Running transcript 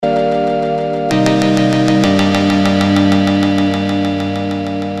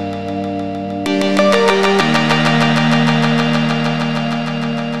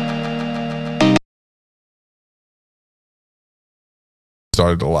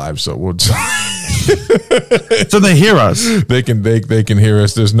started a live, so we'll. So they hear us. They can hear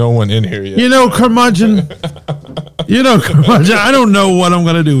us. There's no one in here yet. Curmudgeon. Curmudgeon. I don't know what I'm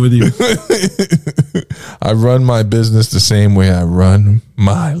gonna do with you. I run my business the same way I run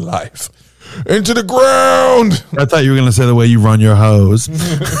my life. Into the ground. I thought you were gonna say the way you run your hose.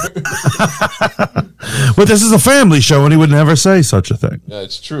 But this is a family show, and he would never say such a thing. Yeah,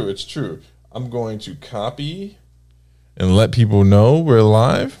 it's true. It's true. I'm going to copy and let people know we're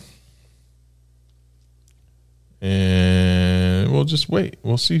live. And we'll just wait.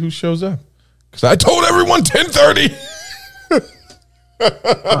 We'll see who shows up. Because I told everyone 10:30.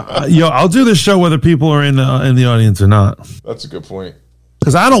 I'll do this show whether people are in the audience or not. That's a good point.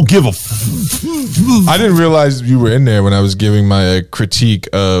 Because I don't give a I didn't realize you were in there when I was giving my critique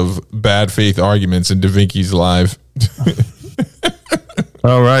of bad faith arguments in Da Vinci's live.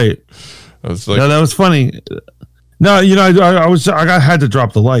 All right. I was like, no, that was funny. No, I had to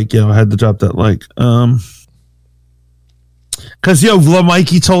drop the like. I had to drop that like. Because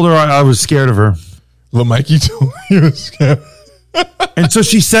Mikey told her I was scared of her. Mikey told her you were scared. And so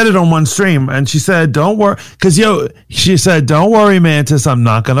she said it on one stream, and she said, "Don't worry," because she said, "Don't worry, Mantis, I'm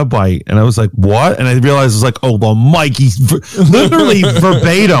not gonna bite." And I was like, "What?" And I realized it was like, "Oh, well, Mikey, literally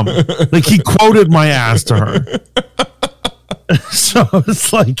verbatim, like he quoted my ass to her." So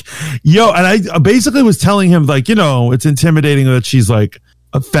it's like, and I basically was telling him like, it's intimidating that she's like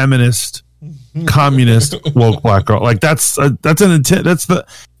a feminist, communist, woke black girl. Like that's the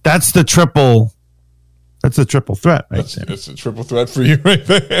triple. That's a triple threat, right? It's a triple threat for you right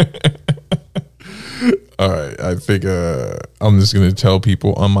there. All right. I think I'm just going to tell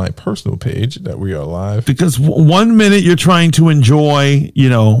people on my personal page that we are live. Because 1 minute you're trying to enjoy,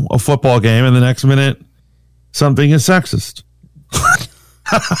 a football game, and the next minute something is sexist. What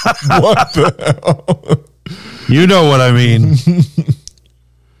the hell? You know what I mean.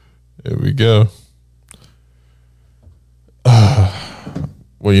 There we go.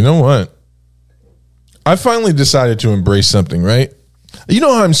 Well, you know what? I finally decided to embrace something, right? You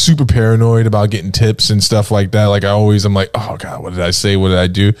know how I'm super paranoid about getting tips and stuff like that? Like I'm like, oh God, what did I say? What did I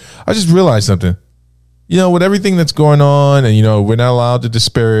do? I just realized something. With everything that's going on and, we're not allowed to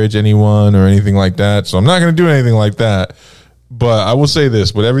disparage anyone or anything like that. So I'm not going to do anything like that. But I will say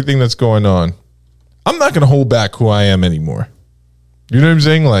this, with everything that's going on, I'm not going to hold back who I am anymore. You know what I'm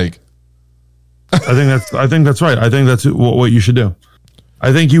saying? Like, I think that's right. I think that's what you should do.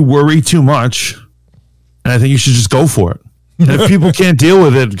 I think you worry too much. And I think you should just go for it. And if people can't deal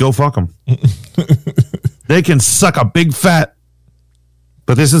with it, go fuck them. They can suck a big fat.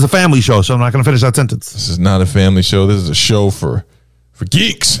 But this is a family show, so I'm not going to finish that sentence. This is not a family show. This is a show for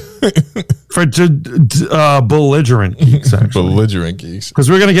geeks. For belligerent geeks, actually. Belligerent geeks. Because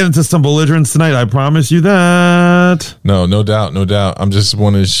we're going to get into some belligerence tonight. I promise you that. No doubt. I'm just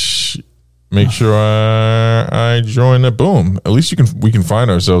want to make sure I join it. Boom. At least we can find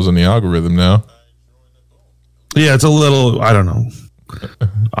ourselves in the algorithm now. Yeah, it's a little, I don't know.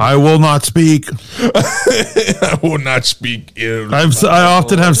 I will not speak. I will not speak. I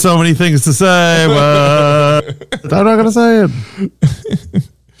often have so many things to say, but I'm not going to say it.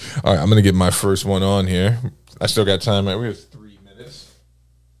 All right, I'm going to get my first one on here. I still got time. We have 3 minutes.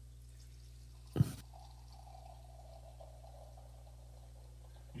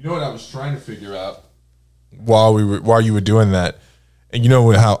 You know what I was trying to figure out while you were doing that? And you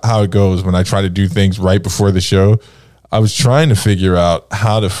know how it goes when I try to do things right before the show. I was trying to figure out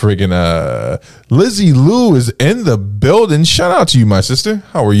how to friggin' Lizzie Lou is in the building. Shout out to you, my sister.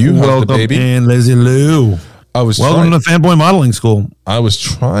 How are you? Welcome the baby? in, Lizzie Lou. Welcome to Fanboy Modeling School. I was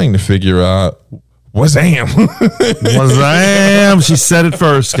trying to figure out Wazam. Wazam. She said it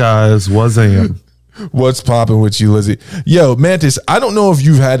first, guys. Wazam. What's popping with you, Lizzie? Yo, Mantis, I don't know if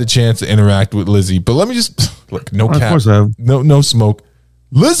you've had a chance to interact with Lizzie, but let me just look. No cap. Of course I have. No smoke.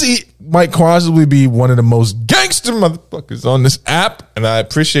 Lizzie might possibly be one of the most gangster motherfuckers on this app, and I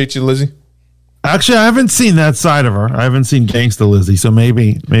appreciate you, Lizzie. Actually, I haven't seen that side of her. I haven't seen gangster Lizzie, so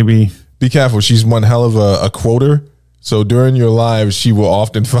maybe. Be careful. She's one hell of a quoter. So during your lives, she will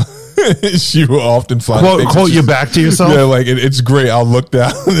often find quote you back to yourself. Yeah, like it's great. I'll look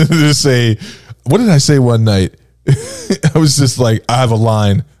down and just say, what did I say one night? I was just like, I have a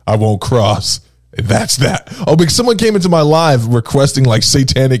line I won't cross. And that's that. Oh, because someone came into my live requesting like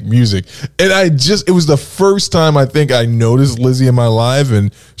satanic music. And it was the first time I think I noticed Lizzie in my live.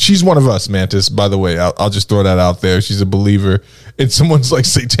 And she's one of us, Mantis, by the way. I'll just throw that out there. She's a believer. And someone's like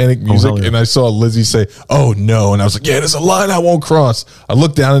satanic music. Yeah. And I saw Lizzie say, oh no. And I was like, yeah, there's a line I won't cross. I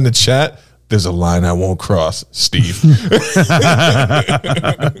looked down in the chat. There's a line I won't cross, Steve.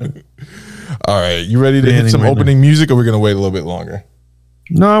 All right. You ready to hit some opening music, or we're going to wait a little bit longer?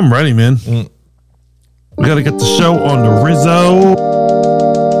 No, I'm ready, man. We got to get the show on the Rizzo.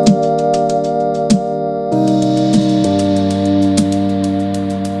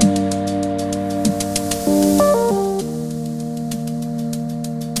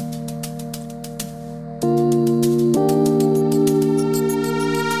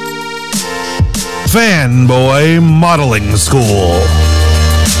 Fanboy Modeling School.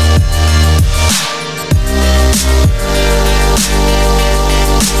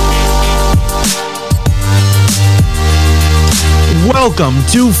 Welcome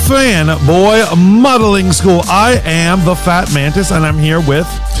to Fanboy Modeling School. I am the Fat Mantis, and I'm here with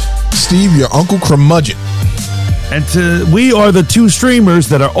Steve, your Uncle Curmudgeon. And we are the two streamers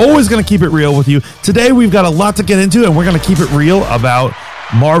that are always going to keep it real with you. Today, we've got a lot to get into, and we're going to keep it real about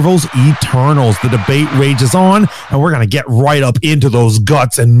Marvel's Eternals. The debate rages on, and we're going to get right up into those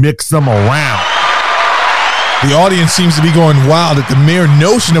guts and mix them around. The audience seems to be going wild at the mere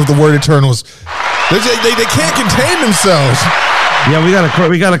notion of the word Eternals. They can't contain themselves. Yeah, we got a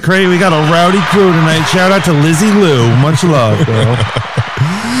rowdy crew tonight. Shout out to Lizzie Lou. Much love, girl.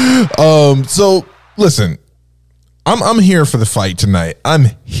 So listen, I'm here for the fight tonight. I'm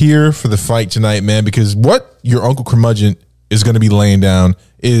here for the fight tonight, man, because what your Uncle Curmudgeon is going to be laying down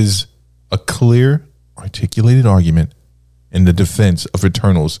is a clear, articulated argument in the defense of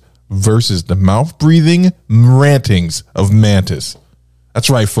Eternals versus the mouth-breathing rantings of Mantis. That's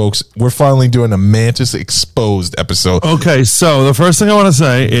right, folks. We're finally doing a Mantis Exposed episode. Okay, so the first thing I want to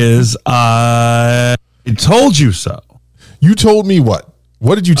say is I told you so. You told me what?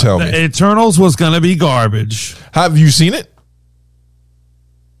 What did you tell me? Eternals was going to be garbage. Have you seen it?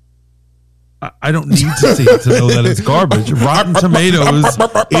 I don't need to see it to know that it's garbage. Rotten Tomatoes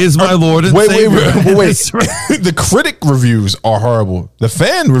is my Lord and Savior. Wait. The critic reviews are horrible. The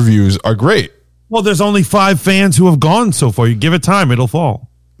fan reviews are great. Well, there's only 5 fans who have gone so far. You give it time, it'll fall.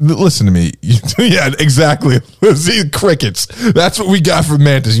 Listen to me. Yeah, exactly. See, crickets. That's what we got from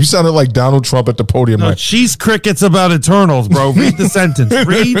Mantis. You sounded like Donald Trump at the podium. No, she's crickets about Eternals, bro. Read the sentence.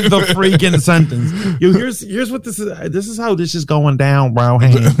 Read the freaking sentence. Here's what this is. This is how this is going down, bro.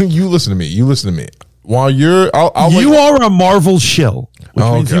 You listen to me. While you're, you are a Marvel shill, which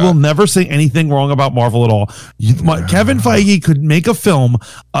means you will never say anything wrong about Marvel at all. Kevin Feige could make a film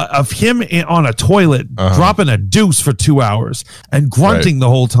of him on a toilet, dropping a deuce for 2 hours and grunting the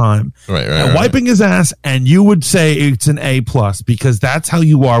whole time, and wiping his ass, and you would say it's an A+ because that's how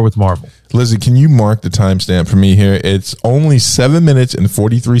you are with Marvel. Lizzie, can you mark the timestamp for me here? It's only 7 minutes and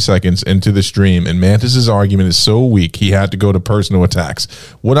 43 seconds into the stream, and Mantis's argument is so weak he had to go to personal attacks.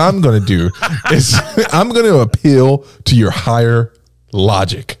 What I'm going to do is I'm going to appeal to your higher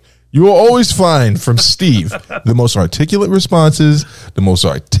logic. You will always find from Steve the most articulate responses, the most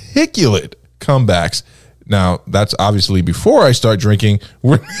articulate comebacks. Now, that's obviously before I start drinking.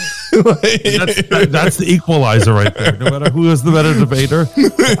 That's the equalizer right there. No matter who is the better debater,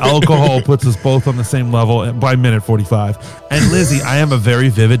 alcohol puts us both on the same level by minute 45. And Lizzie, I am a very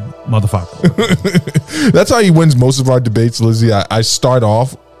vivid motherfucker. That's how he wins most of our debates, Lizzie. I start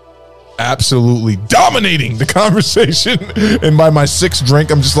off absolutely dominating the conversation, and by my 6th drink,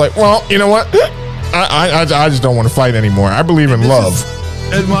 I'm just like, well, you know what? I just don't want to fight anymore. I believe in love.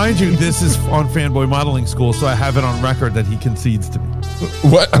 And mind you, this is on Fanboy Modeling School, so I have it on record that he concedes to me.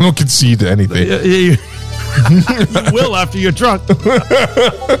 What? I don't concede to anything. You will after you're drunk. The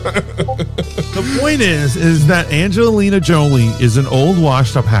point is that Angelina Jolie is an old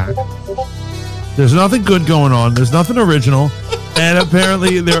washed-up hack. There's nothing good going on. There's nothing original. And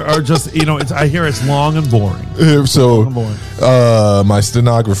apparently there are just, I hear it's long and boring. My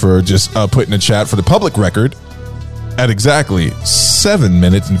stenographer just put in a chat for the public record at exactly 7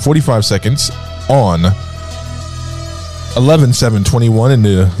 minutes and 45 seconds on 11/7/21 in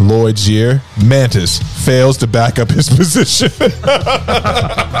the Lloyd's year, Mantis fails to back up his position.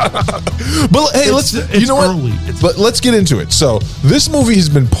 But hey, let's get into it. So this movie has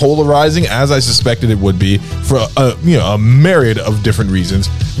been polarizing, as I suspected it would be, for a myriad of different reasons.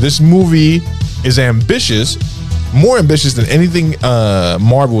 This movie is ambitious, more ambitious than anything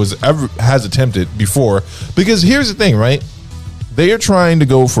Marvel has attempted before. Because here's the thing, right? They are trying to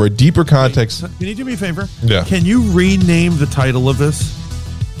go for a deeper context. Can you do me a favor? Yeah. Can you rename the title of this?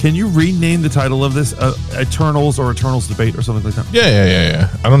 Eternals or Eternals Debate or something like that? Yeah.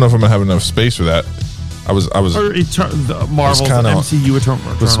 I don't know if I'm gonna have enough space for that. I was. Or Marvel's MCU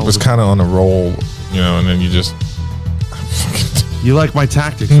Eternals was kind of on a roll, and then you just. You like my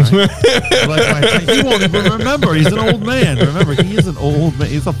tactics, right? He won't even remember. He's an old man. Remember, he is an old man.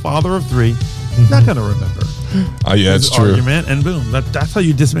 He's a father of 3. He's not going to remember. Oh, yeah, it's true. Argument, and boom. That's how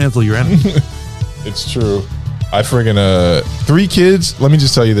you dismantle your enemy. It's true. I friggin' 3 kids. Let me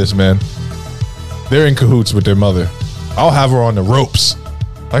just tell you this, man. They're in cahoots with their mother. I'll have her on the ropes.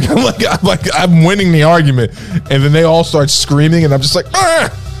 I'm winning the argument, and then they all start screaming, and I'm just like, I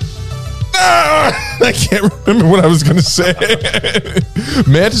can't remember what I was gonna say.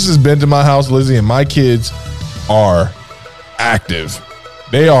 Mantis has been to my house, Lizzie, and my kids are active.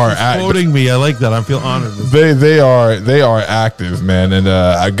 They are quoting me. I like that. I feel honored. They are active, man,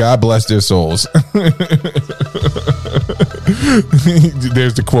 and God bless their souls.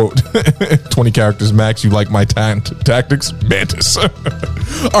 There's the quote. 20 characters max. You like my tactics? Mantis. All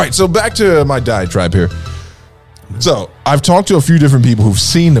right, so back to my diatribe here. So I've talked to a few different people who've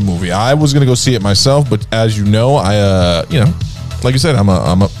seen the movie. I was gonna go see it myself, but as you know, like I said, I'm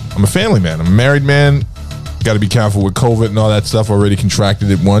a family man. I'm a married man. Got to be careful with COVID and all that stuff. Already contracted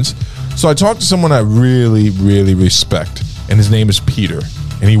it once. So I talked to someone I really, really respect, and his name is Peter,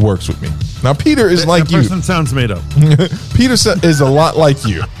 and he works with me. Now, Peter is like you. That person sounds made up. Peter is a lot like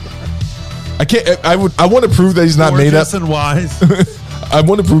you. I want to prove that he's not made up. And wise. I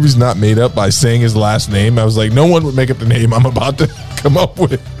want to prove he's not made up by saying his last name. I was like, no one would make up the name I'm about to come up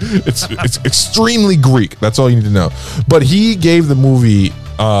with. It's extremely Greek. That's all you need to know. But he gave the movie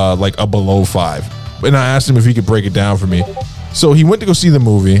like a below 5. And I asked him if he could break it down for me. So he went to go see the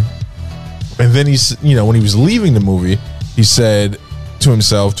movie. And then when he was leaving the movie, he said to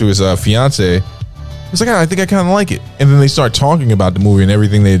himself, to his fiance, he's like, I think I kind of like it. And then they start talking about the movie and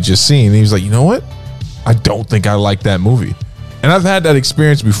everything they had just seen. And he was like, you know what? I don't think I like that movie. And I've had that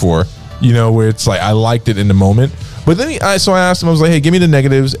experience before, where it's like I liked it in the moment. But then so I asked him, I was like, hey, give me the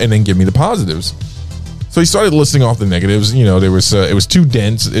negatives and then give me the positives. So he started listing off the negatives. There was it was too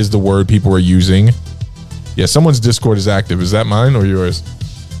dense is the word people were using. Yeah, someone's Discord is active. Is that mine or yours?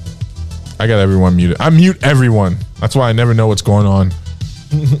 I got everyone muted. I mute everyone. That's why I never know what's going on.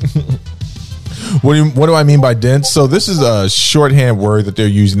 What do I mean by dense? So this is a shorthand word that they're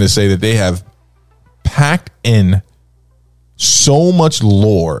using to say that they have packed in so much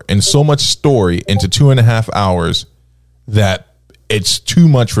lore and so much story into 2.5 hours that it's too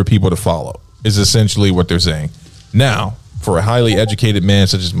much for people to follow, is essentially what they're saying. Now, for a highly educated man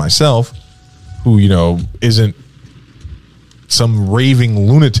such as myself, who, isn't some raving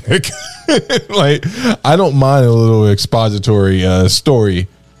lunatic, like, I don't mind a little expository story.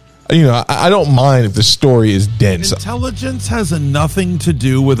 I don't mind if the story is dense. Intelligence has nothing to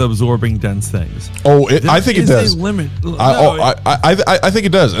do with absorbing dense things. Oh, I think it does. A limit. I think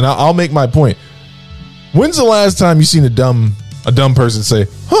it does, and I'll make my point. When's the last time you seen a dumb person say,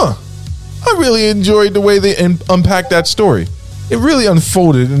 "Huh, I really enjoyed the way they unpacked that story. It really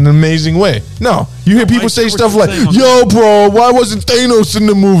unfolded in an amazing way"? No, you hear people say stuff like, "Yo, bro, why wasn't Thanos in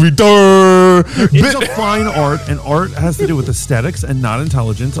the movie?" It's a fine art, and art has to do with aesthetics and not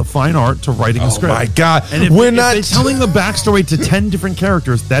intelligence. A fine art to writing a script. Oh my God! And if they're telling the backstory to 10 different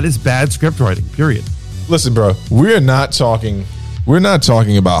characters, that is bad script writing. Period. Listen, bro, we're not talking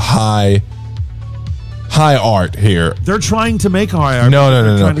about high art here. They're trying to make high art. No.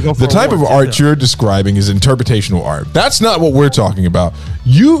 The type of art you're describing is interpretational art. That's not what we're talking about.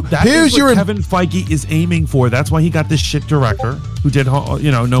 Here's what Kevin Feige is aiming for. That's why he got this shit director who did,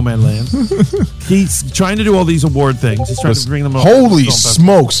 No Man Land. He's trying to do all these award things. He's trying to bring them. Holy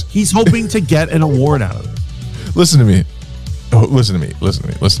smokes! He's hoping to get an award out of it. Listen to me. Listen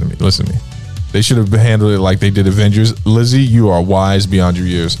to me. They should have handled it like they did Avengers. Lizzie, you are wise beyond your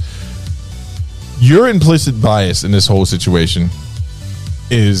years. Your implicit bias in this whole situation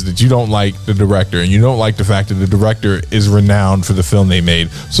is that you don't like the director, and you don't like the fact that the director is renowned for the film they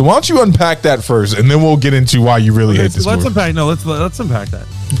made. So why don't you unpack that first, and then we'll get into why you really hate this movie. Let's unpack that.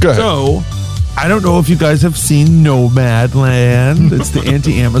 Go ahead. So, I don't know if you guys have seen Nomadland. It's the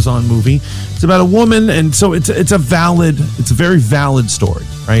anti-Amazon movie. It's about a woman, and so it's a very valid story,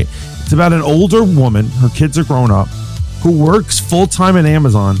 right? It's about an older woman. Her kids are grown up, who works full-time at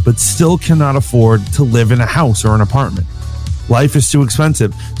Amazon but still cannot afford to live in a house or an apartment. Life is too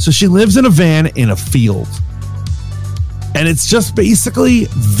expensive. So she lives in a van in a field. And it's just basically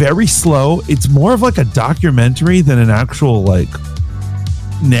very slow. It's more of like a documentary than an actual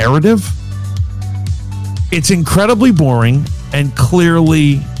narrative. It's incredibly boring and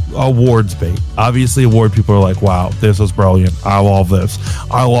clearly awards bait. Obviously, award people are like, wow, this was brilliant. I love this.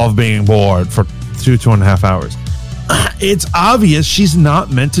 I love being bored for 2.5 hours. It's obvious she's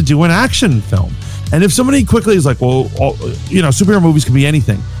not meant to do an action film. And if somebody quickly is like, well, superhero movies can be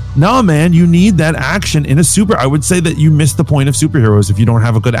anything. No, man, you need that action in a I would say that you miss the point of superheroes if you don't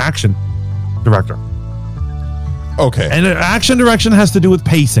have a good action director. Okay. And action direction has to do with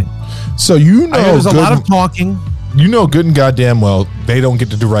pacing. So there's a lot of talking. You know good and goddamn well they don't get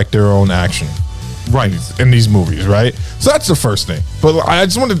to direct their own action. Right. in these movies, right? So that's the first thing. But I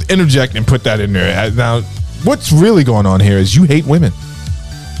just wanted to interject and put that in there. Now, what's really going on here is you hate women.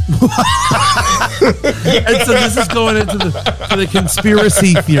 And so this is going into the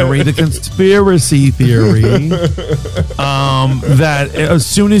conspiracy theory. The conspiracy theory that as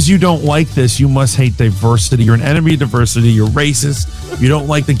soon as you don't like this, you must hate diversity. You're an enemy of diversity. You're racist. You don't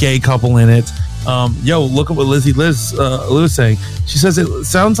like the gay couple in it. Look at what Liz is saying. She says it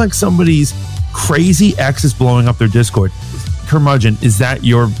sounds like somebody's crazy ex is blowing up their Discord. Curmudgeon, is that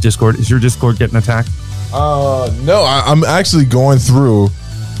your Discord? Is your Discord getting attacked? No, I'm actually going through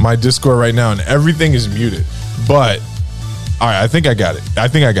my Discord right now and everything is muted. But all right, I think I got it. I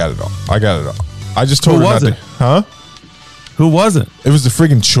got it all. I just told her not to. Huh? Who was it? It was the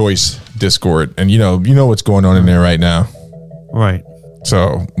friggin' Choice Discord, and you know what's going on in there right now. Right.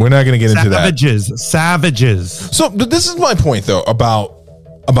 So we're not going to get into that. Savages. So, but this is my point though about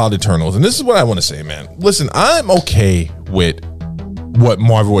Eternals, and this is what I want to say, man. Listen, I'm okay with what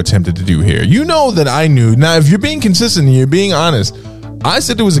Marvel attempted to do here. You know that I knew. Now, if you're being consistent and you're being honest, I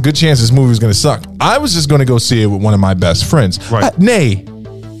said there was a good chance this movie was going to suck. I was just going to go see it with one of my best friends. Right.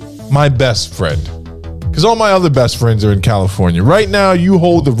 My best friend. Because all my other best friends are in California. Right now, you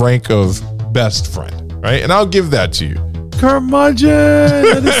hold the rank of best friend, right? And I'll give that to you. Curmudgeon,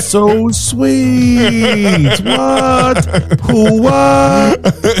 that is so sweet. What? Who? What?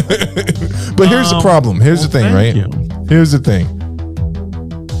 But here's the problem. Here's the thing, right? Here's the thing.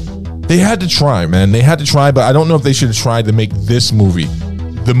 They had to try, man. They had to try, but I don't know if they should have tried to make this movie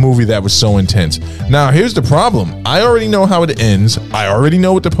the movie that was so intense. Now, here's the problem. I already know how it ends. I already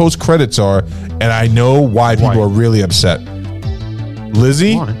know what the post-credits are, and I know why people are really upset.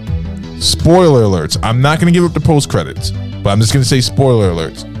 Lizzie, spoiler alerts. I'm not going to give up the post-credits, but I'm just going to say spoiler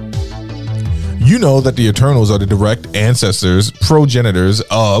alerts. You know that the Eternals are the direct ancestors, progenitors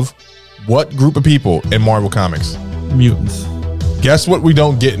of what group of people in Marvel Comics? Mutants. Guess what we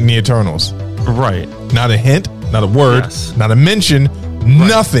don't get in the Eternals? Right. Not a hint, not a word, not a mention,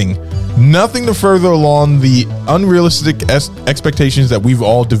 nothing. Nothing to further along the unrealistic expectations that we've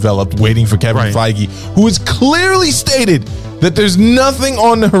all developed waiting for Kevin Feige, who has clearly stated that there's nothing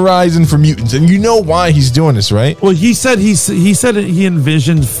on the horizon for mutants. And you know why he's doing this, right? Well, he said he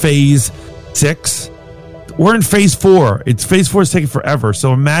envisioned phase 6. We're in phase 4. Phase 4 is taking forever.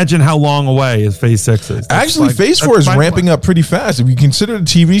 So imagine how long away is phase 6 is. Actually, phase 4 is ramping up pretty fast. If you consider the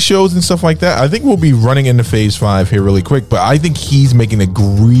TV shows and stuff like that, I think we'll be running into phase 5 here really quick. But I think he's making a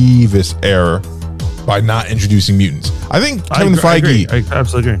grievous error by not introducing mutants. I think Kevin Feige I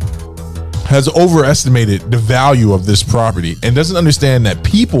absolutely agree. Has overestimated the value of this property and doesn't understand that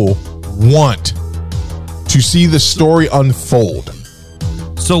people want to see the story unfold.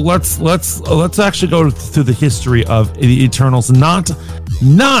 So let's actually go through the history of the Eternals, not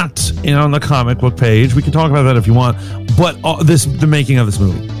on the comic book page. We can talk about that if you want, but the making of this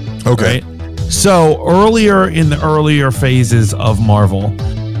movie. Okay. Right? So in the earlier phases of Marvel,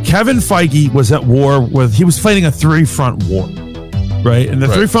 Kevin Feige was at war he was fighting a 3-front war, right? And the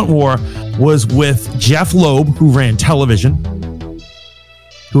 3-front war was with Jeff Loeb, who ran television,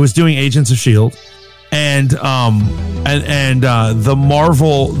 who was doing Agents of S.H.I.E.L.D., and the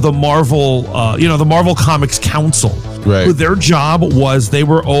Marvel Comics Council, who their job was they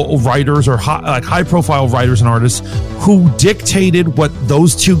were all writers or high profile writers and artists who dictated what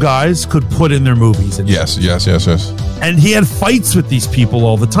those two guys could put in their movies. Yes. And he had fights with these people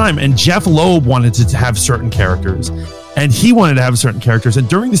all the time. And Jeff Loeb wanted to have certain characters, and he wanted to have certain characters. And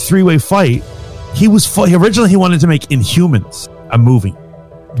during this 3-way fight, originally he wanted to make Inhumans a movie.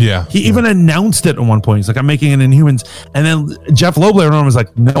 Yeah. He even announced it at one point. He's like, I'm making an Inhumans. And then Jeff Loeb later on was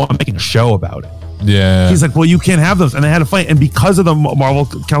like, no, I'm making a show about it. Yeah. He's like, well, you can't have those. And they had a fight. And because of the Marvel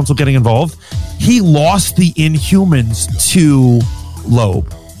Council getting involved, he lost the Inhumans to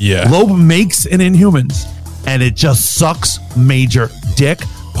Loeb. Yeah. Loeb makes an Inhumans, and it just sucks major dick.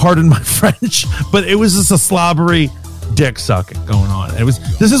 Pardon my French, but it was just a slobbery dick sucking going on.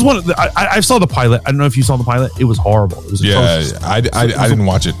 This is one of the, I saw the pilot. I don't know if you saw the pilot. It was horrible. It was atrocious. I didn't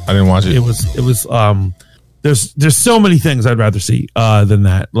watch it. It was there's so many things I'd rather see than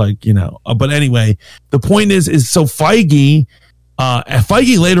that, but anyway, the point is so Feige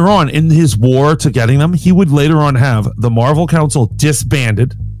later on in his war to getting them, he would later on have the Marvel Council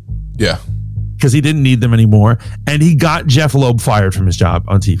disbanded, because he didn't need them anymore, and he got Jeff Loeb fired from his job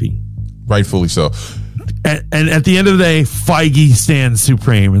on TV, rightfully so. And at the end of the day, Feige stands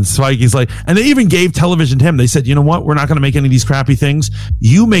supreme. And Feige's like, and they even gave television to him. They said, you know what? We're not going to make any of these crappy things.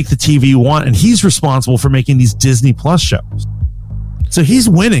 You make the TV you want. And he's responsible for making these Disney Plus shows. So he's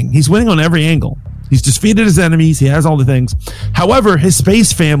winning. He's winning on every angle. He's defeated his enemies. He has all the things. However, his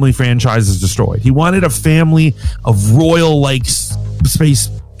Space Family franchise is destroyed. He wanted a family of royal-like space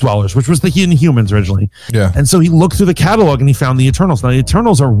dwellers, which was the Inhumans originally. Yeah. And so he looked through the catalog and he found the Eternals. Now, the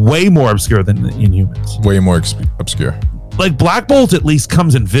Eternals are way more obscure than the Inhumans. Way more obscure. Like Black Bolt at least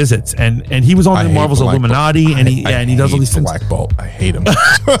comes and visits, and he was on the Marvel's Illuminati, and he does all these things. Black Bolt, I hate him.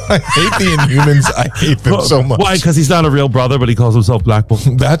 I hate the Inhumans. I hate them so much. Why? Because he's not a real brother, but he calls himself Black Bolt.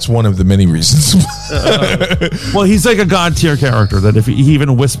 That's one of the many reasons. Well, he's like a god tier character that if he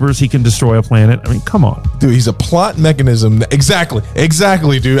even whispers, he can destroy a planet. I mean, come on, dude. He's a plot mechanism. Exactly,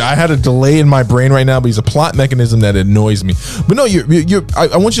 dude. I had a delay in my brain right now, but he's a plot mechanism that annoys me. But no,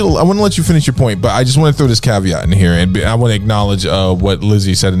 I want to let you finish your point, but I just want to throw this caveat in here, and I want to acknowledge what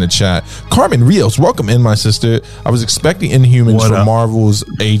Lizzie said in the chat. Carmen Rios, welcome in, my sister. I was expecting Inhumans from Marvel's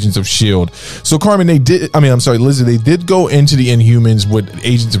Agents of S.H.I.E.L.D. So Carmen, Lizzie, they did go into the Inhumans with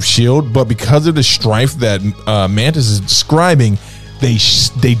Agents of S.H.I.E.L.D., but because of the strife that Mantis is describing, they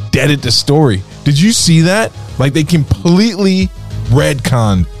deaded the story. Did you see that? Like, they completely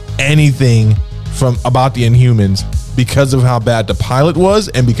retconned anything about the Inhumans because of how bad the pilot was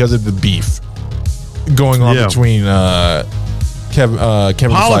and because of the beef going on between Kevin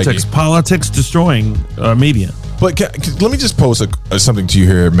politics destroying media. But let me just pose something to you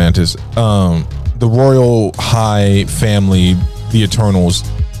here, Mantis. The Royal High Family, the Eternals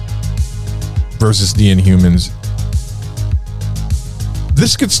versus the Inhumans.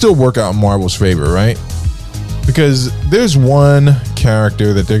 This could still work out in Marvel's favor, right? Because there's one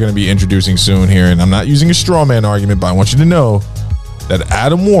character that they're going to be introducing soon here, and I'm not using a straw man argument, but I want you to know that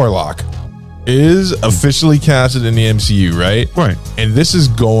Adam Warlock is officially casted in the MCU, right? Right. And this is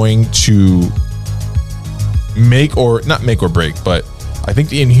going to not make or break, but I think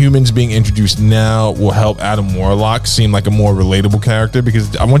the Inhumans being introduced now will help Adam Warlock seem like a more relatable character,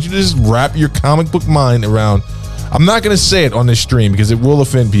 because I want you to just wrap your comic book mind around, I'm not going to say it on this stream because it will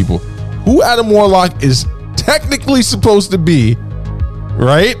offend people, who Adam Warlock is technically supposed to be,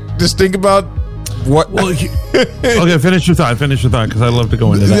 right? Just think about what. Well, okay, finish your thought because I'd love to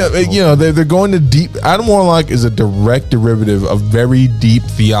go into that. You know, they're going to deep. Adam Warlock is a direct derivative of very deep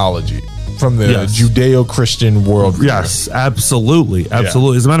theology from the Judeo-Christian world. Yes, absolutely. Yeah. As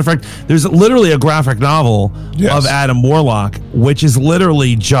a matter of fact, there's literally a graphic novel of Adam Warlock, which is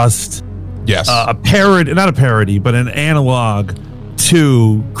literally just a parody, not a parody, but an analog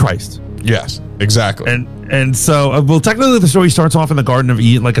to Christ. Yes, exactly. And so, well, technically the story starts off in the Garden of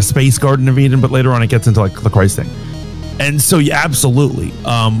Eden, like a space Garden of Eden, but later on it gets into like the Christ thing. And so, yeah, absolutely.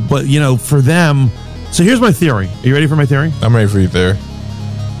 But, you know, for them, so here's my theory. Are you ready for my theory? I'm ready for your theory.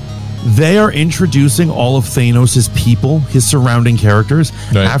 They are introducing all of Thanos' people, his surrounding characters,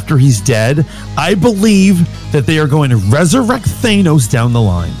 after he's dead. I believe that they are going to resurrect Thanos down the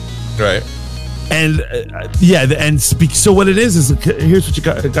line. Right. And so what it is here's what you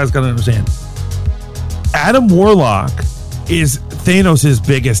guys got to understand. Adam Warlock is Thanos'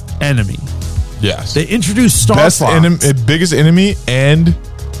 biggest enemy. Yes. They introduced Starfox. Biggest enemy and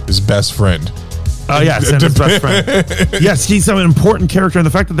his best friend. Oh, yes, and his best friend. Yes, he's an important character, and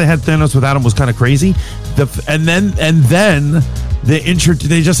the fact that they had Thanos with Adam was kind of crazy. And then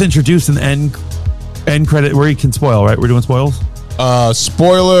they just introduced an end credit where you can spoil, right? We're doing spoils?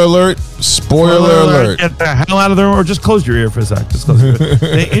 Spoiler alert. Get the hell out of there, or just close your ear for a sec. Just close your ear.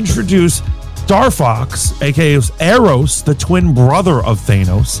 They introduced Star Fox, aka Eros, the twin brother of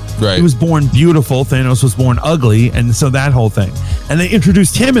Thanos. Right. He was born beautiful. Thanos was born ugly, and so that whole thing. And they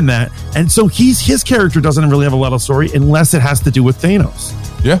introduced him in that, and so his character doesn't really have a lot of story unless it has to do with Thanos.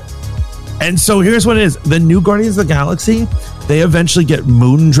 Yeah. And so here's what it is: the new Guardians of the Galaxy, they eventually get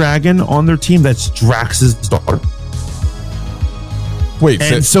Moondragon on their team. That's Drax's daughter. Wait.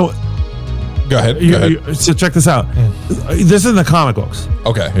 And so. Go ahead. So check this out. This is in the comic books.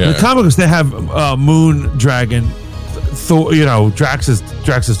 Okay. Yeah. In the comic books, they have Moondragon,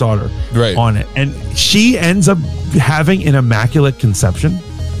 Drax's daughter, on it, and she ends up having an immaculate conception.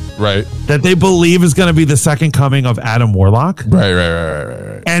 Right. That they believe is going to be the second coming of Adam Warlock.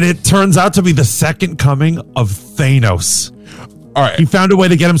 Right. And it turns out to be the second coming of Thanos. All right. He found a way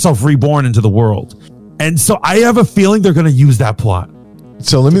to get himself reborn into the world, and so I have a feeling they're going to use that plot.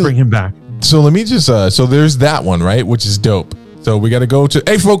 So let me bring him back. So let me just, so there's that one, right? Which is dope. So we got to go to,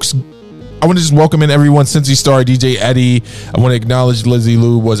 hey folks, I want to just welcome in everyone. Cincy Star, DJ Eddie. I want to acknowledge Lizzie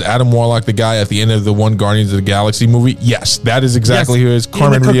Lou. Was Adam Warlock the guy at the end of the one Guardians of the Galaxy movie? Yes, that is exactly who it is.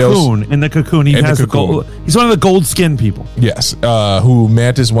 Carmen Rios. In the cocoon. He has the gold. He's one of the gold skin people. Yes. Who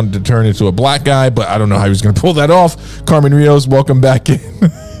Mantis wanted to turn into a black guy, but I don't know how he was going to pull that off. Carmen Rios, welcome back in.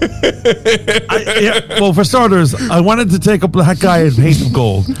 Well, for starters, I wanted to take a black guy and paint him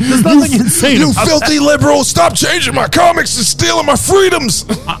gold. There's nothing insane. You filthy liberal! Stop changing my comics and stealing my freedoms.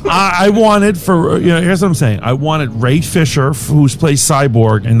 I wanted for here's what I'm saying. I wanted Ray Fisher, who's plays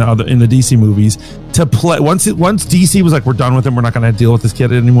Cyborg in the DC movies, to play once DC was like, we're done with him, we're not going to deal with this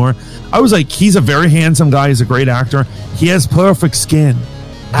kid anymore. I was like, he's a very handsome guy, he's a great actor, he has perfect skin.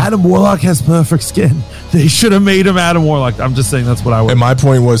 Adam Warlock has perfect skin. They should have made him Adam Warlock. I'm just saying that's what I would. And my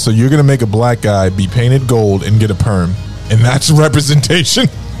point was, so you're going to make a black guy be painted gold and get a perm, and that's representation.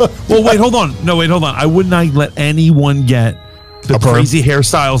 Well, wait, hold on. No, wait, hold on. I would not let anyone get the crazy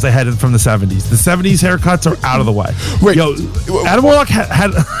hairstyles they had from the 70s. The 70s haircuts are out of the way. Wait, Adam Warlock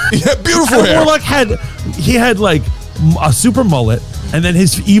had beautiful Adam hair. Warlock had like a super mullet, and then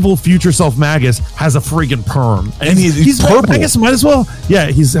his evil future self Magus has a friggin' perm, and he's purple. I guess might as well. Yeah,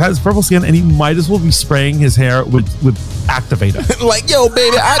 has purple skin, and he might as well be spraying his hair with activator. Like, yo,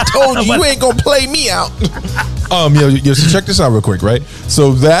 baby, I told you ain't gonna play me out. So check this out real quick, right?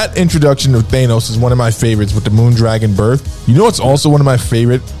 So that introduction of Thanos is one of my favorites with the Moondragon birth. You know what's also one of my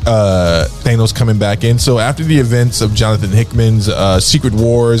favorite Thanos coming back in? So after the events of Jonathan Hickman's Secret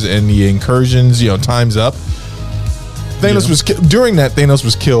Wars and the incursions, Time's Up. Thanos was during that. Thanos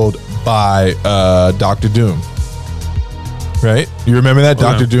was killed by Doctor Doom. Right? You remember that?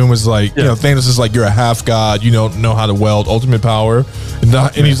 Dr. Doom was like, Thanos is like, you're a half god. You don't know how to weld ultimate power.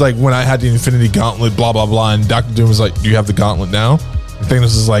 And he's like, when I had the Infinity Gauntlet, blah, blah, blah. And Dr. Doom was like, do you have the gauntlet now? And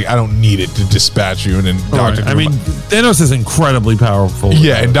Thanos is like, I don't need it to dispatch you. And then Dr. Doom. I mean, Thanos is incredibly powerful.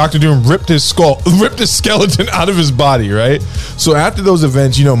 Yeah, and Dr. Doom ripped his skeleton out of his body, right? So after those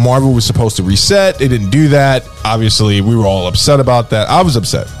events, Marvel was supposed to reset. They didn't do that. Obviously, we were all upset about that. I was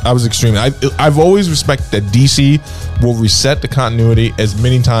upset. I was extremely. I've always respected that DC will reset the continuity as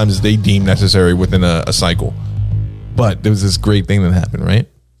many times as they deem necessary within a cycle. But there was this great thing that happened, right?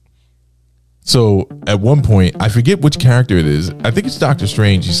 So at one point, I forget which character it is. I think it's Doctor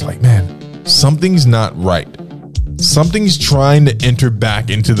Strange. He's like, man, something's not right. Something's trying to enter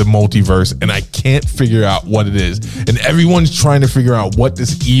back into the multiverse, and I can't figure out what it is. And everyone's trying to figure out what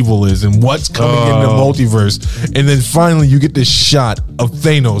this evil is and what's coming in the multiverse. And then finally, you get this shot of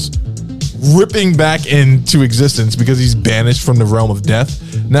Thanos ripping back into existence because he's banished from the realm of death.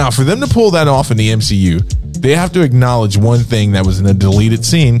 Now, for them to pull that off in the MCU, they have to acknowledge one thing that was in a deleted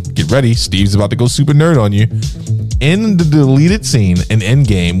scene. Get ready, Steve's about to go super nerd on you. In the deleted scene in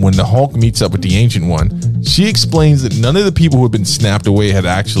Endgame, when the Hulk meets up with the Ancient One, she explains that none of the people who had been snapped away had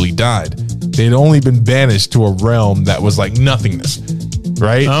actually died. They'd only been banished to a realm that was like nothingness.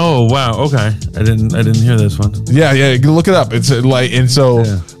 Right? Oh wow, okay. I didn't hear this one. Yeah, look it up. It's like, and so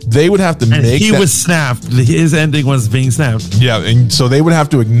they would have to make. He was snapped. His ending was being snapped. Yeah, and so they would have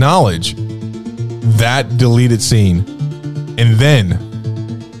to acknowledge that deleted scene, and then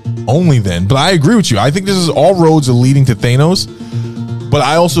only then. But I agree with you. I think this is all roads are leading to Thanos. But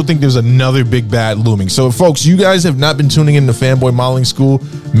I also think there's another big bad looming. So, folks, you guys have not been tuning in to Fanboy Modeling School.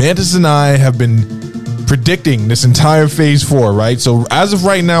 Mantis and I have been predicting this entire phase 4, right? So as of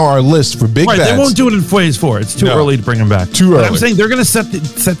right now, our list for big bads. They won't do it in phase 4. It's too early to bring them back. Too early. But I'm saying they're going to set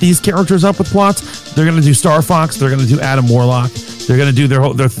these characters up with plots. They're going to do Star Fox. They're going to do Adam Warlock. They're going to do their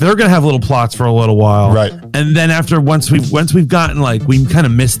whole. They're going to have little plots for a little while, right? And then once we've gotten like we kind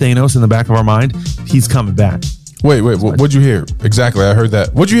of miss Thanos in the back of our mind, he's coming back. Wait, what'd you hear? Exactly, I heard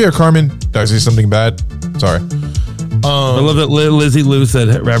that. What'd you hear, Carmen? Did I say something bad? Sorry. I love that Lizzie Lou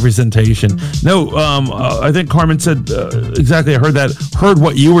said representation. No, I think Carmen said exactly. I heard that. Heard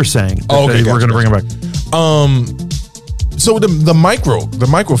what you were saying. Okay, we're going to bring him back. So the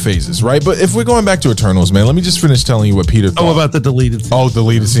micro phases, right? But if we're going back to Eternals, man, let me just finish telling you what Peter thought. Oh, about the deleted scenes. Oh,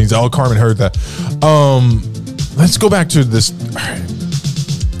 deleted scenes. Oh, Carmen heard that. Let's go back to this.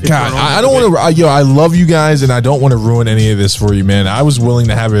 God, I don't want to. I love you guys, and I don't want to ruin any of this for you, man. I was willing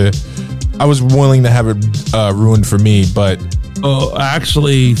to have it ruined for me, but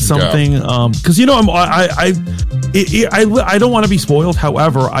actually, something because I don't want to be spoiled.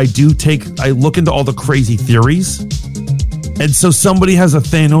 However, I look into all the crazy theories, and so somebody has a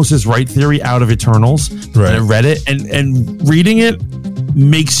Thanos is right theory out of Eternals. Right. And I read it, and reading it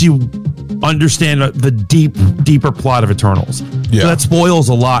makes you understand the deeper plot of Eternals. Yeah. So that spoils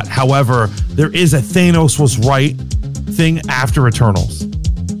a lot. However, there is a Thanos was right thing after Eternals.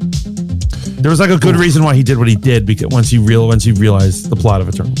 There was like a good reason why he did what he did, because once you realize the plot of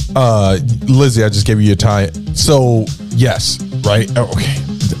Eternals. Lizzie, I just gave you a tie. So yes, right? Okay,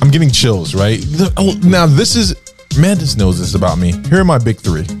 I'm getting chills. Right now, this is Mantis knows this about me. Here are my big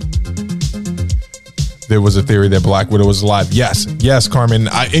 3. There was a theory that Black Widow was alive. Yes, Carmen.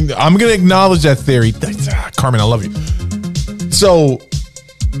 I'm going to acknowledge that theory. Carmen, I love you. So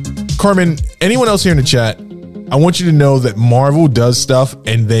Carmen, anyone else here in the chat, I want you to know that Marvel does stuff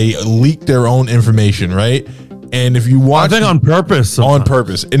and they leak their own information, right? And if you watch, I think on purpose. On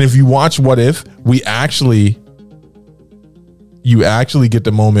purpose. And if you watch What If, you actually get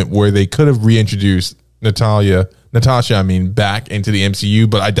the moment where they could have reintroduced Natasha, back into the MCU,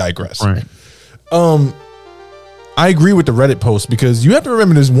 but I digress. Right. I agree with the Reddit post because you have to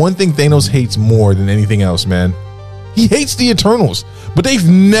remember there's one thing Thanos hates more than anything else, man. He hates the Eternals, but they've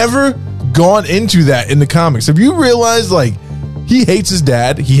never gone into that in the comics. Have you realized, like, he hates his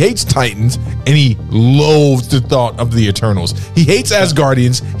dad, he hates Titans, and he loathes the thought of the Eternals. He hates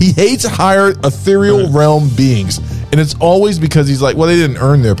Asgardians, he hates higher ethereal realm beings, and it's always because he's like, well, they didn't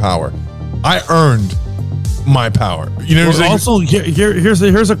earn their power. I earned my power. You know what I'm saying? Also,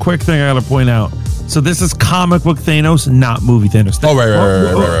 here's a quick thing I got to point out. So this is comic book Thanos, not movie Thanos. Oh,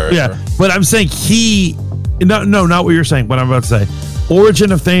 right. Yeah, but I'm saying no, not what you're saying. What I'm about to say.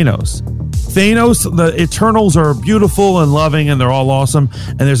 Origin of Thanos. The Eternals are beautiful and loving, and they're all awesome.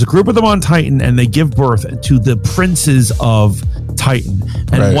 And there's a group of them on Titan, and they give birth to the princes of Titan.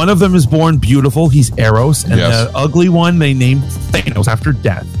 And one of them is born beautiful. He's Eros, and the ugly one they named Thanos after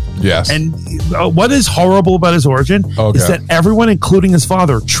death. Yes. And what is horrible about his origin is that everyone, including his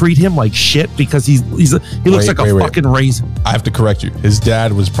father, treat him like shit because he looks like a fucking raisin. I have to correct you. His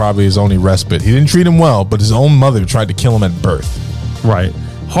dad was probably his only respite. He didn't treat him well, but his own mother tried to kill him at birth. Right.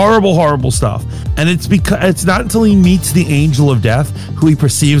 Horrible stuff. And it's not until he meets the Angel of Death, who he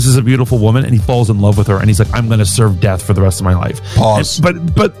perceives as a beautiful woman, and he falls in love with her, and he's like, I'm going to serve death for the rest of my life. Pause.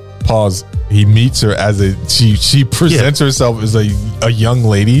 But pause. He meets her as she presents herself as a young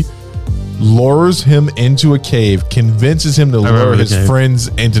lady, lures him into a cave, convinces him to lure his friends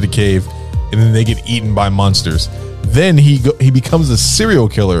into the cave, and then they get eaten by monsters. Then he becomes a serial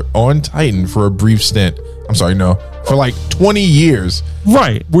killer on Titan for a brief stint. I'm sorry, no, for like 20 years.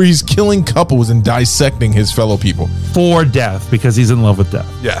 Right. Where he's killing couples and dissecting his fellow people. For death, because he's in love with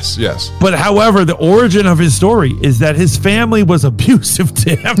death. Yes. But however, the origin of his story is that his family was abusive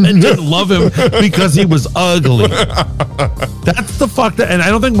to him and didn't love him because he was ugly. That's the fuck that, and I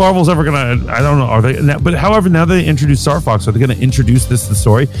don't think Marvel's ever gonna, I don't know, are they? But however, now that they introduce Star Fox, are they gonna introduce this to the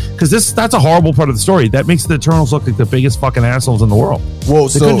story? Because that's a horrible part of the story. That makes the Eternals look like the biggest fucking assholes in the world. Well,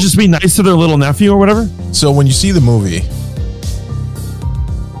 they couldn't just be nice to their little nephew or whatever? So when you see the movie,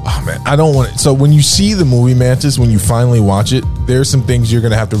 oh man, I don't want it. So when you see the movie, Mantis, when you finally watch it, there's some things you're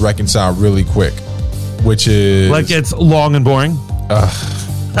gonna have to reconcile really quick, which is like it's long and boring.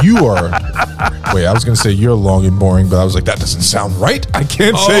 You are. Wait, I was gonna say you're long and boring, but I was like, that doesn't sound right. I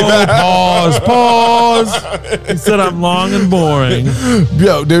can't say that. Pause. He said I'm long and boring.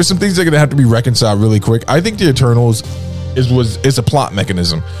 Yo, there's some things that are gonna have to be reconciled really quick. I think the Eternals is a plot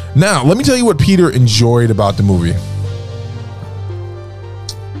mechanism. Now, let me tell you what Peter enjoyed about the movie.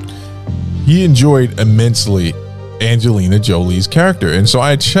 He enjoyed immensely Angelina Jolie's character. And so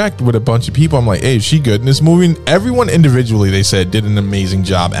I checked with a bunch of people. I'm like, hey, is she good in this movie? And everyone individually, they said, did an amazing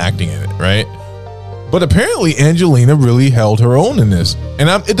job acting in it, right? But apparently Angelina really held her own in this. And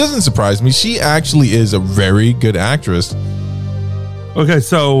it doesn't surprise me. She actually is a very good actress. Okay,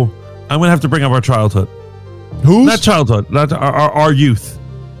 so I'm going to have to bring up our childhood. Who's? Not childhood, not our youth.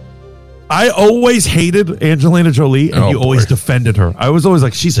 I always hated Angelina Jolie, and you always defended her. I was always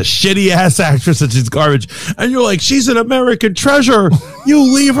like, she's a shitty ass actress and she's garbage. And you're like, she's an American treasure.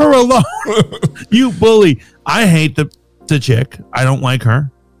 You leave her alone. You bully. I hate the chick. I don't like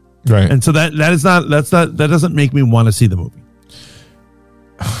her. Right. And so that doesn't make me want to see the movie.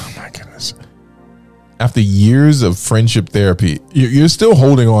 Oh my goodness. After years of friendship therapy, you're still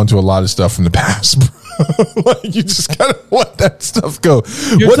holding on to a lot of stuff from the past, bro. Like, you just gotta let that stuff go.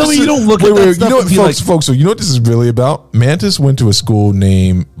 You're telling me you don't look at that stuff. You know what, folks, so you know what this is really about? Mantis went to a school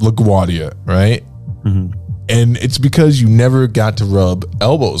named LaGuardia, right? Mm-hmm. And it's because you never got to rub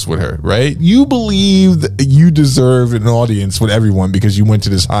elbows with her, right? You believe that you deserve an audience with everyone because you went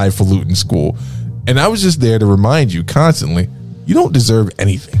to this highfalutin school. And I was just there to remind you constantly, you don't deserve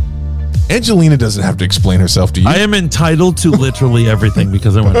anything. Angelina doesn't have to explain herself to you. I am entitled to literally everything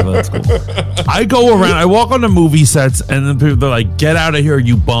because I went to that school. I go around, I walk on the movie sets, and then people, they're like, get out of here,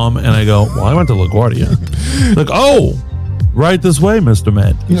 you bum. And I go, well, I went to LaGuardia. Like, oh, right this way, Mr.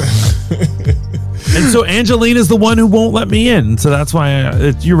 Med. And so Angelina's the one who won't let me in. So that's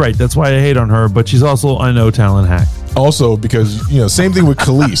why you're right. That's why I hate on her. But she's also a no talent hack. Also, because, same thing with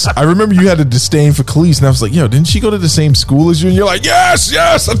Khalees. I remember you had a disdain for Khalees, and I was like, didn't she go to the same school as you? And you're like, yes,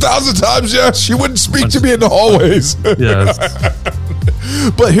 1,000 times, yes. She wouldn't speak to me in the hallways. Yes.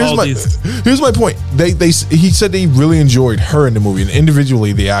 But here's my point. He said they really enjoyed her in the movie, and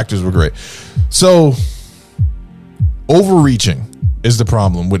individually, the actors were great. So, overreaching. is the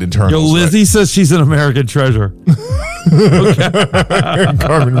problem with Eternals. Yo, Lizzie says she's an American treasure.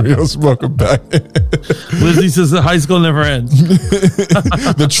 Carmen Rios, welcome back. Lizzie says that high school never ends.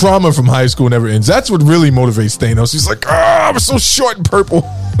 The trauma from high school never ends. That's what really motivates Thanos. He's like, I'm so short and purple.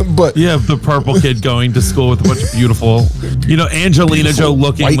 But yeah, the purple kid going to school with a bunch of beautiful, Angelina Joe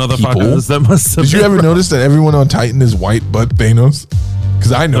looking white motherfuckers. people. That must have Did you ever notice that everyone on Titan is white but Thanos?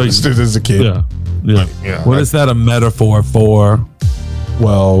 Because I noticed it as a kid. Yeah. What is that a metaphor for?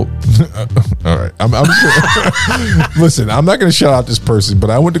 Well, all right. I'm listen, I'm not going to shout out this person, but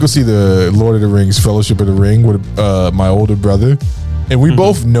I went to go see the Lord of the Rings Fellowship of the Ring with my older brother, and we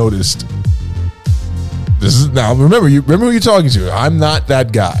both noticed. This is now. Remember who you're talking to. I'm not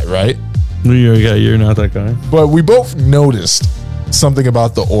that guy, right? You're not that guy. But we both noticed something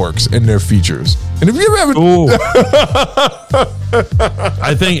about the orcs and their features. And if you ever,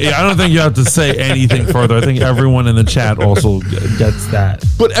 I don't think you have to say anything further. I think everyone in the chat also gets that.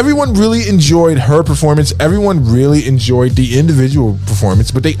 But everyone really enjoyed her performance. Everyone really enjoyed the individual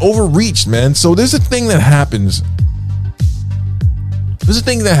performance, but they overreached, man. So there's a thing that happens. There's a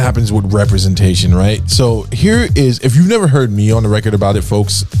thing that happens with representation, right? So here is, if you've never heard me on the record about it,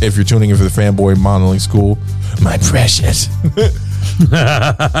 folks, if you're tuning in for the Fanboy Modeling School, my precious. Even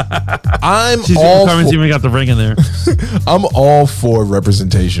got the ring in there. I'm all for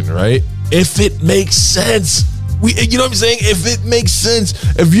representation, right? If it makes sense. You know what I'm saying? If it makes sense.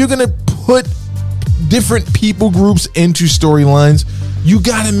 If you're going to put different people groups into storylines, you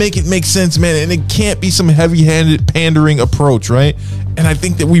got to make it make sense, man. And it can't be some heavy-handed pandering approach, right? And I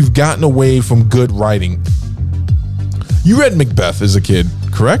think that we've gotten away from good writing. You read Macbeth as a kid,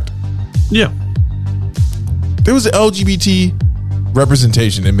 correct? Yeah. There was LGBT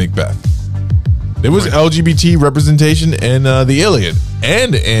representation in Macbeth. There was LGBT representation in the Iliad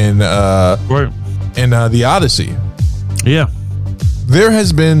and in the Odyssey. Yeah. There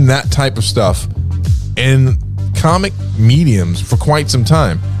has been that type of stuff in comic mediums for quite some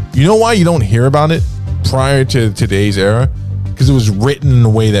time. You know why you don't hear about it prior to today's era? Because it was written in a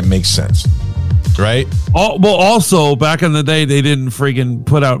way that makes sense, right? Well, also back in the day, they didn't freaking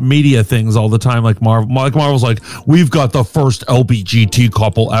put out media things all the time like Marvel. Marvel's like, we've got the first LBGT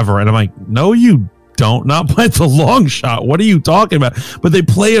couple ever, and I'm like, no, you don't. Not by the long shot. What are you talking about? But they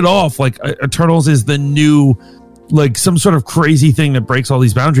play it off like Eternals is the new, like some sort of crazy thing that breaks all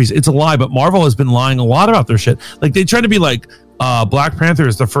these boundaries. It's a lie, but Marvel has been lying a lot about their shit. Like they try to be like, Black Panther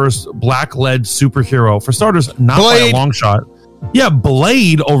is the first black-led superhero. For starters, not Blade. by a long shot. Yeah,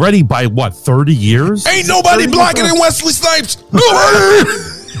 Blade already by what, 30 years? Ain't nobody blacker than Wesley Snipes. Nobody.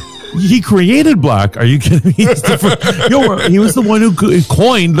 He created black. Are you kidding me? He was the one who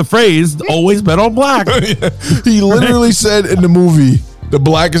coined the phrase "always bet on black." He literally said in the movie, "The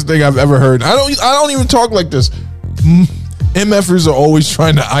blackest thing I've ever heard." I don't even talk like this. MFers are always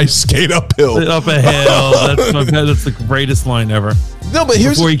trying to ice skate uphill. Up a hill. That's the greatest line ever. No, but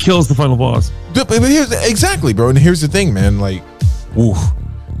here's before he kills the final boss. But here's exactly, bro. And here's the thing, man. Like, ooh,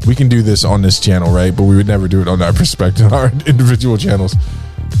 we can do this on this channel, right? But we would never do it on our perspective, our individual channels.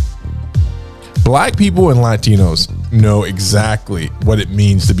 Black people and Latinos know exactly what it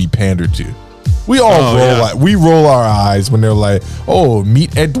means to be pandered to. We all roll our eyes when they're like, "Oh,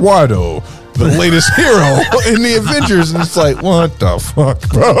 meet Eduardo, the latest hero in the Avengers," and it's like, what the fuck,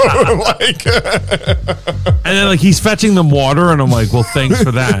 bro? And then like he's fetching them water, and I'm like, well, thanks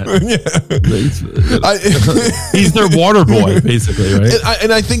for that. He's their water boy, basically, right?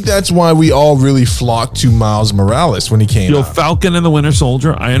 And I think that's why we all really flocked to Miles Morales when he came out. Falcon and the Winter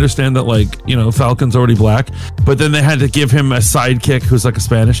Soldier. I understand that, like, Falcon's already black, but then they had to give him a sidekick who's like a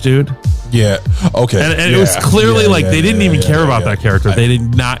Spanish dude. Yeah. Okay. And it was clearly they didn't even care about that character. They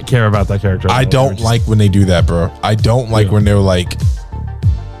did not care about that character. I don't like when they do that, bro. I don't like when they're like,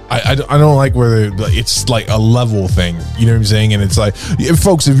 I don't like where it's like a level thing. You know what I'm saying? And it's like,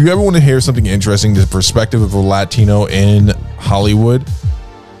 folks, if you ever want to hear something interesting, the perspective of a Latino in Hollywood,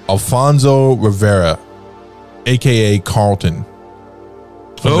 Alfonso Rivera, aka Carlton.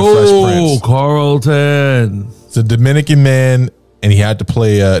 Oh, Carlton. It's a Dominican man. And he had to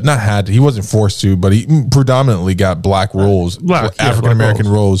play, he wasn't forced to, but he predominantly got black roles, African-American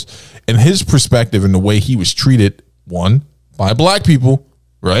roles. And his perspective and the way he was treated, one, by black people,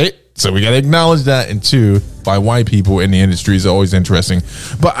 right? So we got to acknowledge that. And two, by white people in the industry is always interesting.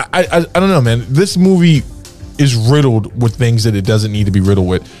 But I don't know, man. This movie is riddled with things that it doesn't need to be riddled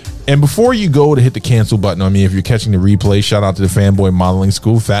with. And before you go to hit the cancel button on me, if you're catching the replay, shout out to the Fanboy Modeling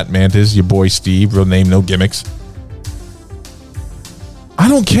School, Fat Mantis, your boy Steve, real name, no gimmicks. I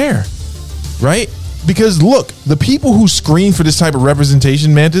don't care, right? Because look, the people who scream for this type of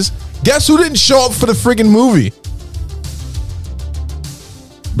representation, Mantis, guess who didn't show up for the friggin' movie?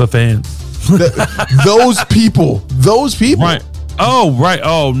 The fans. Those people. Right. Oh, right.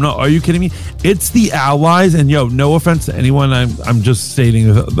 Oh, no. Are you kidding me? It's the allies. And no offense to anyone. I'm just stating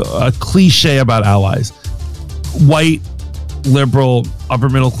a cliche about allies. White, liberal, upper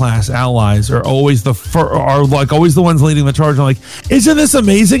middle class allies are always always the ones leading the charge. I'm like, isn't this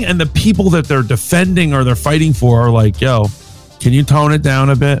amazing? And the people that they're defending or they're fighting for are like, yo, can you tone it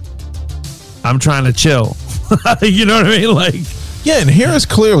down a bit? I'm trying to chill. You know what I mean? Like, yeah. And hear us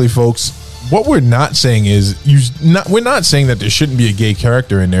clearly, folks. What we're not saying is we're not saying that there shouldn't be a gay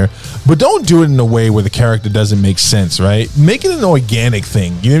character in there, but don't do it in a way where the character doesn't make sense, right? Make it an organic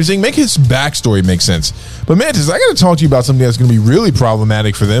thing. You know what I'm saying? Make his backstory make sense. But Mantis, I got to talk to you about something that's going to be really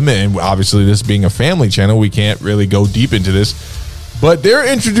problematic for them. And obviously, this being a family channel, we can't really go deep into this. But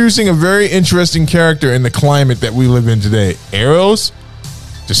they're introducing a very interesting character in the climate that we live in today. Eros.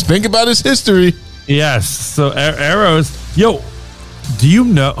 Just think about his history. Yes. So Eros, do you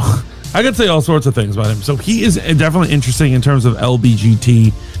know? I could say all sorts of things about him. So he is definitely interesting in terms of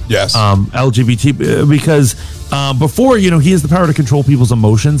LGBT. Yes. LGBT because before, he has the power to control people's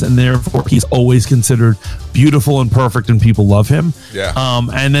emotions, and therefore he's always considered beautiful and perfect, and people love him. Yeah.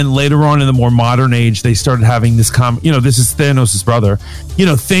 And then later on in the more modern age, they started having this this is Thanos' brother.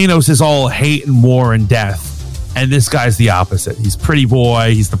 Thanos is all hate and war and death, and this guy's the opposite. He's pretty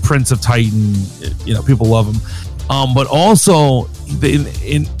boy. He's the Prince of Titan. People love him. But also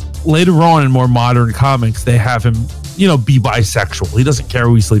in later on in more modern comics, they have him, be bisexual. He doesn't care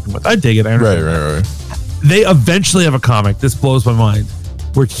who he's sleeping with. I dig it. I understand. Right. They eventually have a comic, this blows my mind,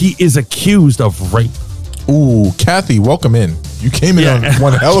 where he is accused of rape. Ooh, Kathy, welcome in. You came in on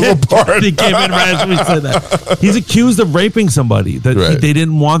one hell of a part. He came in right as we said that. He's accused of raping somebody, that they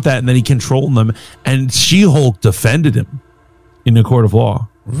didn't want that, and then he controlled them. And She-Hulk defended him in the court of law.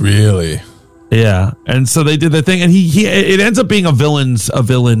 Really? Yeah, and so they did the thing, and it ends up being a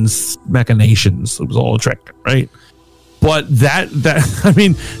villain's machinations. It was all a trick, right? But that I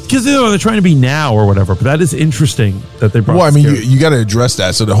mean, because they're trying to be now or whatever. But that is interesting that they brought. Well, I mean, you got to address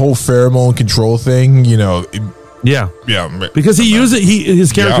that. So the whole pheromone control thing, yeah, because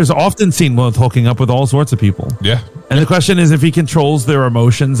his character is often seen with hooking up with all sorts of people. Yeah. And the question is, if he controls their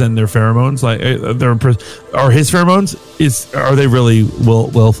emotions and their pheromones, like are his pheromones, are they really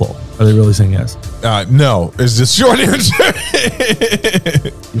willful? Are they really saying yes? No, is the short answer.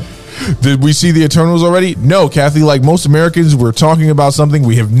 Did we see the Eternals already? No, Kathy. Like most Americans, we're talking about something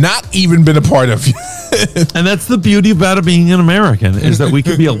we have not even been a part of. And that's the beauty about it being an American, is that we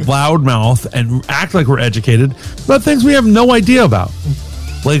can be a loudmouth and act like we're educated about things we have no idea about.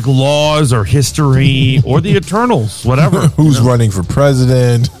 Like laws or history or the Eternals, whatever. Who's running for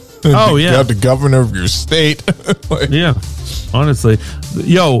president? Oh, yeah. The governor of your state. Yeah. Honestly.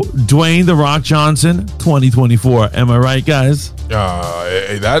 Dwayne "The Rock" Johnson, 2024. Am I right, guys?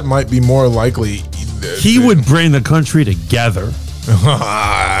 That might be more likely. He would bring the country together.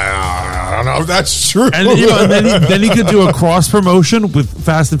 I don't know if that's true. And, then he could do a cross promotion with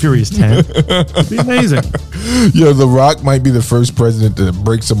Fast and Furious 10. It'd be amazing. The Rock might be the first president to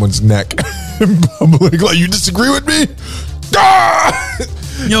break someone's neck in public. Like, you disagree with me?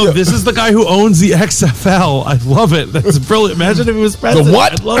 This is the guy who owns the XFL. I love it. That's brilliant. Imagine if he was president. The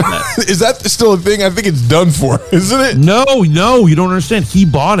what? I'd love that. Is that still a thing? I think it's done for, isn't it? No, you don't understand. He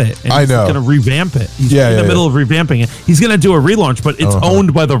bought it. And I know. He's going to revamp it. He's in the middle of revamping it. He's going to do a relaunch, but it's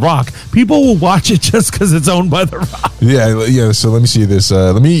owned by The Rock. People will watch it just because it's owned by The Rock. Yeah. So let me see this.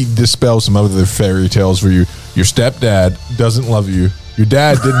 Let me dispel some other fairy tales for you. Your stepdad doesn't love you. Your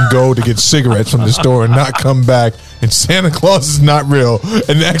dad didn't go to get cigarettes from the store and not come back. And Santa Claus is not real.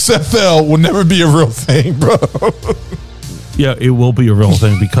 And the XFL will never be a real thing, bro. Yeah, it will be a real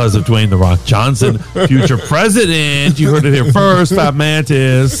thing because of Dwayne "The Rock" Johnson, future president. You heard it here first, Fat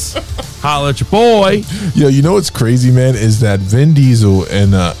Mantis. Holla at your boy. You know what's crazy, man, is that Vin Diesel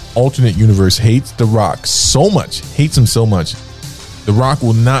in alternate universe hates The Rock hates him so much. The Rock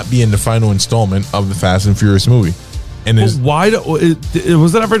will not be in the final installment of the Fast and Furious movie. And why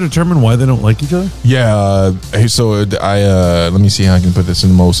was that ever determined why they don't like each other? Yeah. So let me see how I can put this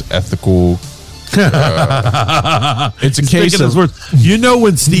in the most ethical. It's a case of his words.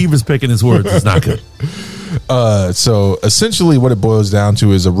 When Steve is picking his words, it's not good. So essentially, what it boils down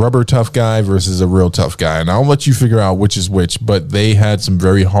to is a rubber tough guy versus a real tough guy, and I'll let you figure out which is which. But they had some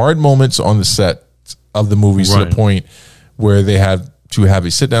very hard moments on the set of the movies to the point where they had to have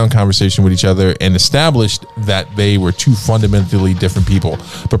a sit-down conversation with each other and established that they were two fundamentally different people.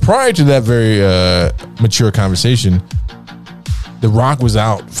 But prior to that very mature conversation, The Rock was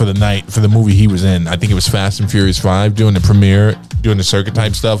out for the night for the movie he was in. I think it was Fast and Furious 5, doing the premiere, doing the circuit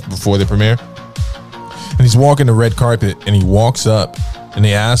type stuff before the premiere. And he's walking the red carpet, and he walks up and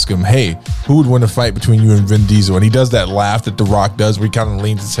they ask him, hey, who would win a fight between you and Vin Diesel? And he does that laugh that The Rock does where he kind of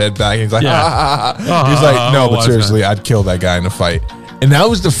leans his head back and he's like, he's like, no, but seriously, I'd kill that guy in a fight. And that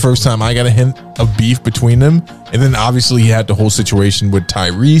was the first time I got a hint of beef between them. And then obviously he had the whole situation with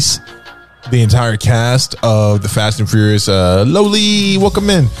Tyrese. The entire cast of the Fast and Furious, Lowly, welcome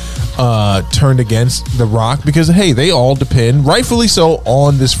in, turned against The Rock because, hey, they all depend, rightfully so,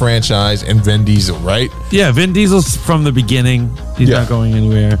 on this franchise and Vin Diesel, right? Yeah, Vin Diesel's from the beginning. He's not going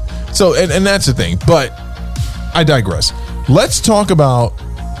anywhere. So, and that's the thing. But I digress. Let's talk about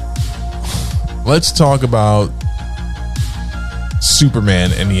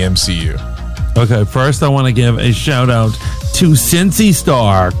Superman in the MCU. Okay, first I want to give a shout out to Cincy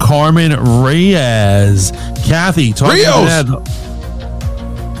star Carmen Reyes. Kathy, talk to Dad.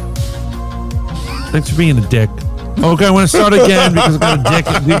 Thanks for being a dick. Okay, I want to start again because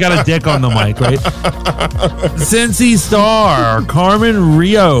we got a dick on the mic, right? Cincy star Carmen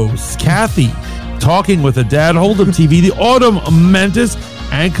Rios. Kathy, talking with a dad. Hold up TV. The Autumn Mentis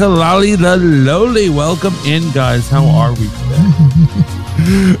and Kalali the Lowly. Welcome in, guys. How are we today?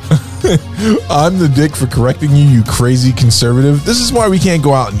 I'm the dick for correcting you, you crazy conservative. This is why we can't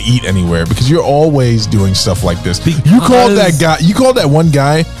go out and eat anywhere, because you're always doing stuff like this. You called that one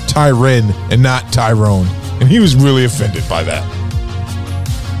guy Tyrone and not Tyrone, and he was really offended by that.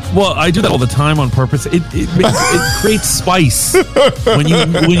 Well, I do that all the time on purpose. It creates spice when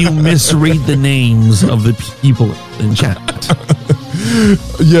you misread the names of the people in chat.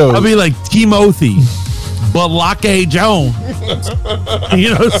 Yo, I'll be like Timothy Balake Jones,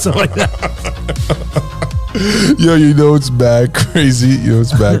 so like that. Yo, it's bad crazy.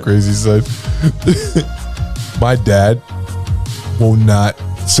 It's bad crazy, son. My dad will not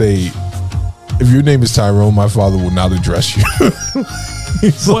say, if your name is Tyrone, my father will not address you.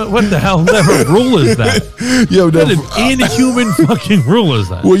 What the hell kind of rule is that? Yo, what an inhuman fucking rule is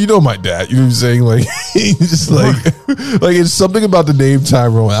that? Well, my dad. You know what I'm saying? Like, he's just like it's something about the name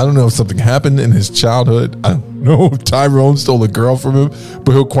Tyrone. I don't know if something happened in his childhood. I don't know if Tyrone stole a girl from him,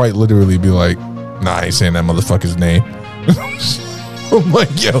 but he'll quite literally be like, nah, I ain't saying that motherfucker's name. I'm like,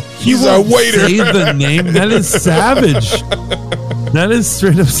 yo, he's our waiter. Say the name? That is savage. That is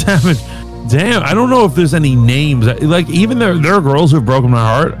straight up savage. Damn, I don't know if there's any names. Like, even there are girls who've broken my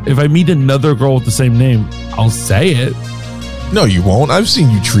heart. If I meet another girl with the same name, I'll say it. No, you won't. I've seen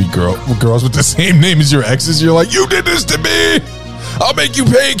you treat girls with the same name as your exes. You're like, you did this to me. I'll make you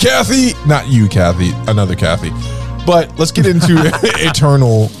pay, Kathy. Not you, Kathy. Another Kathy. But let's get into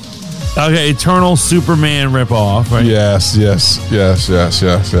Eternal. Okay, Eternal Superman ripoff, right? Yes.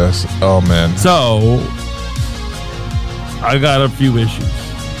 Oh, man. So, I got a few issues.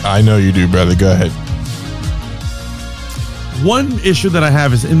 I know you do, brother. Go ahead. One issue that I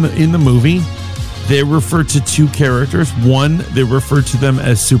have is in the movie, they refer to two characters. One, they refer to them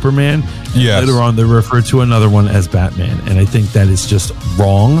as Superman. Yes. Later on, they refer to another one as Batman. And I think that is just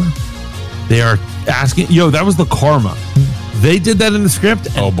wrong. They are asking, that was the karma. They did that in the script,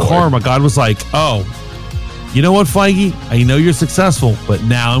 and karma. God was like, oh, you know what, Feige? I know you're successful, but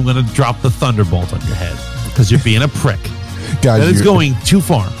now I'm going to drop the thunderbolt on your head because you're being a prick. Guys, that is going too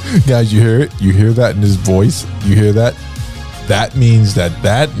far. Guys, you hear it? You hear that in his voice? You hear that? That means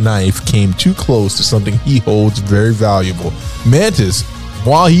that knife came too close to something he holds very valuable. Mantis,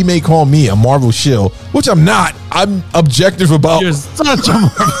 while he may call me a Marvel shill, which I'm not, I'm objective about. You're such a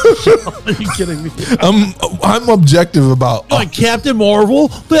Marvel shill. Are you kidding me? I'm objective about. Like Captain Marvel,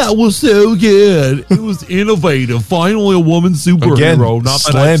 that was so good. It was innovative. Finally, a woman superhero. Again, not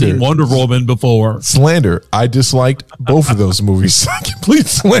that I've seen Wonder Woman before. Slander. I disliked both of those movies. Complete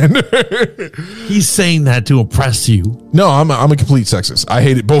slander. He's saying that to impress you. No, I'm a complete sexist. I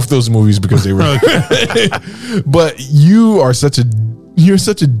hated both those movies because they were. But you're such a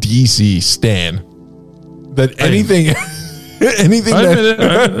DC stan that anything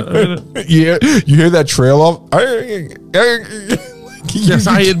that you hear that trail off. Yes,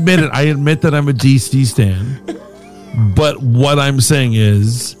 I admit it. I admit that I'm a DC stan. But what I'm saying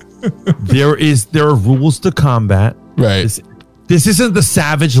is there are rules to combat. Right. This isn't the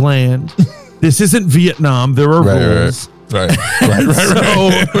Savage Land. This isn't Vietnam. There are rules. Right.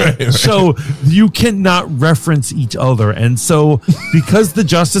 So you cannot reference each other. And so because the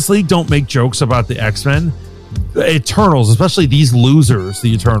Justice League don't make jokes about the X-Men, Eternals, especially these losers,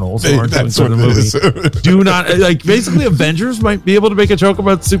 the Eternals, who aren't doing That's for the what it movie, is. do not like. Basically, Avengers might be able to make a joke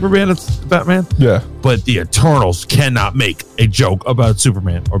about Superman and Batman, Yeah. but the Eternals cannot make a joke about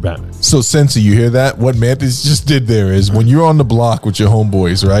Superman or Batman. So, Sensei, you hear that? What Mantis just did there is when you're on the block with your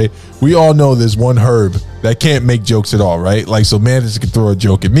homeboys, right? We all know there's one Herb that can't make jokes at all, right? Like, so Mantis can throw a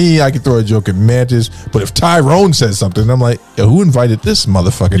joke at me, I can throw a joke at Mantis, but if Tyrone says something, I'm like, yo, who invited this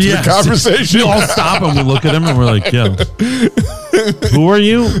motherfucker to the conversation? We all stop and we look at him and we're like, yo, who are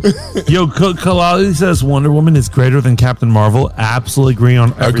you? Yo, Kalali says Wonder Woman is greater than Captain Marvel. Absolutely agree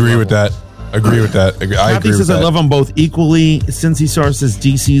on every Agree with level. that. Agree with that. I Kathy agree with says I that. love them both equally. Cincy Star says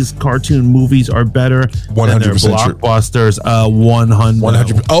DC's cartoon movies are better than their 100% true. blockbusters. 100.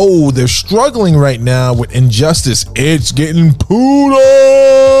 100%. Oh, they're struggling right now with Injustice. It's getting pooed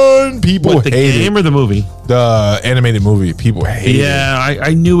on. People What, the hate game it. or the movie? The animated movie. People hate it. Yeah,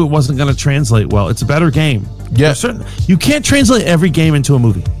 I knew it wasn't going to translate well. It's a better game. Yeah. You can't translate every game into a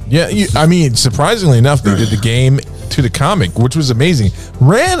movie. Yeah, I mean, surprisingly enough, they did the game to the comic, which was amazing.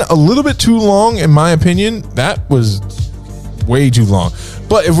 Ran a little bit too long, in my opinion. That was way too long.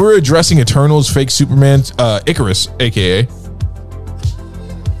 But if we're addressing Eternals, fake Superman, Icarus, aka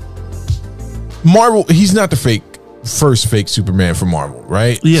Marvel, he's not the first fake Superman for Marvel,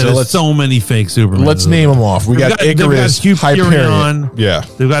 right? Yeah, there's so many fake Superman. Let's name them off. We got Icarus, Hugh Hyperion. Hyperion. Yeah.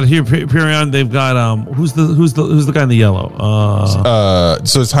 They've got Hyperion. They've got who's the guy in the yellow?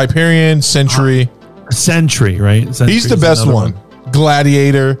 So it's Hyperion, Sentry. Sentry, right? He's the best one.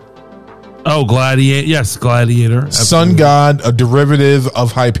 Gladiator, Oh, Gladiator. Yes, Gladiator. Sun God, a derivative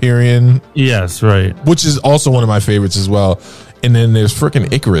of Hyperion, Yes, right. which is also one of my favorites as well. And then there's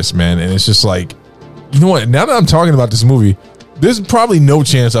freaking Icarus, man. And it's just like, you know what? Now that I'm talking about this movie, there's probably no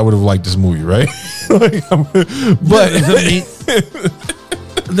chance I would have liked this movie, right? But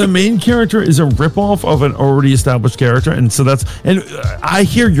The main character is a ripoff of an already established character, and so I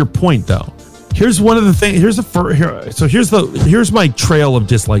hear your point though. Here's one of the things. Here's my trail of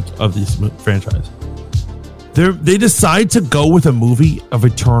dislike of this franchise. They decide to go with a movie of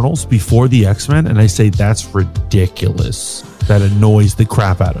Eternals before the X-Men, and I say that's ridiculous. That annoys the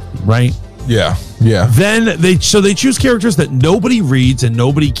crap out of me, right? yeah. Then they choose characters that nobody reads and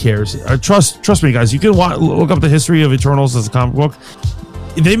nobody cares. Trust me, guys. You can look up the history of Eternals as a comic book.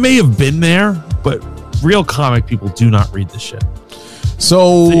 They may have been there, but real comic people do not read this shit.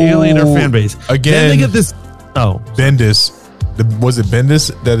 So The alien or fan base. again. Then they get this. Oh, Bendis. Was it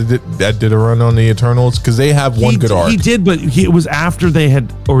Bendis that did a run on the Eternals? Because they have one good arc. He did, but it was after they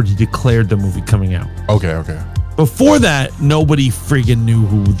had already declared the movie coming out. Okay. Before that, nobody friggin' knew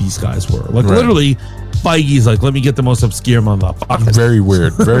who these guys were. Like Right. literally, Feige's like, let me get the most obscure motherfuckers. Very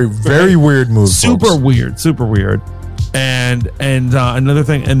weird. Very weird move. Super folks. weird. And another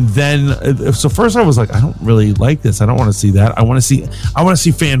thing, and then so first I was like, I don't really like this. I don't want to see that. I want to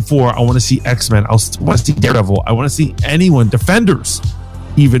see Fan 4. I want to see X-Men. I want to see Daredevil. I want to see anyone, Defenders,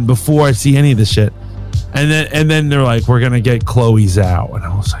 even before I see any of this shit. And then they're like, we're gonna get Chloe Zhao, and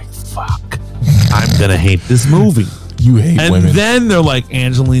I was like, fuck, I'm gonna hate this movie. You hate And women. then they're like,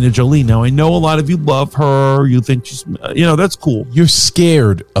 Angelina Jolie. Now I know a lot of you love her. You think she's, that's cool. You're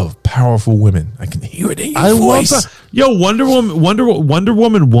scared of powerful women. I can hear it in your I voice. love that. Yo, Wonder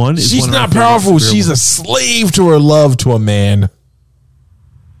Woman 1 is She's one of not my favorite powerful. superhero She's a movies. slave to her love to a man.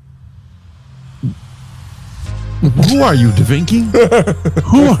 Who are you, Da Vinci?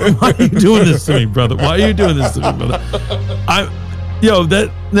 Why are you doing this to me, brother? Why are you doing this to me, brother?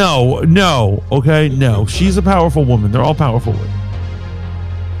 Okay, no. She's a powerful woman. They're all powerful women.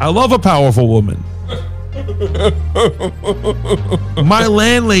 I love a powerful woman. My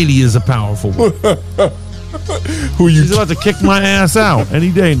landlady is a powerful woman. Who you? She's about to kick my ass out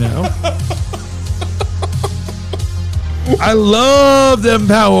any day now. I love them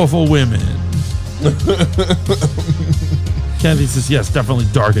powerful women. Kathy says, yes, definitely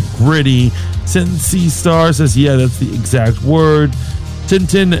dark and gritty. Cincy Star says, yeah, that's the exact word.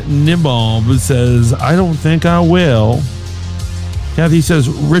 Tintin Nimbob says, I don't think I will. Kathy says,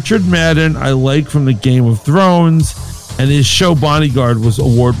 Richard Madden, I like from the Game of Thrones, and his show Bodyguard was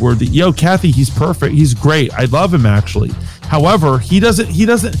award worthy. Yo, Kathy, he's perfect. He's great. I love him actually. However, he doesn't.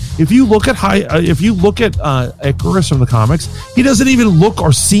 If you look at Icarus from the comics, he doesn't even look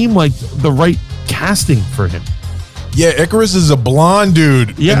or seem like the right casting for him. Yeah, Icarus is a blonde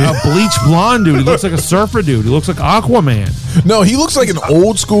dude. Yeah, a bleached blonde dude. He looks like a surfer dude. He looks like Aquaman. No, he looks like an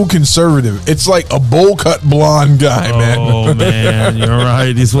old school conservative. It's like a bowl cut blonde guy, man. Oh man, you're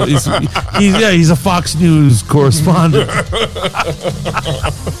right. He's a Fox News correspondent.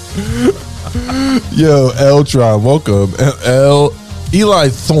 Yo, Eltron, welcome. Eli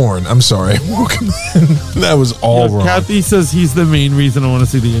Thorne. I'm sorry. That was all wrong. Kathy says he's the main reason I want to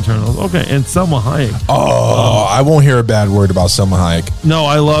see the Eternals. Okay, and Selma Hayek. Oh, I won't hear a bad word about Selma Hayek. No,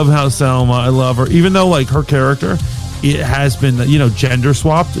 I love how Selma. I love her, even though like her character, it has been gender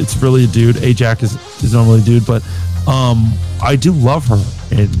swapped. It's really a dude. Ajax is normally a dude, but I do love her,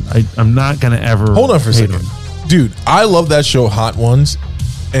 and I'm not gonna ever hold on for a hate second, her. dude. I love that show, Hot Ones.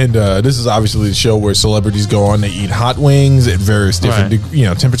 And this is obviously the show where celebrities go on. They eat hot wings at various different,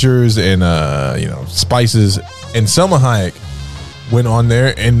 temperatures and spices. And Selma Hayek went on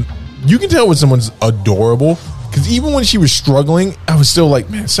there, and you can tell when someone's adorable because even when she was struggling, I was still like,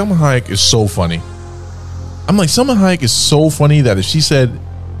 man, Selma Hayek is so funny. I'm like, Selma Hayek is so funny that if she said,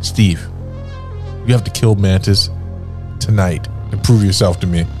 Steve, you have to kill Mantis tonight and prove yourself to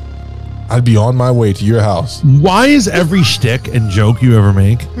me, I'd be on my way to your house. Why is every shtick and joke you ever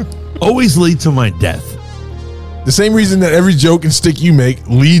make always lead to my death? The same reason that every joke and stick you make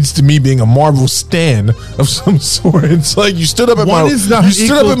leads to me being a Marvel stan of some sort. It's like you stood up at my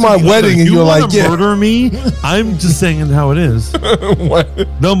wedding and you're like, yeah, murder me. I'm just saying how it is. What?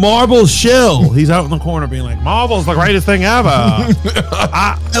 The Marvel shill. He's out in the corner being like, Marvel's the greatest thing ever.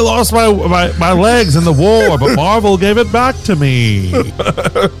 I lost my legs in the war, but Marvel gave it back to me.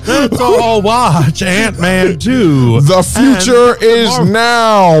 Let's all watch Ant-Man 2. The future is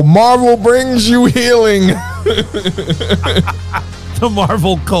now. Marvel brings you healing. The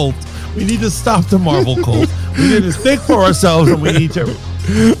Marvel cult. We need to stop the Marvel cult. We need to think for ourselves, and we need to.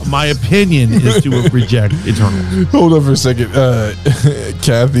 My opinion is to reject Eternals. Hold on for a second.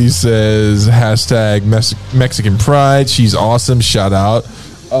 Kathy says hashtag Mexican Pride. She's awesome. Shout out.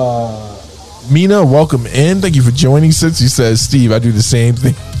 Mina, welcome in. Thank you for joining. Since he says, Steve, I do the same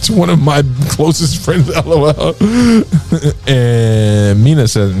thing to one of my closest friends. LOL. And Mina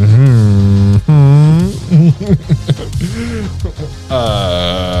says,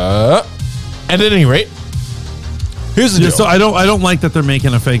 at any rate, here's the deal. So I don't like that they're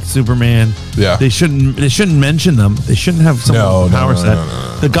making a fake Superman. Yeah, they shouldn't mention them. They shouldn't have someone with power set.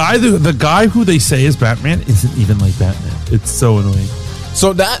 The guy who they say is Batman isn't even like Batman. It's so annoying.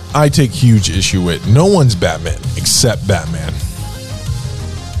 So that I take huge issue with. No one's Batman except Batman.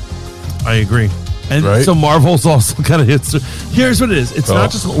 I agree. And so Marvel's also kind of hits. Here's what it is.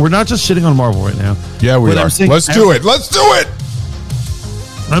 We're not just shitting on Marvel right now. Yeah, we are. Let's do it. Let's do it.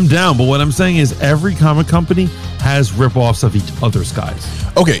 I'm down, but what I'm saying is every comic company has ripoffs of each other's guys.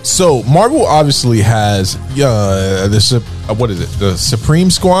 Okay, so Marvel obviously has what is it? The Supreme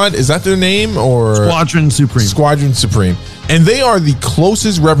Squad? Is that their name or Squadron Supreme? Squadron Supreme, and they are the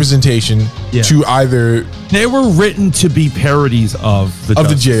closest representation to either. They were written to be parodies of the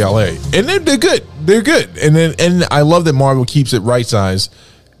JLA, and they're good. They're good, and I love that Marvel keeps it right size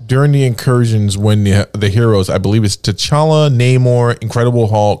during the incursions when the heroes. I believe it's T'Challa, Namor, Incredible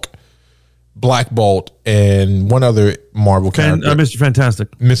Hulk, Black Bolt, and one other Marvel character, Mr.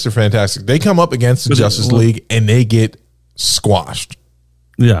 Fantastic. Mr. Fantastic. They come up against the Justice League and they get squashed.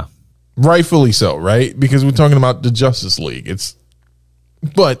 Yeah, rightfully so, right? Because we're talking about the Justice League.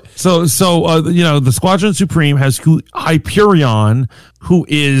 The Squadron Supreme has Hyperion, who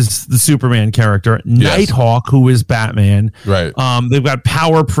is the Superman character, Nighthawk, who is Batman. Right. They've got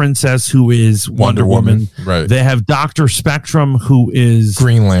Power Princess, who is Wonder Woman. Right. They have Dr. Spectrum, who is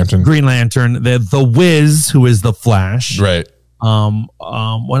Green Lantern. They have The Wiz, who is the Flash. Right.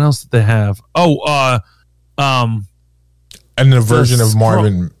 What else did they have? And a version of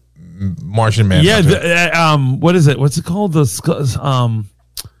Martian Manhunter. Yeah. What is it? What's it called?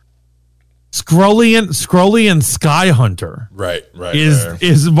 Skrullian Sky Hunter. Right.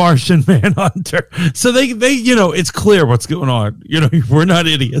 Is Martian Manhunter. So they it's clear what's going on. We're not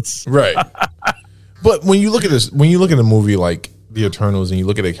idiots. Right. But when you look at this, when you look at a movie like The Eternals and you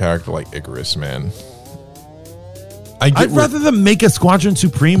look at a character like Icarus, man, I'd rather them make a Squadron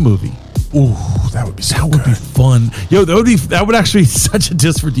Supreme movie. Ooh, that would be fun. Yo, that would actually be such a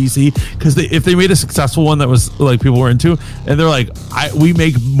diss for DC because if they made a successful one that was like people were into, and they're like, we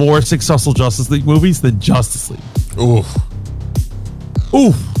make more successful Justice League movies than Justice League. Ooh.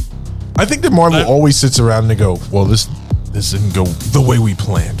 I think that Marvel always sits around and they go, well, this didn't go the way we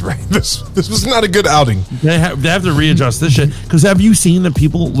planned, right? This was not a good outing. They have to readjust this shit because have you seen that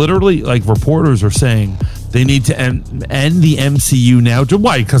people literally like reporters are saying they need to end the MCU now?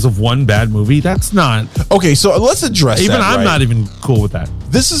 Why? Because of one bad movie? That's not okay. So let's address even that. I'm not even cool with that.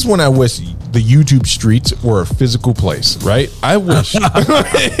 This is when I wish the YouTube streets were a physical place, right? I wish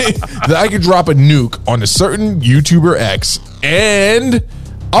that I could drop a nuke on a certain YouTuber X and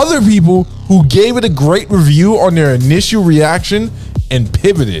other people who gave it a great review on their initial reaction and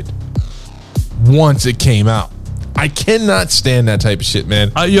pivoted once it came out. I cannot stand that type of shit,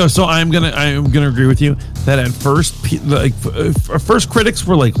 man. So I'm gonna agree with you that at first, first critics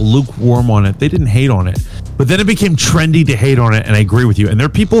were like lukewarm on it. They didn't hate on it, but then it became trendy to hate on it. And I agree with you. And there are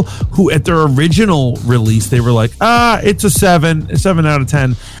people who, at their original release, they were like, it's a 7 out of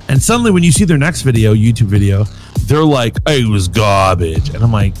 10. And suddenly, when you see their next video, YouTube video, they're like, it was garbage. And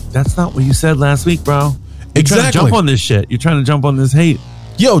I'm like, that's not what you said last week, bro. You're trying to jump on this shit. You're trying to jump on this hate.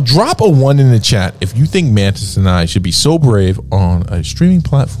 Yo, drop a 1 in the chat if you think Mantis and I should be so brave on a streaming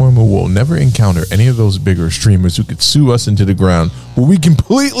platform where we'll never encounter any of those bigger streamers who could sue us into the ground, where we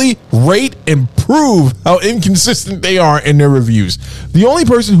completely rate and prove how inconsistent they are in their reviews. The only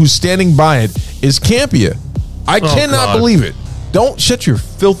person who's standing by it is Campia. I cannot believe it. Don't shut your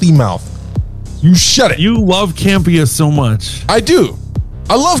filthy mouth. You shut it. You love Campia so much. I do.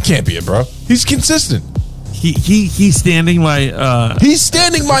 I love Campia, bro. He's consistent. He's standing by. He's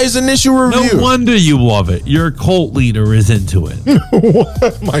standing by his initial review. No wonder you love it. Your cult leader is into it.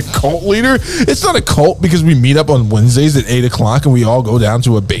 What? My cult leader? It's not a cult because we meet up on Wednesdays at 8:00 and we all go down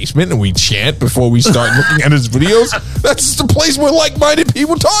to a basement and we chant before we start looking at his videos. That's just a place where like-minded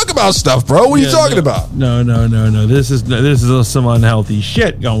people talk about stuff, bro. What are you talking about? No. This is some unhealthy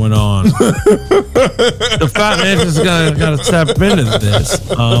shit going on. The fat man is gonna step into this.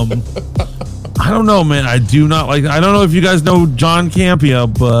 I don't know, man. I do not like. I don't know if you guys know John Campia,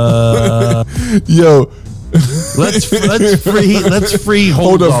 but yo, let's free.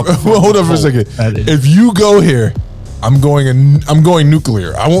 Hold up for a second. If you go here, I'm going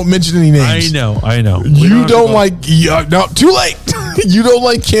nuclear. I won't mention any names. I know. You don't like. No, too late. You don't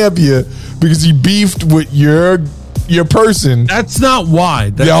like Campia because he beefed with your person. That's not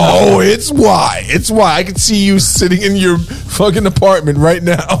why. It's why. It's why. I can see you sitting in your fucking apartment right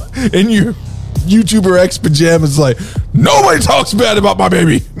now in your YouTuber X pajamas, like, nobody talks bad about my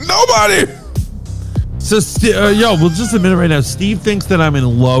baby. Nobody. So, well, just a minute right now. Steve thinks that I'm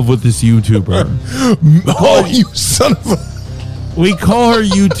in love with this YouTuber. You son of a. We call her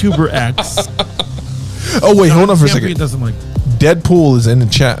YouTuber X. Oh, wait, hold on for a second. Doesn't like. Deadpool is in the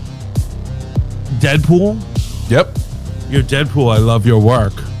chat. Deadpool? Yep. You're Deadpool. I love your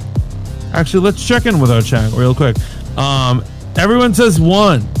work. Actually, let's check in with our chat real quick. Everyone says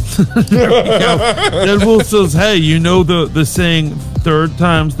 1. Deadpool says, hey, you know the saying, third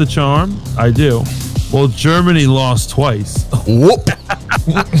time's the charm? I do. Well, Germany lost twice. Whoop.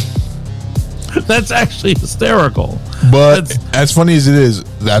 That's actually hysterical. But as funny as it is,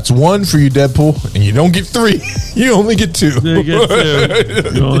 that's 1 for you, Deadpool, and you don't get 3. You only get 2. You get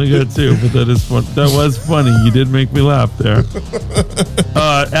 2. You only get 2, but that is fun. That was funny. You did make me laugh there.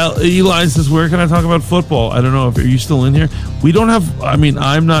 Eli says, where can I talk about football? I don't know. Are you still in here? We don't have, I'm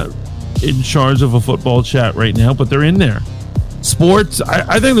not in charge of a football chat right now, but they're in there. Sports,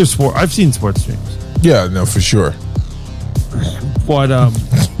 I think there's sport. I've seen sports streams. Yeah, no, for sure. But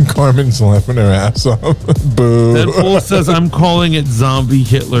Carmen's laughing her ass off. Boo. Deadpool says, I'm calling it Zombie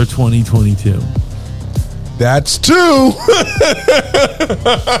Hitler 2022. That's 2.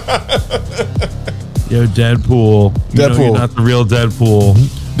 Yo, Deadpool. You're not the real Deadpool.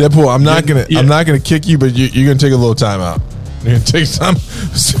 Deadpool, I'm not gonna kick you, but you're gonna take a little time out. You're gonna take some.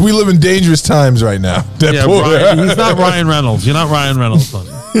 We live in dangerous times right now. Deadpool. Yeah, he's not Ryan Reynolds. You're not Ryan Reynolds, funny.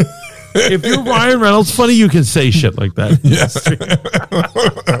 If you're Ryan Reynolds, funny, you can say shit like that. Yeah.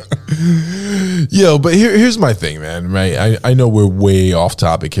 Yo, but here's my thing, man. Right? I know we're way off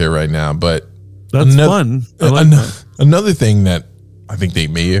topic here right now, but that's fun. Another thing that I think they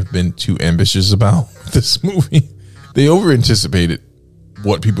may have been too ambitious about this movie, they over anticipated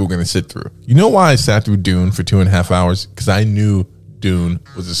what people were going to sit through. You know why I sat through Dune for 2.5 hours? Because I knew Dune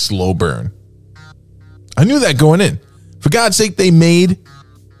was a slow burn. I knew that going in. For God's sake, they made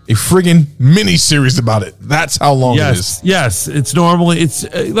a friggin' mini series about it. That's how long it is. Yes, it's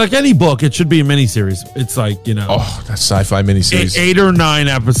like any book. It should be a mini series. It's like, oh, that sci-fi mini series, 8 or 9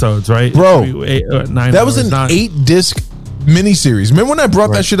 episodes, right, bro? 9. That was an 8-disc mini series. Remember when I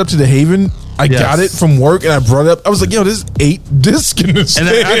brought that shit up to the Haven? I got it from work and I brought it up. I was like, yo, this is 8 discs in this thing.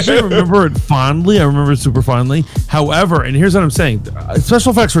 And I actually remember it fondly. I remember it super fondly. However, and here's what I'm saying.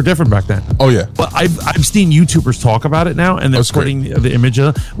 Special effects were different back then. Oh, yeah. But I've seen YouTubers talk about it now and they're putting the image.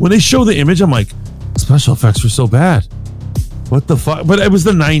 When they show the image, I'm like, special effects were so bad. What the fuck? But it was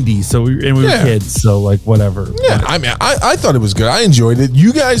the 90s, so we were kids, so like whatever. Yeah, I mean, I thought it was good. I enjoyed it.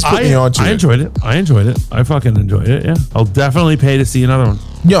 You guys put me on to it. I enjoyed it. I fucking enjoyed it, yeah. I'll definitely pay to see another one.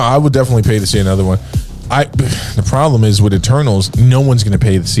 Yeah, I would definitely pay to see another one. The problem is with Eternals, no one's going to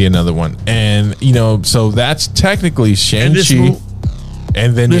pay to see another one. And, so that's technically Shang-Chi.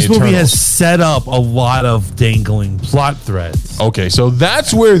 and then This the movie Eternals. has set up a lot of dangling plot threads. Okay, so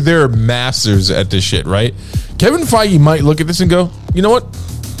that's where they're masters at this shit, right? Kevin Feige might look at this and go, you know what?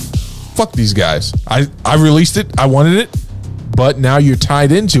 Fuck these guys. I released it. I wanted it. But now you're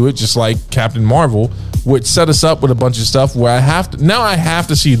tied into it, just like Captain Marvel, which set us up with a bunch of stuff where I have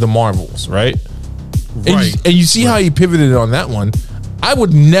to see the Marvels, right? And you see how he pivoted on that one. I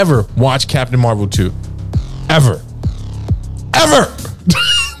would never watch Captain Marvel 2. Ever.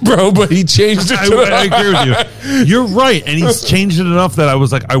 Bro, but he changed it. I agree with you. You're right. And he's changed it enough that I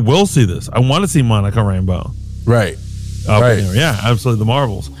was like, I will see this. I want to see Monica Rambeau. Right. Yeah, absolutely. The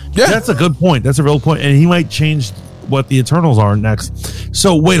Marvels. Yeah. That's a good point. That's a real point. And he might change what the Eternals are next.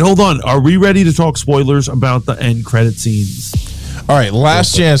 So wait, hold on. Are we ready to talk spoilers about the end credit scenes? All right,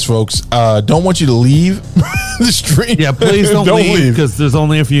 last chance, folks. Don't want you to leave the stream. Yeah, please don't leave because there's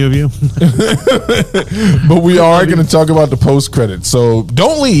only a few of you. But we are going to talk about the post credits, so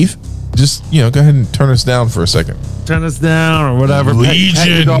don't leave. Just go ahead and turn us down for a second. Turn us down or whatever. Legion pet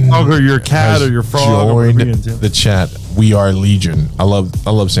your dog or your cat or your frog. Join the chat. We are Legion. I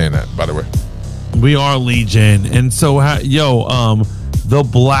love saying that. By the way, we are Legion, and so the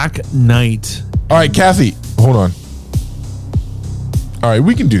Black Knight. All right, Kathy, hold on. All right,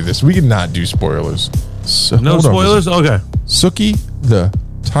 we can do this. We can not do spoilers. So, no spoilers? Okay. Suki the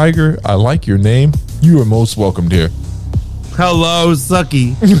Tiger, I like your name. You are most welcomed here. Hello,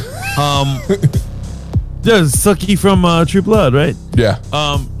 Suki. There's Suki from True Blood, right? Yeah.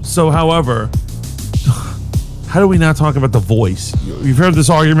 So, however, how do we not talk about the voice? You've heard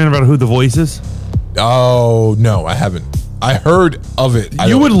this argument about who the voice is? Oh, no, I haven't. I heard of it.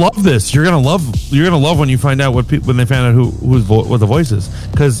 You would love this. You're gonna love when you find out when they find out what the voice is,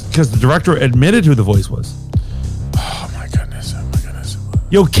 because the director admitted who the voice was. Oh my goodness!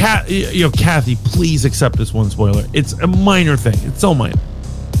 Yo, Kathy, please accept this one spoiler. It's a minor thing. It's so minor.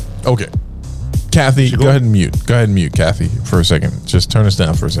 Okay, Kathy, go ahead and mute. Go ahead and mute Kathy for a second. Just turn us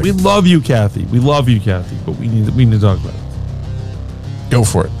down for a second. We love you, Kathy. But we need to talk about it. Go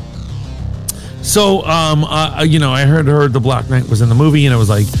for it. So, I heard the Black Knight was in the movie, and I was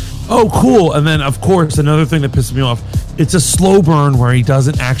like, oh, cool. And then, of course, another thing that pissed me off, it's a slow burn where he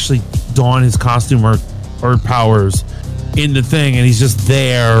doesn't actually don his costume or powers in the thing, and he's just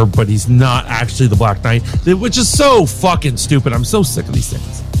there, but he's not actually the Black Knight, which is so fucking stupid. I'm so sick of these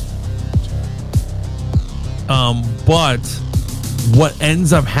things. But what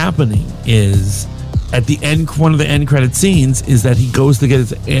ends up happening is, at the end, one of the end credit scenes is that he goes to get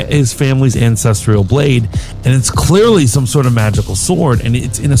his family's ancestral blade, and it's clearly some sort of magical sword, and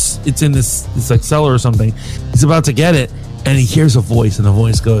it's in this like cellar or something. He's about to get it, and he hears a voice, and the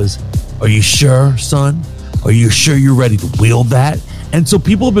voice goes, "Are you sure, son? Are you sure you're ready to wield that?" And so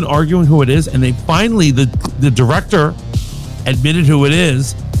people have been arguing who it is, and they finally the director admitted who it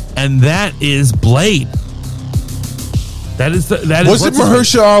is, and that is Blade. Was it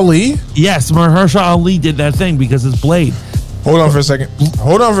Mahershala Ali? Yes, Mahershala Ali did that thing because it's Blade. Hold on for a second. He's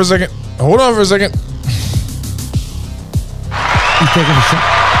taking a shot.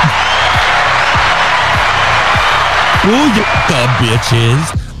 Booyah, bitches.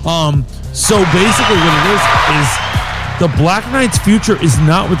 So basically what it is the Black Knight's future is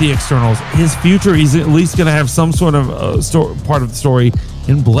not with the Externals. His future, he's at least going to have some sort of part of the story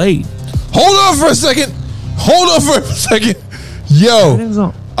in Blade. Hold on for a second. Yo,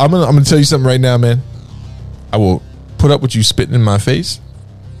 I'm gonna tell you something right now, man. I will put up with you spitting in my face.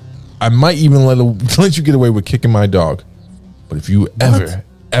 I might even let you get away with kicking my dog. But if you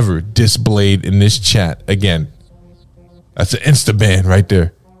ever diss Blade in this chat again, that's an insta ban right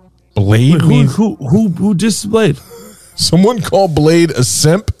there. Blade means who dissed Blade? Someone called Blade a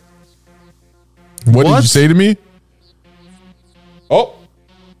simp. What did you say to me? Oh,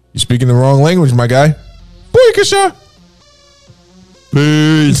 you're speaking the wrong language, my guy. Boykasha.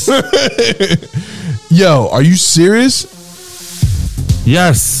 Peace. Yo, are you serious?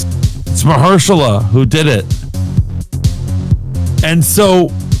 Yes. It's Mahershala who did it. And so,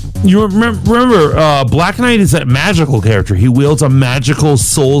 you remember Black Knight is a magical character. He wields a magical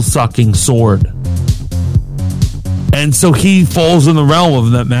soul-sucking sword. And so he falls in the realm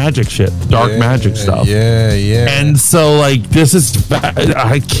of that magic shit, dark magic stuff. Yeah. And so, like, this is,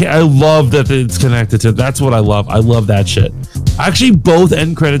 I love that it's connected to, that's what I love. I love that shit. Actually, both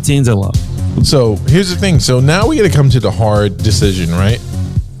end credit scenes I love. So here's the thing. So now we got to come to the hard decision, right?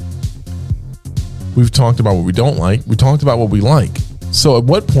 We've talked about what we don't like. We talked about what we like. So at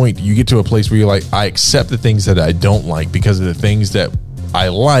what point do you get to a place where you're like, I accept the things that I don't like because of the things that I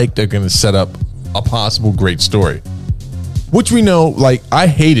like, they're going to set up a possible great story. Which we know, like, I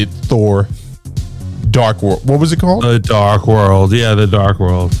hated Thor Dark World. What was it called? The Dark World. Yeah, The Dark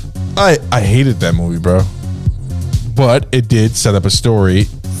World. I hated that movie, bro. But it did set up a story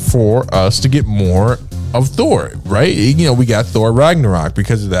for us to get more of Thor, right? You know, we got Thor Ragnarok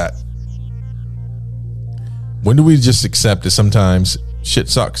because of that. When do we just accept that sometimes shit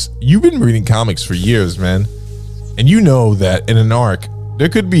sucks? You've been reading comics for years, man. And you know that in an arc, there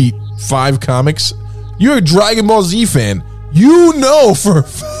could be 5 comics. You're a Dragon Ball Z fan. You know for a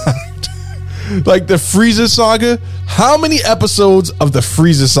fact. Like the Frieza saga. How many episodes of the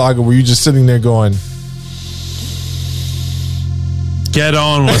Frieza saga were you just sitting there going, get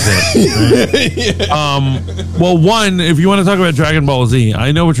on with it? Yeah. Well, one, if you want to talk about Dragon Ball Z,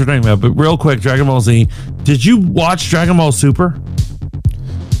 I know what you're talking about, but real quick, Dragon Ball Z, did you watch Dragon Ball Super?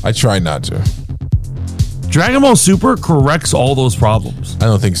 I try not to. Dragon Ball Super corrects all those problems. I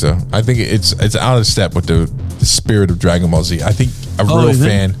don't think so. I think it's out of step with the spirit of Dragon Ball Z. I think a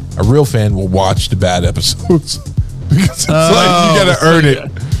real fan will watch the bad episodes because it's like you gotta earn it.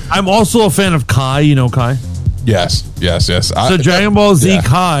 I'm also a fan of Kai. You know Kai? Yes. So Dragon Ball Z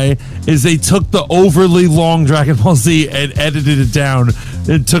Kai is they took the overly long Dragon Ball Z and edited it down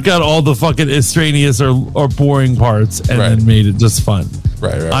and took out all the fucking extraneous or boring parts and then made it just fun.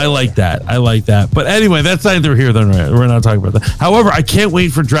 Right. I like that. But anyway, that's neither here nor there. We're not talking about that. However, I can't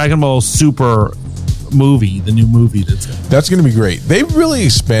wait for Dragon Ball Super movie, the new movie that's going to be great. They really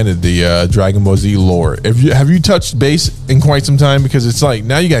expanded the Dragon Ball Z lore. Have you touched base in quite some time? Because it's like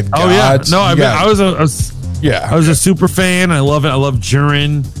now you got gods. I was a super fan. I love it. I love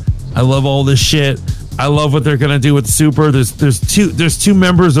Jiren. I love all this shit. I love what they're gonna do with Super. There's two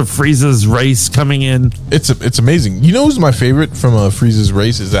members of Frieza's race coming in. It's amazing. You know who's my favorite from Frieza's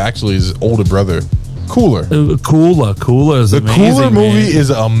race is actually his older brother, Cooler. Cooler is amazing. The Cooler movie is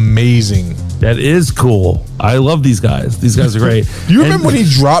amazing. That is cool. I love these guys. These guys are great. Do you remember when he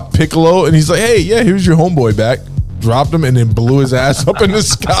dropped Piccolo and he's like, "Hey, yeah, here's your homeboy back." Dropped him and then blew his ass up in the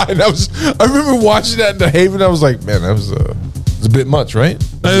sky. And I remember watching that in the Haven. I was like, man, that was a bit much, right?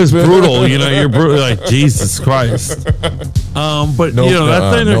 It was brutal. You know, you're brutal. Like Jesus Christ. But no,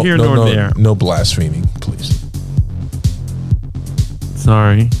 that's neither here nor there. No blaspheming, please.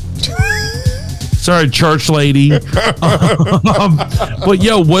 Sorry, church lady. But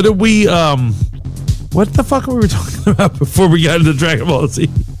yo, what did we? What the fuck were we talking about before we got into Dragon Ball Z?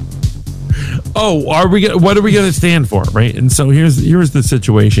 Oh, what are we going to stand for, right? And so here's the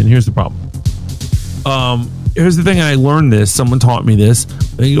situation. Here's the problem. Here's the thing. I learned this. Someone taught me this.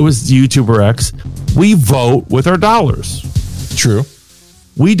 I think it was YouTuber X. We vote with our dollars. True.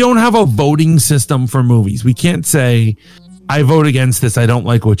 We don't have a voting system for movies. We can't say, I vote against this. I don't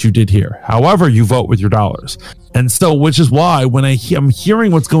like what you did here. However, you vote with your dollars. And so, which is why when I'm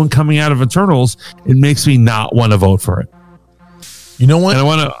hearing what's coming out of Eternals, it makes me not want to vote for it. You know what?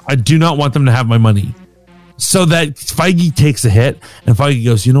 And I do not want them to have my money. So that Feige takes a hit and Feige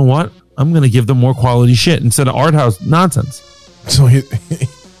goes, you know what? I'm going to give them more quality shit instead of art house nonsense. So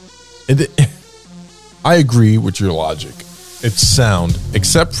I agree with your logic. It's sound,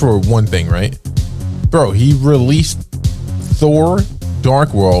 except for one thing, right? Bro, he released Thor,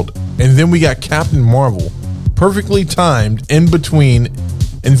 Dark World, and then we got Captain Marvel. Perfectly timed in between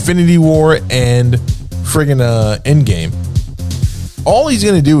Infinity War and friggin' Endgame. All he's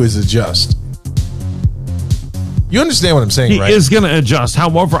going to do is adjust. You understand what I'm saying, right? He is going to adjust.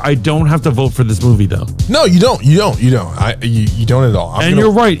 However, I don't have to vote for this movie, though. No, you don't. You don't at all.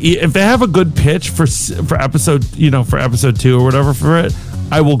 You're right. If they have a good pitch for episode 2 or whatever for it,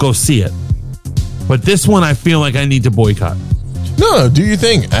 I will go see it. But this one, I feel like I need to boycott. No, do your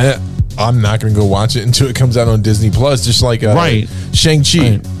thing. I'm not going to go watch it until it comes out on Disney Plus, just like Shang-Chi.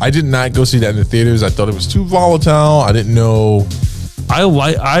 Right. I did not go see that in the theaters. I thought it was too volatile. I didn't know. I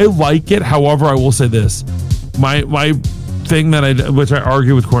like it. However, I will say this. My thing which I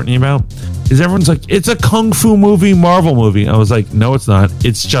argue with Courtney about is everyone's like, it's a kung fu movie, Marvel movie. I was like, no, it's not.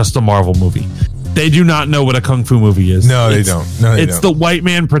 It's just a Marvel movie. They do not know what a kung fu movie is. No, they don't. It's the white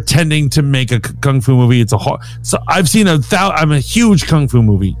man pretending to make a kung fu movie. So I've seen I'm a huge kung fu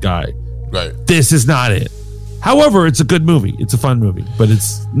movie guy. Right. This is not it. However, it's a good movie. It's a fun movie, but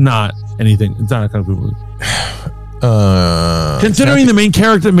it's not anything. It's not a kung fu movie. Considering the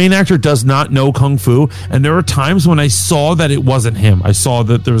main actor does not know kung fu, and there are times when I saw that it wasn't him. I saw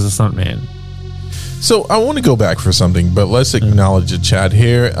that there was a stuntman. So I want to go back for something, but let's acknowledge the chat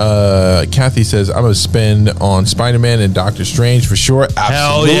here. Kathy says, I'm going to spend on Spider-Man and Doctor Strange for sure.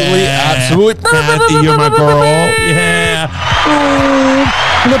 Absolutely. Hell yeah. Absolutely. Kathy, you're my girl. Yeah.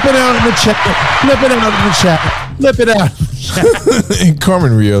 Flip it out in the chat. Flip it out in the chat. Flip it out. And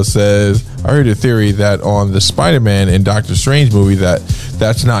Carmen Rio says, I heard a theory that on the Spider-Man and Doctor Strange movie that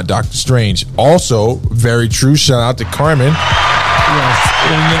That's not Doctor Strange. Also, very true. Shout out to Carmen. Yes.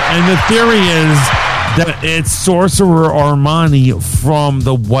 And the theory is that it's Sorcerer Armani from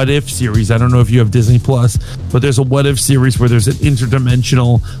the What If series. I don't know if you have Disney Plus, but there's a What If series where there's an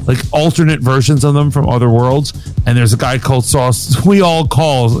interdimensional, like alternate versions of them from other worlds. And there's a guy called we all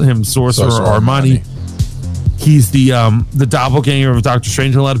call him Sorcerer Armani. He's the doppelganger of Doctor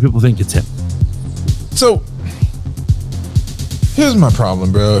Strange, and a lot of people think it's him. So here's my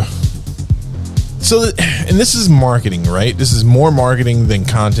problem, bro. So, and this is marketing, right? This is more marketing than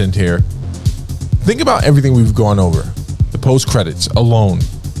content here. Think about everything we've gone over. The post credits alone.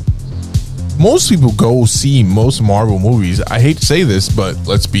 Most people go see most Marvel movies. I hate to say this, but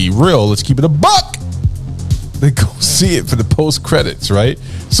let's be real. Let's keep it a buck. They go see it for the post credits, right?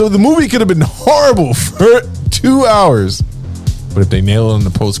 So the movie could have been horrible for 2 hours, but if they nail it in the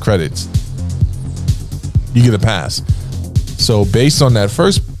post credits, you get a pass. So based on that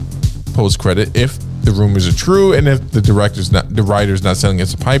first post credit, if the rumors are true and if the writer's not selling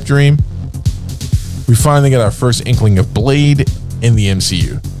us a pipe dream, we finally get our first inkling of Blade in the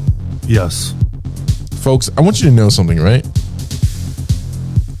MCU. Yes. Folks, I want you to know something, right?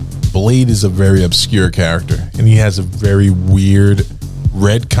 Blade is a very obscure character, and he has a very weird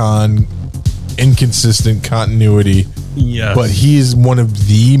retcon, inconsistent continuity. Yes. But he is one of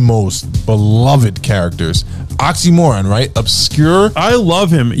the most beloved characters. Oxymoron, right? Obscure. I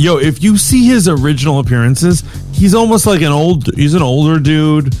love him. Yo, if you see his original appearances, he's almost like he's an older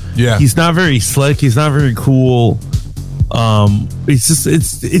dude. Yeah. He's not very slick. He's not very cool.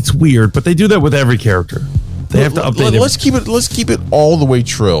 It's weird, but they do that with every character. They have to update it. Let's keep it all the way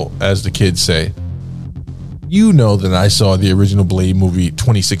trill, as the kids say. You know that I saw the original Blade movie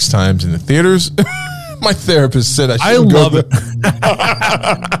 26 times in the theaters. My therapist said I love it.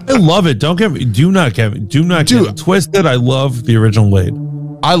 I love it. Do not get it twisted. I love the original Blade.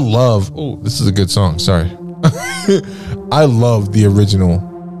 This is a good song. Sorry. I love the original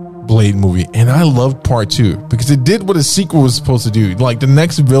Blade movie, and I loved part 2 because it did what a sequel was supposed to do. Like, the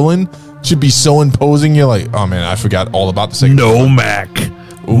next villain should be so imposing. You're like, oh man, I forgot all about the second. No Mac.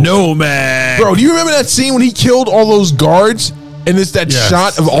 Bro, do you remember that scene when he killed all those guards? And it's that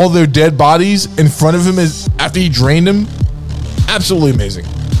shot of all their dead bodies in front of him after he drained them. Absolutely amazing.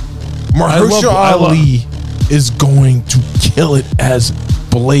 Mahershala Ali is going to kill it as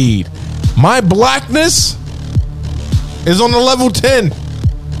Blade. My blackness is on the level 10.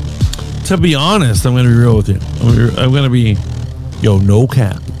 To be honest, I'm going to be real with you. I'm going to be, no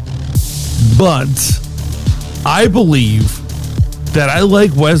cap. But I believe that I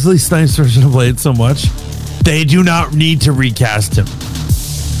like Wesley Snipes' version of Blade so much, they do not need to recast him.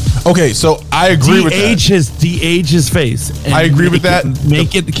 Okay, so I agree with that. De-age his face. I agree with that.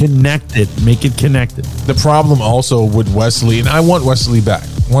 Make it connected. The problem also with Wesley, and I want Wesley back,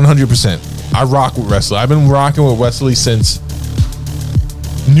 100%. I rock with Wesley. I've been rocking with Wesley since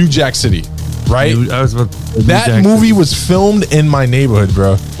New Jack City, right? That movie was filmed in my neighborhood,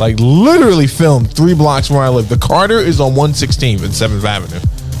 bro. Like, literally filmed 3 blocks from where I live. The Carter is on 116th and 7th Avenue.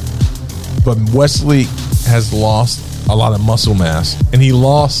 But Wesley has lost a lot of muscle mass, and he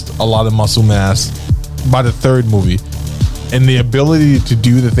lost a lot of muscle mass by the 3rd movie, and the ability to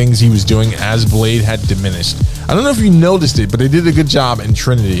do the things he was doing as Blade had diminished. I don't know if you noticed it, but they did a good job in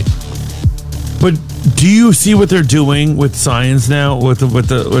Trinity. But do you see what they're doing with science now? With the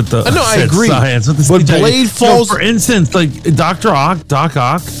no, I agree. Science, with the but Blade falls. For instance, like Doc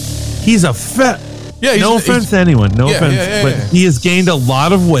Ock, he's a fat. Yeah, no offense to anyone. No offense. But he has gained a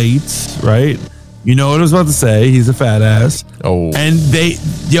lot of weight, right? You know what I was about to say. He's a fat ass. Oh. And they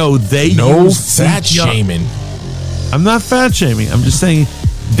no fat shaming. I'm not fat shaming. I'm just saying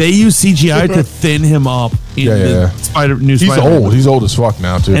they use CGI to thin him up in the Spider-Man. He's old. He's old as fuck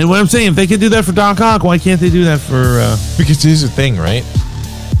now, too. And what I'm saying, if they could do that for Doc Ock, why can't they do that for... Because here's the thing, right?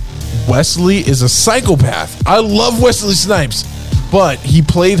 Wesley is a psychopath. I love Wesley Snipes. But he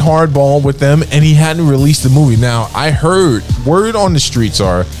played hardball with them, and he hadn't released the movie. Now, I heard, word on the streets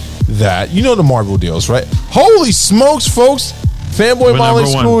are that, you know the Marvel deals, right? Holy smokes, folks. Fanboy Molly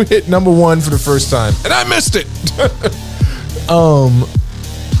School hit #1 for the first time. And I missed it.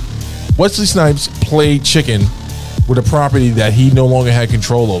 Wesley Snipes played chicken with a property that he no longer had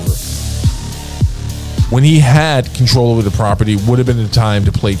control over. When he had control over the property, would have been the time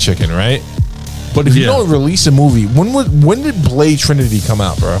to play chicken, right? But if you don't release a movie, when did Blade Trinity come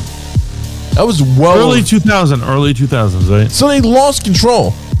out, bro? That was early 2000s, right? So they lost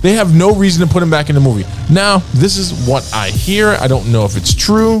control. They have no reason to put him back in the movie. Now, this is what I hear. I don't know if it's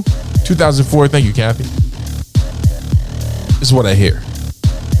true. 2004, thank you, Kathy. This is what I hear.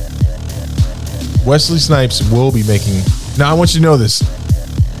 Wesley Snipes will be making... Now, I want you to know this.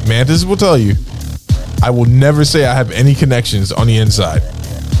 Mantis will tell you, I will never say I have any connections on the inside.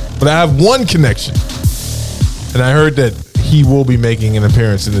 But I have one connection. And I heard that he will be making an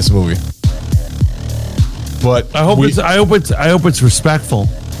appearance in this movie. But I hope it's respectful.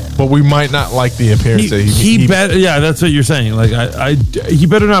 But we might not like the appearance that he better. Yeah, that's what you're saying. Like he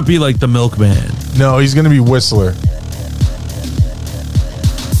better not be like the milkman. No, he's gonna be Whistler.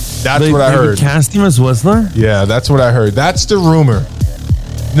 That's what I heard. Cast him as Whistler? Yeah, that's what I heard. That's the rumor.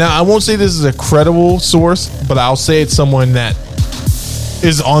 Now, I won't say this is a credible source, but I'll say it's someone that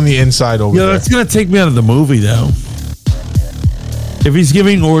is on the inside over there. Yeah, that's going to take me out of the movie, though. If he's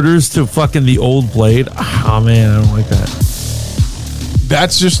giving orders to fucking the old Blade, oh, man, I don't like that.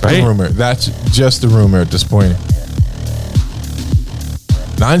 That's just the rumor. That's just the rumor at this point.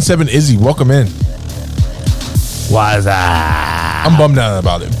 9-7 Izzy, welcome in. Why's that? I'm bummed out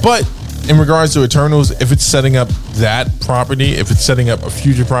about it. But in regards to Eternals, if it's setting up that property, if it's setting up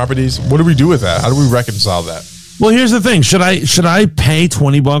future properties, what do we do with that? How do we reconcile that? Well, here's the thing. Should I pay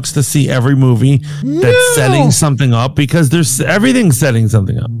 $20 to see every movie that's setting something up? Because everything's setting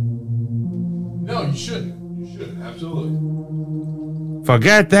something up. No, you shouldn't. You shouldn't. Absolutely.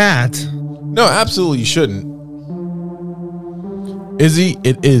 Forget that. No, absolutely you shouldn't. Izzy,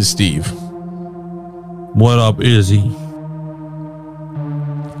 it is Steve. What up, Izzy?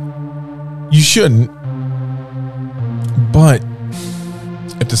 You shouldn't. But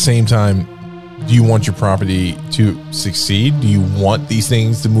at the same time, do you want your property to succeed? Do you want these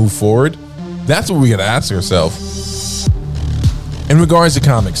things to move forward? That's what we got to ask ourselves. In regards to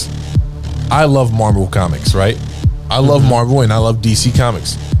comics, I love Marvel comics, right? I love Marvel and I love DC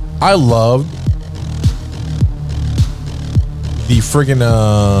comics. I love the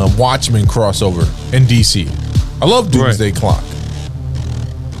friggin' Watchmen crossover in DC. I love Doomsday Clock.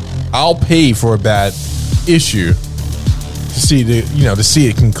 I'll pay for a bad issue to see to see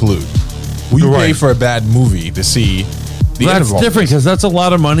it conclude. Will you pay for a bad movie to see the end of all? That's different because that's a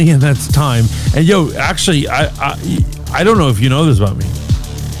lot of money and that's time. And actually, I don't know if you know this about me,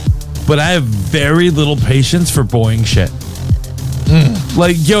 but I have very little patience for boring shit.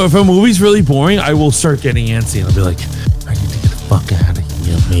 Like, if a movie's really boring, I will start getting antsy and I'll be like, I need to get the fuck out of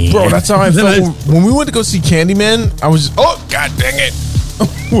here, man. Bro, that's how I felt when we went to go see Candyman. I was god dang it.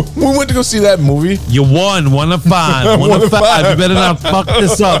 We went to go see that movie. You won 1 of 5. 1 of 5. You better not fuck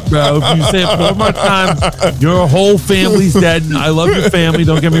this up, bro. If you say it 4 more times, your whole family's dead. And I love your family,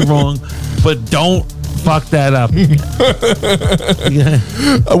 don't get me wrong, but don't fuck that up.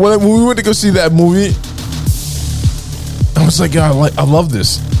 When we went to go see that movie, I was like, I love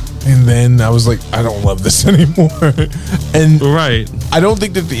this. And then I was like, I don't love this anymore. And I don't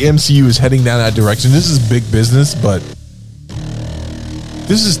think that the MCU is heading down that direction. This is big business, but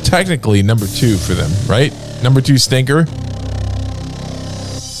this is technically number 2 for them, right? Number 2 stinker.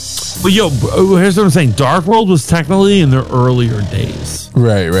 But here's what I'm saying. Dark World was technically in their earlier days.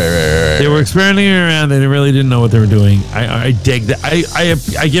 Right. They were experimenting around. They really didn't know what they were doing. I dig that.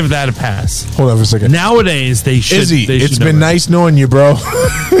 I give that a pass. Hold on for a second. Nowadays, they should. Izzy, they should it's been nice knowing you, bro.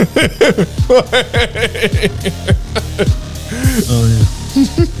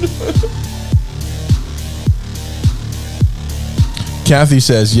 Kathy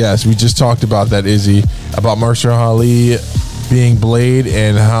says, yes, we just talked about that, Izzy, about Mahershala Ali being Blade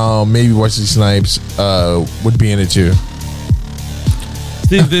and how maybe Wesley Snipes would be in it too.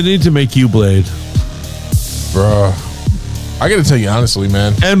 They need to make you Blade. Bro, I gotta tell you honestly,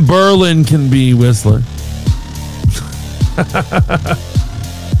 man. And Berlin can be Whistler.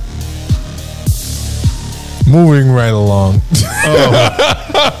 Moving right along.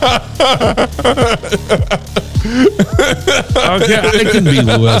 Okay, I can be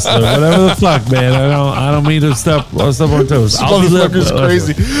Whistler. Whatever the fuck, man. I don't mean to step on toes. I'll be Motherfucker's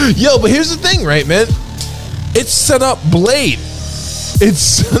crazy. Yo, but here's the thing, right, man? It's set up Blade. It's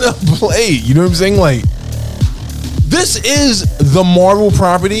set up Blade. You know what I'm saying? Like, this is the Marvel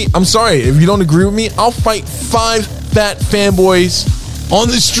property. I'm sorry if you don't agree with me. I'll fight 5 fat fanboys on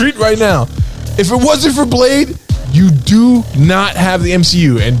the street right now. If it wasn't for Blade, you do not have the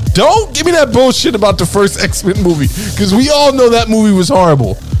MCU. And don't give me that bullshit about the first X-Men movie, because we all know that movie was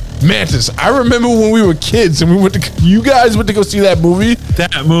horrible. Mantis, I remember when we were kids and you guys went to go see that movie.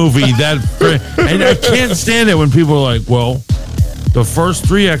 And I can't stand it when people are like, well, the first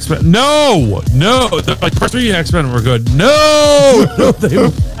 3 X-Men. No, the first 3 X-Men were good. No, they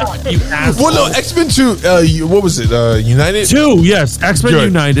were not, you asshole. Well, no, X-Men 2, what was it? United? 2, yes. X-Men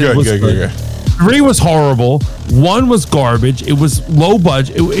United was good. 3 was horrible. 1 was garbage. It was low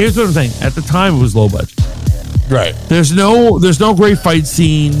budget. Here's what I'm saying. At the time, it was low budget. Right. There's no great fight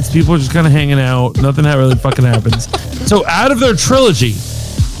scenes. People are just kind of hanging out. Nothing that really fucking happens. So out of their trilogy,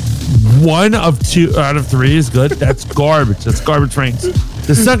 1 of 2 out of 3 is good. That's garbage. That's garbage trains.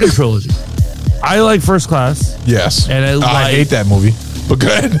 The second trilogy, I like First Class. Yes. And I hate that movie. But go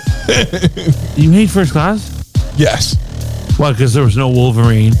ahead. You hate First Class? Yes. Why? Because there was no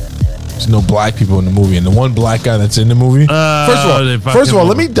Wolverine. There's no black people in the movie, and the one black guy that's in the movie. First of all,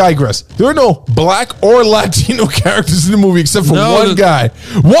 let me digress. There are no black or Latino characters in the movie except for one guy.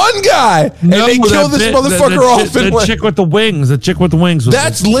 One guy, and they kill this motherfucker off. The chick with the wings. The chick with the wings.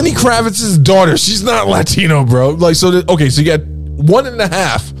 That's Lenny Kravitz's daughter. She's not Latino, bro. Like so. Okay, so you got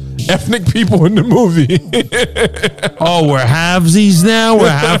 1.5 ethnic people in the movie. Oh, we're halvesies now. We're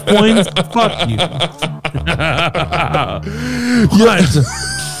half points. Fuck you.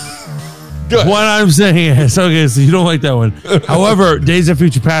 What I'm saying is, okay, so you don't like that one. However, Days of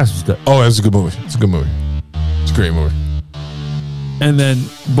Future Past was good. Oh, that's a good movie. It's a good movie. It's a great movie. And then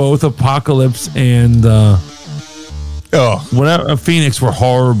both Apocalypse and Phoenix were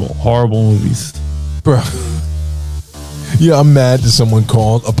horrible movies. Bro. Yeah, I'm mad that someone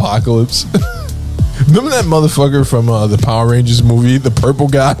called Apocalypse. Remember that motherfucker from the Power Rangers movie, the purple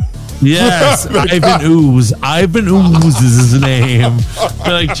guy? Yes, Ivan Ooze. Ivan Ooze is his name.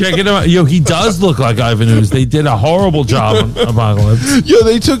 Like, check it out. Yo, he does look like Ivan Ooze. They did a horrible job on Apocalypse. Yo,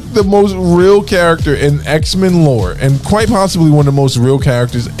 they took the most real character in X-Men lore, and quite possibly one of the most real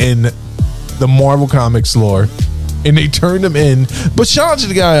characters in the Marvel Comics lore, and they turned him in. But shout out to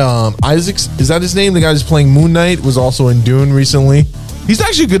the guy, Isaacs. Is that his name? The guy who's playing Moon Knight was also in Dune recently. He's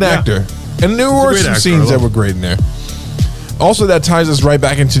actually a good actor. And there were some scenes that were great in there. Also, that ties us right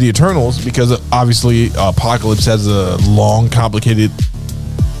back into the Eternals because obviously Apocalypse has a long, complicated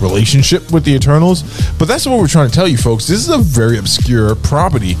relationship with the Eternals. But that's what we're trying to tell you, folks. This is a very obscure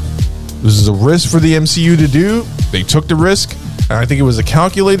property. This is a risk for the MCU to do. They took the risk. And I think it was a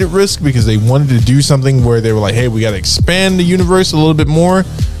calculated risk because they wanted to do something where they were like, hey, we got to expand the universe a little bit more.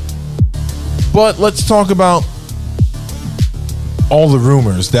 But let's talk about all the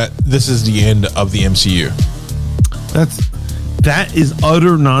rumors that this is the end of the MCU. That is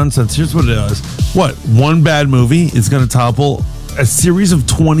utter nonsense. Here's what it is. What? One bad movie is going to topple a series of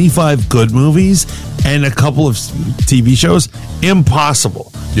 25 good movies and a couple of TV shows?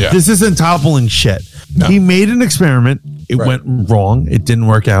 Impossible. Yeah. This isn't toppling shit. No. He made an experiment. It went wrong. It didn't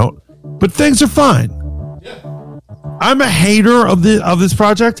work out. But things are fine. Yeah. I'm a hater of this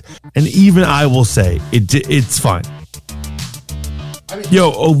project, and even I will say it's fine. Yo,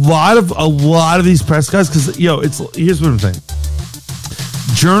 a lot of these press guys, because here's what I'm saying.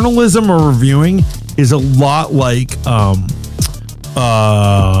 Journalism or reviewing is a lot like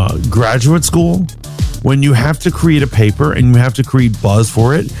graduate school. When you have to create a paper and you have to create buzz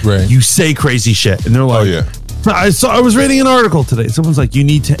for it, you say crazy shit, and they're like, "Oh yeah." I was reading an article today. Someone's like, you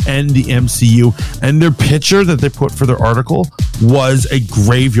need to end the MCU. And their picture that they put for their article was a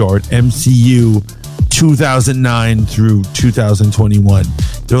graveyard MCU 2009 through 2021.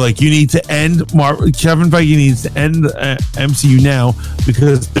 They're like, you need to end Kevin Feige needs to end MCU now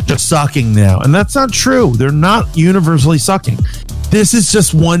because they're just sucking now. And that's not true. They're not universally sucking. This is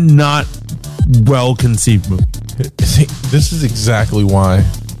just one not well-conceived movie. This is exactly why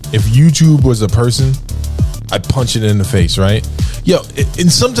if YouTube was a person, I'd punch it in the face, right? Yo,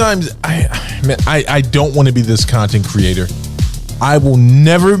 and sometimes I don't want to be this content creator. I will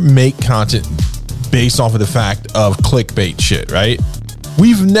never make content based off of the fact of clickbait shit, right?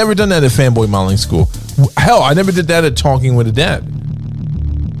 We've never done that at Fanboy Modeling School. Hell, I never did that at Talking with a Dad.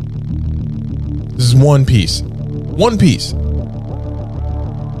 This is One Piece. One Piece.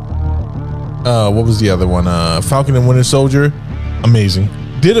 What was the other one? Falcon and Winter Soldier. Amazing.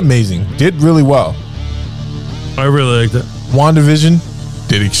 Did amazing. Did really well. I really liked it. WandaVision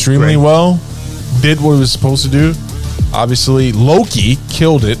did extremely well. Did what it was supposed to do. Obviously, Loki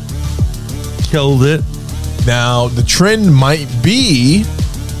killed it. Now, the trend might be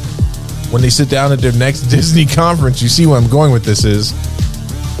when they sit down at their next Disney conference, you see where I'm going with this is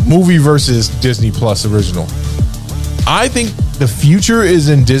movie versus Disney Plus original. I think the future is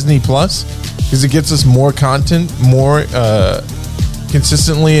in Disney Plus because it gets us more content, more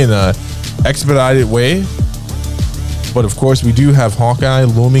consistently in a expedited way. But of course, we do have Hawkeye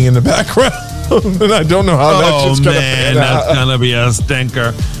looming in the background, and I don't know how that's just gonna pan out. That's gonna be a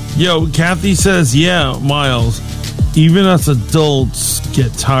stinker. Yo, Kathy says, yeah, Miles, even us adults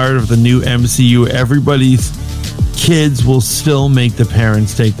get tired of the new MCU. Everybody's kids will still make the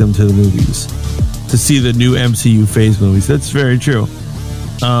parents take them to the movies to see the new MCU phase movies. That's very true.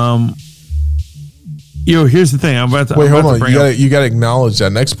 Here's the thing. Wait, hold on. You got to acknowledge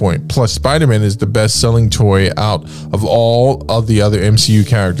that next point. Plus, Spider-Man is the best-selling toy out of all of the other MCU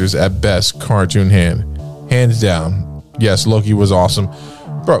characters at best. Cartoon hands down. Yes, Loki was awesome.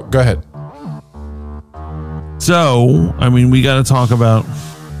 Bro, go ahead. So, I mean, we got to talk about.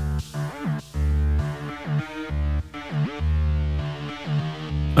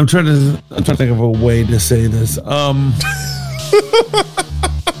 I'm trying to think of a way to say this.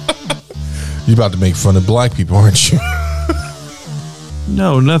 You about to make fun of black people, aren't you?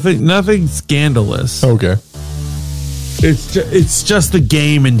 No, nothing scandalous. Okay. It's just the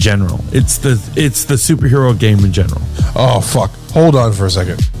game in general. It's the superhero game in general. Oh, fuck. Hold on for a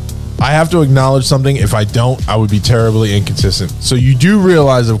second. I have to acknowledge something. If I don't, I would be terribly inconsistent. So you do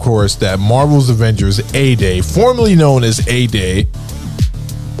realize, of course, that Marvel's Avengers A-Day, formerly known as A-Day,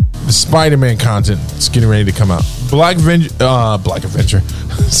 the Spider-Man content is getting ready to come out. Black Avenger.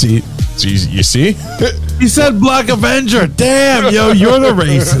 See? You see? You said Black Avenger. Damn, yo, you're the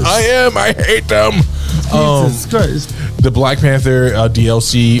racist. I am. I hate them. Jesus Christ. The Black Panther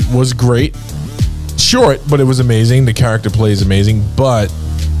DLC was great. Short, but it was amazing. The character play is amazing. But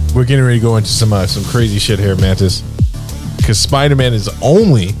we're getting ready to go into some crazy shit here, Mantis. Because Spider-Man is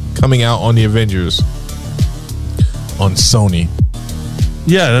only coming out on the Avengers on Sony.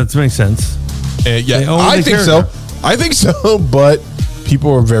 Yeah, that makes sense. Yeah, I think so. I think so, but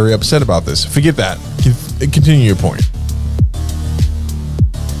people are very upset about this. Forget that. Continue your point.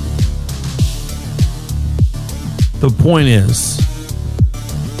 The point is,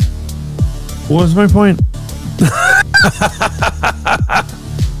 what was my point?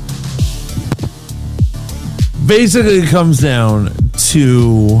 Basically, it comes down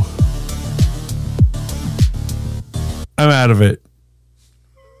to I'm out of it.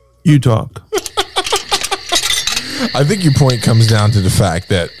 You talk. I think your point comes down to the fact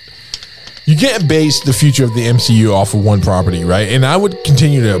that you can't base the future of the MCU off of one property, right? And I would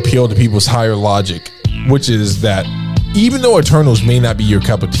continue to appeal to people's higher logic, which is that even though Eternals may not be your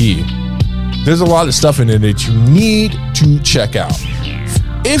cup of tea, there's a lot of stuff in it that you need to check out.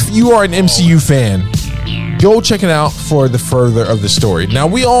 If you are an MCU fan, go check it out for the further of the story. Now,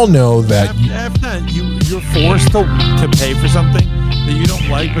 we all know that you're forced to pay for something that you don't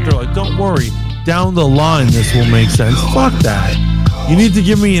like, but they're like, don't worry, down the line this will make sense. Fuck that. You need to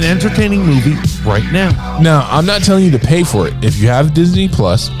give me an entertaining movie right now. Now, I'm not telling you to pay for it. If you have Disney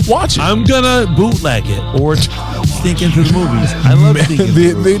Plus, watch it. I'm gonna bootleg it or sneak into the movies. I love sneaking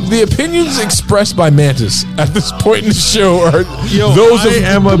the opinions expressed by Mantis at this point in the show are those I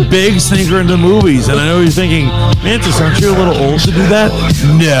am a big sneaker into movies, and I know you're thinking, Mantis, aren't you a little old to do that?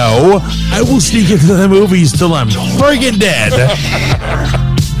 No, I will sneak into the movies till I'm friggin' dead.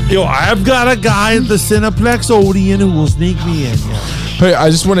 I've got a guy at the Cineplex Odeon who will sneak me in. Hey, I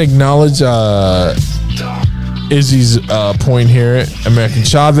just want to acknowledge Izzy's point here. American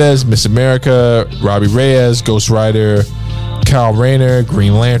Chavez, Miss America, Robbie Reyes, Ghost Rider, Kyle Rayner,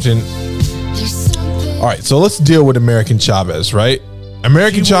 Green Lantern. All right, so let's deal with American Chavez, right?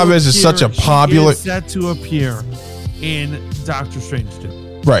 American Chavez is such a popular... She is set to appear in Doctor Strange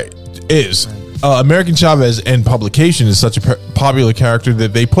 2. Right, is. American Chavez and Publication is such a popular character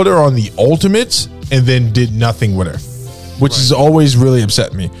that they put her on the Ultimates and then did nothing with her, which has always really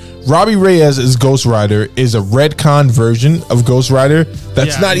upset me. Robbie Reyes as Ghost Rider is a retcon version of Ghost Rider.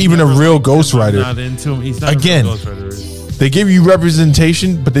 That's not even a real Ghost Rider. Not into him. He's not Again, a real Ghost Rider. They give you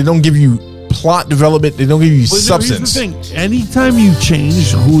representation, but they don't give you plot development. They don't give you substance. Here's the thing. Anytime you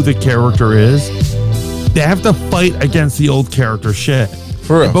change who the character is, they have to fight against the old character shit.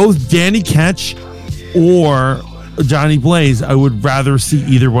 For real. Both Danny Ketch or Johnny Blaze, I would rather see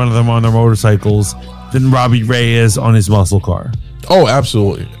either one of them on their motorcycles than Robbie Reyes on his muscle car. Oh,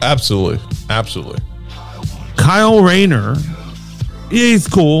 absolutely. Absolutely. Absolutely. Kyle Rayner, yeah, he's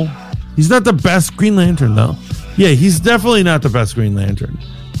cool. He's not the best Green Lantern, though. Yeah, he's definitely not the best Green Lantern.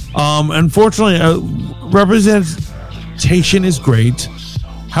 Unfortunately, representation is great.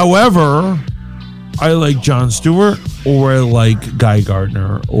 However, I like Jon Stewart or I like Guy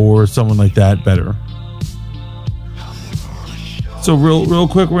Gardner or someone like that better. So real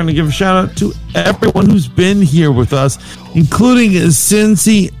quick, we're going to give a shout out to everyone who's been here with us, including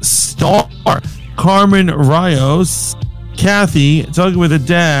Cincy Star, Carmen Rios, Kathy, Talking with a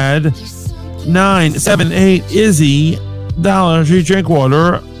Dad, 978 Izzy, Dollar Tree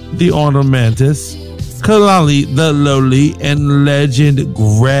Drinkwater, The Autumn Mantis, Kalali, The Lowly, and Legend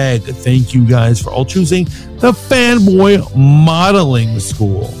Greg. Thank you guys for all choosing the Fanboy Modeling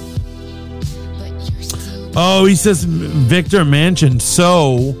School. Oh, he says Victor Manchin.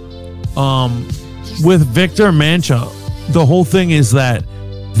 So, with Victor Manchin, the whole thing is that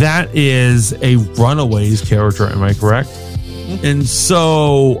is a Runaways character. Am I correct? And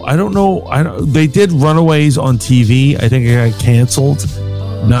so I don't know. They did Runaways on TV. I think it got canceled.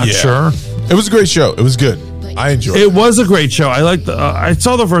 Not sure. It was a great show. It was good. I enjoyed it. It was a great show. I liked. I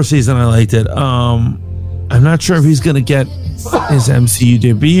saw the first season. I liked it. I'm not sure if he's going to get his MCU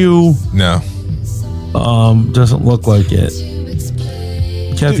debut. No. Doesn't look like it.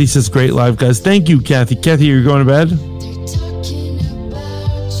 Kathy says, great live, guys. Thank you, Kathy. Kathy, you're going to bed?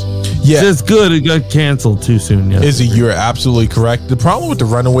 Yeah. It's good. It got canceled too soon. Yeah. Izzy, you're absolutely correct. The problem with the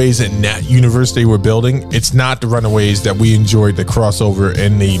Runaways in that universe they were building, it's not the Runaways that we enjoyed the crossover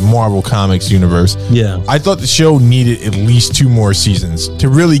in the Marvel Comics universe. Yeah. I thought the show needed at least 2 more seasons to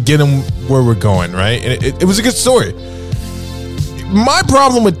really get them where we're going, right? And it was a good story. My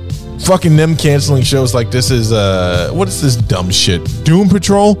problem with fucking them canceling shows like this is, what is this dumb shit? Doom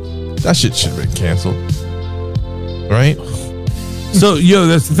Patrol? That shit should have been canceled. Right? So,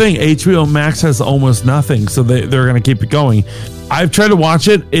 that's the thing. HBO Max has almost nothing, so they're going to keep it going. I've tried to watch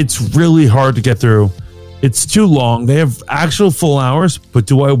it. It's really hard to get through. It's too long. They have actual full hours, but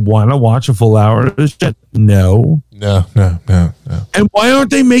do I want to watch a full hour of this shit? No. No. And why aren't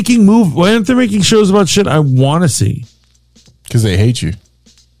they making shows about shit I want to see? Because they hate you.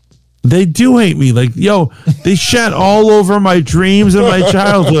 They do hate me. Like, they shat all over my dreams and my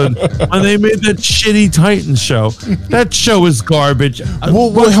childhood when they made that shitty Titans show. That show is garbage. Well,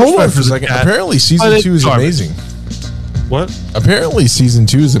 hold on for a second. Apparently, season 2 is amazing. What? Apparently, season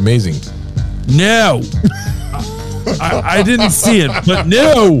 2 is amazing. No. I didn't see it, but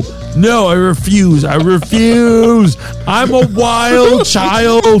no, I refuse. I'm a wild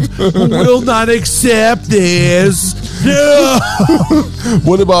child who will not accept this. No.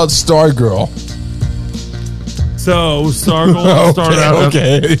 What about Stargirl? So Stargirl started out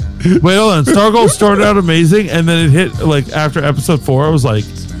okay. Wait, hold on. Stargirl started out amazing, and then it hit after episode 4. I was like,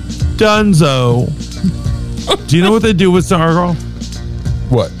 Dunzo. Do you know what they do with Stargirl?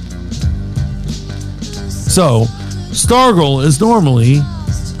 What? So Stargirl is normally,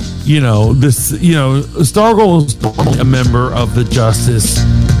 Stargirl is normally a member of the Justice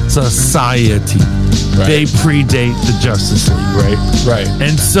Society. Right. They predate the Justice League, right? Right.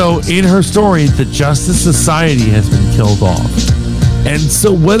 And so in her story, the Justice Society has been killed off. And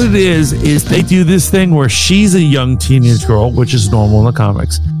so what it is they do this thing where she's a young teenage girl, which is normal in the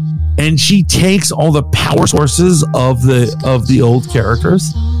comics, and she takes all the power sources of the old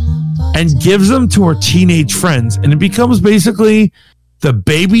characters and gives them to her teenage friends, and it becomes basically the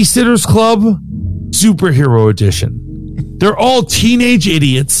Babysitters Club Superhero Edition. They're all teenage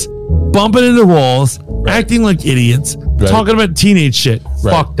idiots bumping into walls, acting like idiots, talking about teenage shit.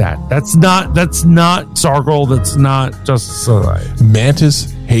 Right. Fuck that. That's not Stargirl. That's not Justice Society.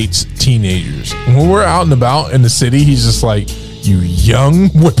 Mantis hates teenagers. When we're out and about in the city, he's just like, you young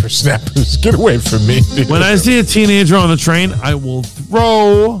whippersnappers, get away from me. When I see a teenager on the train, I will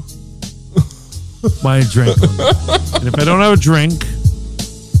throw my drink on them. And if I don't have a drink,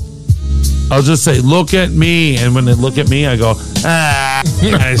 I'll just say, look at me. And when they look at me, I go,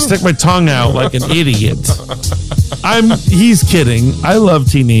 and I stick my tongue out like an idiot. He's kidding. I love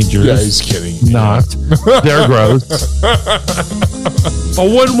teenagers. Yeah, he's kidding. Not. They're gross. I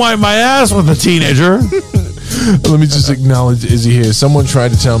wouldn't wipe my ass with a teenager. Let me just acknowledge Izzy here. Someone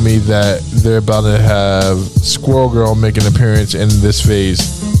tried to tell me that they're about to have Squirrel Girl make an appearance in this phase.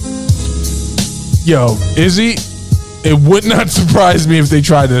 Yo, Izzy, it would not surprise me if they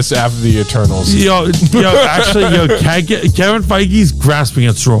tried this after the Eternals. Actually, Kevin Feige's grasping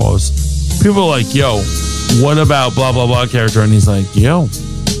at straws. People are like, what about blah, blah, blah character? And he's like,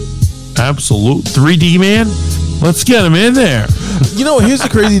 absolute 3D man? Let's get him in there. Here's the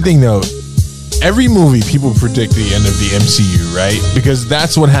crazy thing, though. Every movie, people predict the end of the MCU, right? Because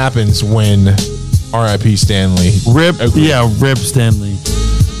that's what happens when R.I.P. Stanley. Rip Stanley.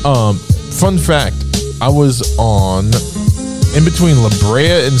 Fun fact, I was in between La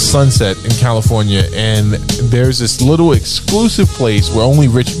Brea and Sunset in California, and there's this little exclusive place where only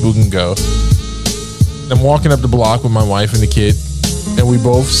rich people can go. I'm walking up the block with my wife and the kid, and we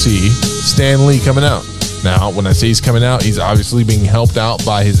both see Stan Lee coming out. Now, when I say he's coming out, he's obviously being helped out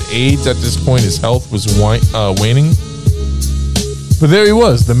by his aides at this point. His health was waning. But there he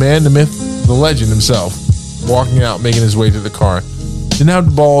was, the man, the myth, the legend himself, walking out, making his way to the car. Didn't have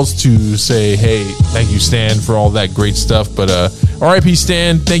the balls to say, hey, thank you, Stan, for all that great stuff. But R.I.P.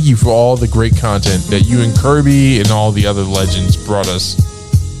 Stan, thank you for all the great content that you and Kirby and all the other legends brought us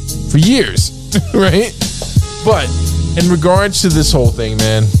for years, right? But in regards to this whole thing,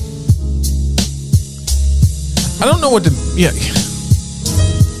 man, I don't know what to...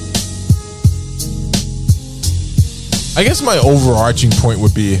 I guess my overarching point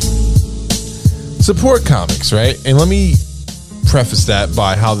would be support comics, right? And let me preface that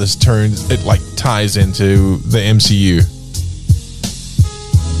by how this ties into the MCU.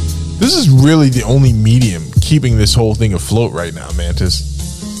 This is really the only medium keeping this whole thing afloat right now,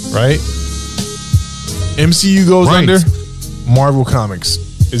 Mantis. Right? MCU goes Right. under, Marvel Comics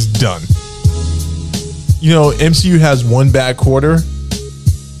is done. You know, MCU has one bad quarter.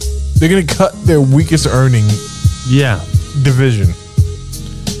 They're going to cut their weakest earning Yeah. division.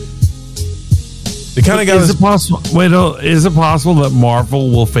 They kind of got Is it possible? Wait, no, is it possible that Marvel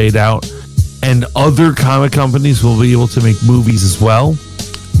will fade out and other comic companies will be able to make movies as well?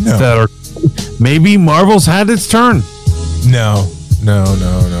 no, That are maybe Marvel's had its turn no.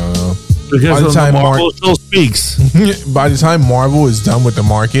 because By the of time Marvel still speaks. By the time Marvel is done with the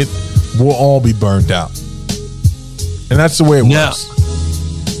market, we'll all be burnt out, and that's the way it Yeah. works.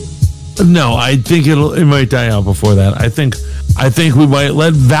 No, I think it might die out before that. I think we might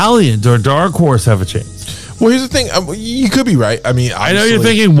let Valiant or Dark Horse have a chance. Well, here's the thing. You could be right. I mean, I know you're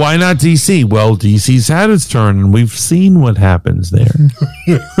obviously- thinking, why not DC? Well, DC's had its turn, and we've seen what happens there.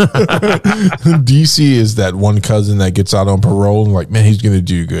 DC is that one cousin that gets out on parole and like, man, he's gonna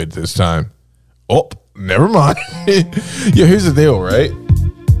do good this time. Oh, never mind. Yeah, here's the deal, right?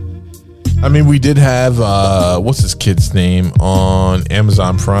 I mean, we did have what's this kid's name on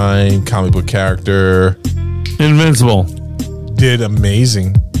Amazon Prime, comic book character, Invincible. did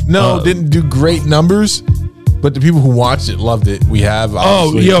amazing. No, didn't do great numbers, but the people who watched it loved it. We have Oh,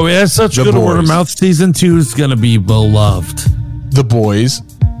 obviously, yo, it has such The good word of Boys. mouth. Season 2 is going to be beloved. The Boys,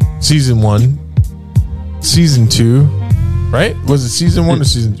 season 1, season 2, right? Was it season 1 or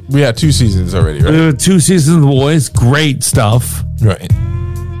season? We had 2 seasons already, right? 2 seasons of The Boys, great stuff. Right.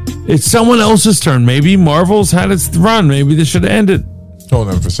 It's someone else's turn. Maybe Marvel's had its run. Maybe they should end it. Hold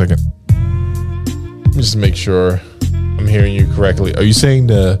on for a second. Let me just make sure I'm hearing you correctly. Are you saying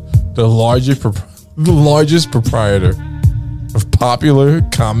the largest proprietor of popular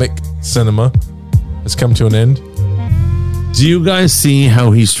comic cinema has come to an end? Do you guys see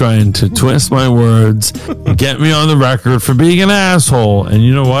how he's trying to twist my words and get me on the record for being an asshole? And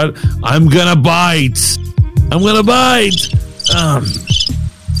you know what? I'm gonna bite. I'm gonna bite.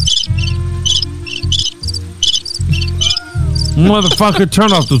 Motherfucker,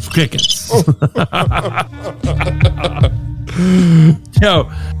 turn off those crickets. Yo,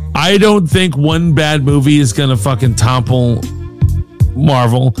 I don't think one bad movie is gonna fucking topple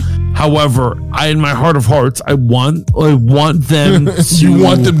Marvel. However, in my heart of hearts, I want them to. You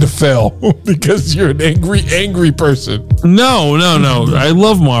want them to fail because you're an angry person. No. I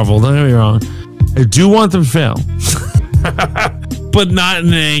love Marvel. Don't get me wrong. I do want them to fail, but not in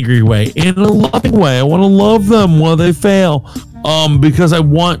an angry way. In a loving way. I want to love them while they fail, because I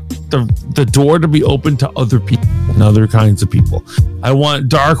want the door to be open to other people and other kinds of people. I want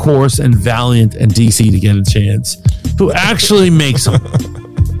Dark Horse and Valiant and DC to get a chance to actually make something.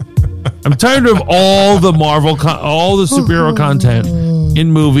 I'm tired of all the Marvel, all the superhero content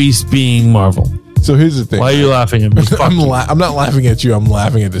in movies being Marvel. So here's the thing. Why are you laughing at me? Fuck I'm you. I'm not laughing at you. I'm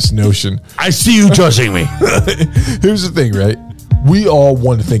laughing at this notion. I see you judging me. Here's the thing, right? We all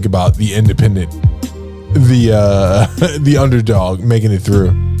want to think about the independent, the underdog making it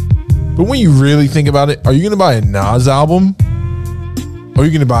through. But when you really think about it, are you going to buy a Nas album? Or are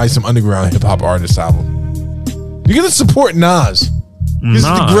you going to buy some underground hip hop artist album? You're going to support Nas. This is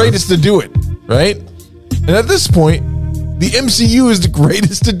the Nas. greatest to do it, right? And at this point, the MCU is the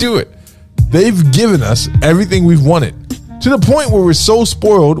greatest to do it. They've given us everything we've wanted to the point where we're so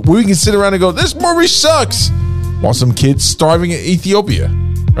spoiled where we can sit around and go, this movie sucks, while some kid's starving in Ethiopia,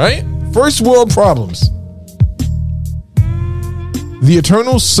 right? First world problems. The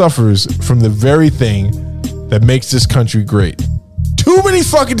Eternal suffers from the very thing that makes this country great. Too many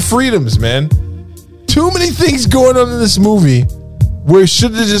fucking freedoms, man. Too many things going on in this movie where it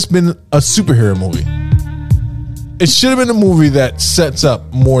should have just been a superhero movie. It should have been a movie that sets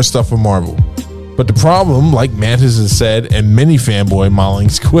up more stuff for Marvel. But the problem, like Mantis has said, and many fanboy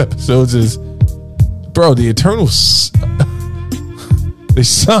Mauling's quip, so it's is, bro, the Eternals, they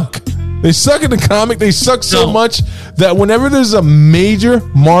suck. They suck in the comic. They suck so No. much that whenever there's a major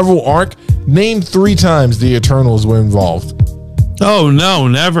Marvel arc, name 3 times the Eternals were involved. Oh no,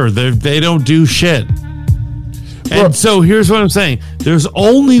 never. They don't do shit. Bro. And so here's what I'm saying. There's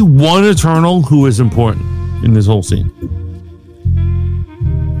only one Eternal who is important in this whole scene.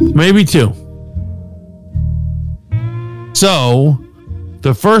 Maybe 2. So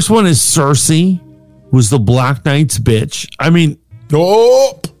the first one is Cersei, who's the Black Knight's bitch. I mean,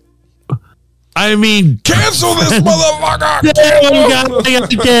 Nope. cancel this motherfucker. we got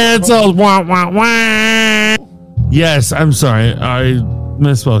canceled. Wah, wah, wah. Yes, I'm sorry. I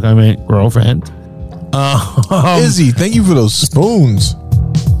misspoke. I meant girlfriend. Izzy, thank you for those spoons.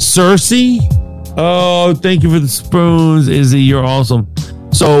 Cersei. Oh, thank you for the spoons, Izzy. You're awesome.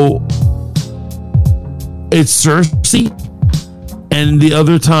 So it's Cersei, and the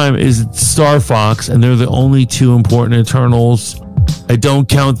other time is Star Fox, and they're the only two important Eternals. I don't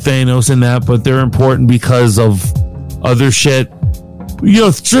count Thanos in that, but they're important because of other shit.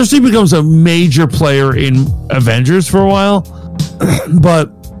 Cersei becomes a major player in Avengers for a while,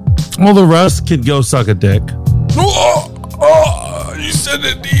 but all the rest could go suck a dick. You said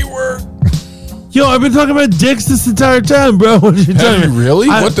the D word. Yo, I've been talking about dicks this entire time, bro. What are you Have talking you really?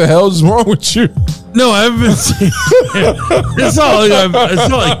 What the hell is wrong with you? No, I haven't been saying it's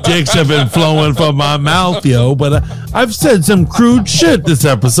not like dicks have been flowing from my mouth, yo, but I've said some crude shit this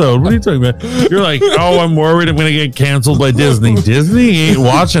episode. What are you talking about? You're like, oh, I'm worried I'm going to get canceled by Disney. Disney ain't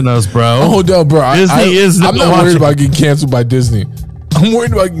watching us, bro. Hold up, bro. I'm not worried about getting canceled by Disney. I'm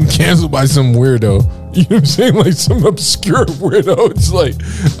worried about getting canceled by some weirdo. You know what I'm saying? Like some obscure weirdo. It's like,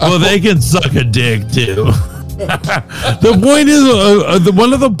 well, they can suck a dick too. The point is,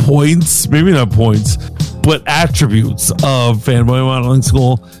 one of the points, maybe not points, but attributes of Fanboy Modeling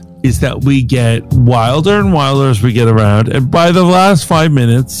School is that we get wilder and wilder as we get around. And by the last 5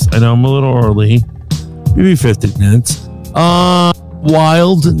 minutes, I know I'm a little early, maybe 15 minutes,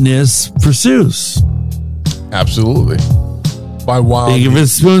 wildness pursues. Absolutely. By wild. Big of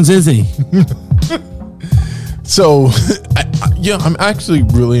his spoons is he? So, I'm actually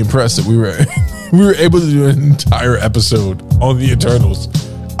really impressed that we were able to do an entire episode on the Eternals.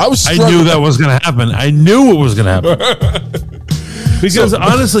 I knew that was going to happen. I knew it was going to happen. Because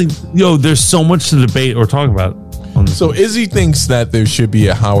honestly, there's so much to debate or talk about. So Izzy thinks that there should be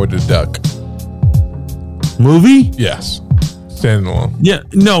a Howard the Duck movie. Yes, standalone. Yeah,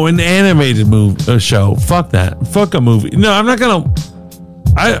 no, an animated show. Fuck that. Fuck a movie. No, I'm not gonna.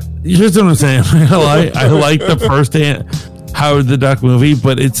 Here's what I'm saying. I like the first Howard the Duck movie,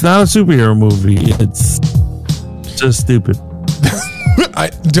 but it's not a superhero movie. It's just stupid. I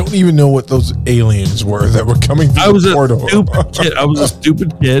don't even know what those aliens were that were coming through the portal. I was a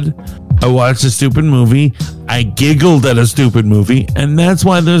stupid kid. I watched a stupid movie. I giggled at a stupid movie, and that's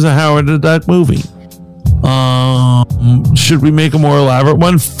why there's a Howard the Duck movie. Should we make a more elaborate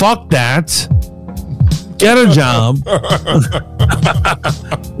one? Fuck that. Get a job.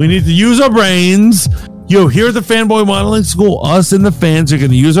 We need to use our brains. Here at the Fanboy Modeling School, us and the fans are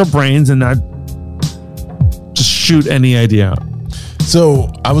going to use our brains and not just shoot any idea out.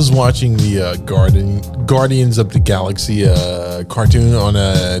 So I was watching the Guardians of the Galaxy cartoon on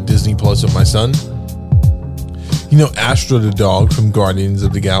Disney Plus with my son. Astro the dog from Guardians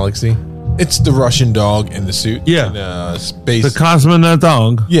of the Galaxy. It's the Russian dog in the suit. Yeah. In, space. The cosmonaut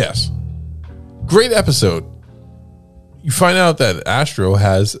dog. Yes. Great episode. You find out that Astro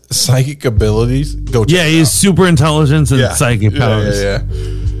has psychic abilities. Go check it out. He's super intelligence and psychic powers. Yeah.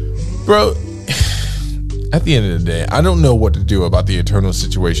 Bro, at the end of the day, I don't know what to do about the Eternal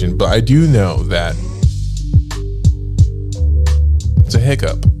situation, but I do know that it's a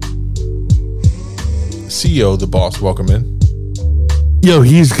hiccup. CEO, the boss, welcome in.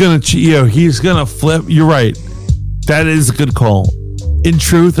 He's gonna flip. You're right. That is a good call. In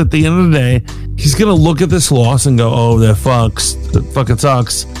truth, at the end of the day, he's gonna look at this loss and go, "Oh, that fucking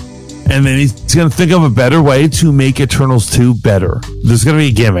sucks," and then he's gonna think of a better way to make Eternals 2 better. There's gonna be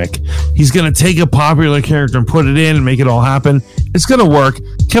a gimmick. He's gonna take a popular character and put it in and make it all happen. It's gonna work.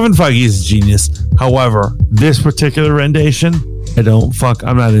 Kevin Feige is a genius. However, this particular rendition, I'm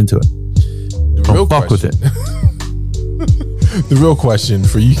not into it. Fuck with it. The real question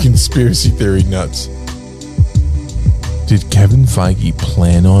for you conspiracy theory nuts. Did Kevin Feige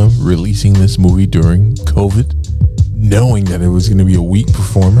plan on releasing this movie during COVID, knowing that it was going to be a weak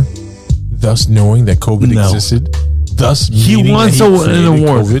performer, thus knowing that COVID existed, thus he wants an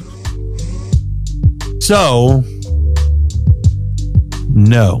award? COVID? So,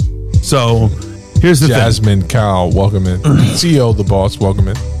 no. So, here's the Jasmine Kyle, welcome in. CEO, the boss, welcome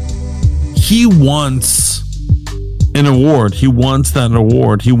in. He wants an award. He wants that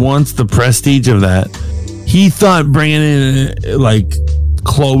award. He wants the prestige of that. He thought bringing in like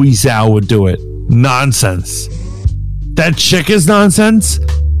Chloe Zhao would do it. Nonsense. That chick is nonsense.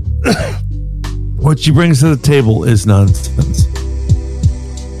 What she brings to the table is nonsense.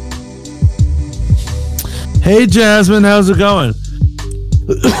 Hey, Jasmine, how's it going?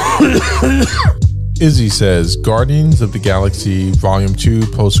 Izzy says, Guardians of the Galaxy Volume 2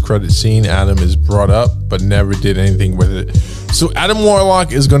 post-credit scene. Adam is brought up, but never did anything with it. So Adam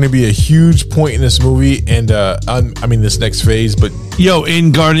Warlock is going to be a huge point in this movie, and this next phase. But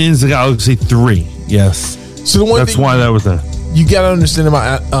in Guardians of the Galaxy 3, yes. So the one that's why that was there. You got to understand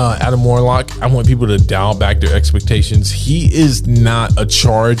about Adam Warlock. I want people to dial back their expectations. He is not a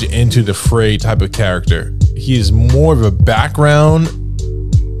charge into the fray type of character. He is more of a background.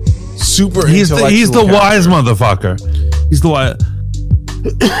 Super he's the wise motherfucker. He's the wise.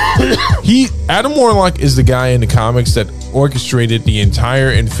 Adam Warlock is the guy in the comics that orchestrated the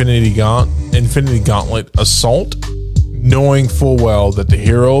entire Infinity Gauntlet assault, knowing full well that the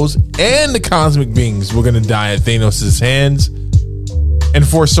heroes and the cosmic beings were going to die at Thanos' hands, and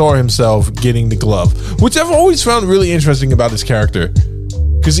foresaw himself getting the glove, which I've always found really interesting about his character.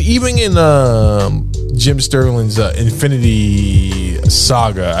 Because even in Jim Sterling's Infinity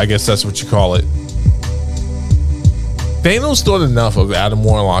Saga, I guess that's what you call it, Thanos thought enough of Adam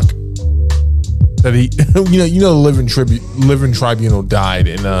Warlock that he, the Living Tribunal died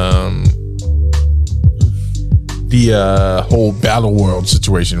in the whole Battle World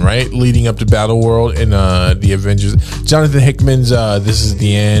situation, right? Leading up to Battle World and the Avengers. Jonathan Hickman's This Is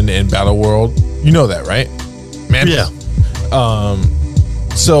the End and Battle World. You know that, right? Man. Yeah.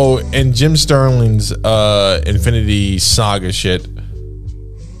 So in Jim Sterling's Infinity Saga shit,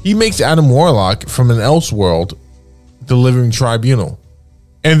 he makes Adam Warlock from an Elseworld the Living Tribunal.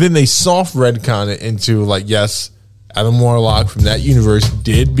 And then they soft retcon it into like, yes, Adam Warlock from that universe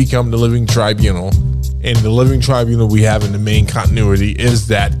did become the Living Tribunal. And the Living Tribunal we have in the main continuity is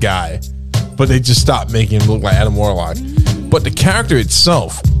that guy. But they just stopped making him look like Adam Warlock. But the character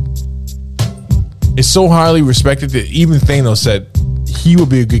itself is so highly respected that even Thanos said he would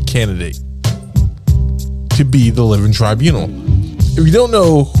be a good candidate to be the Living Tribunal. If you don't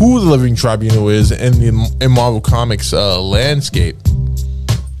know who the Living Tribunal is in Marvel Comics landscape,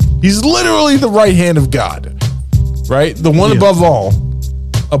 he's literally the right hand of God, right? The one above all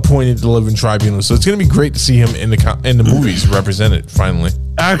appointed the Living Tribunal. So it's going to be great to see him in the movies represented finally.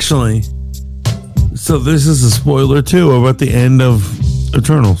 Actually, so this is a spoiler too about the end of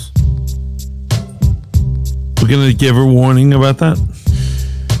Eternals. We're going to give a warning about that.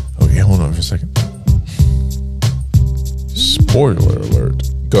 Okay, hold on for a second. Spoiler alert.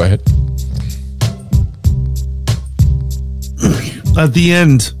 Go ahead. At the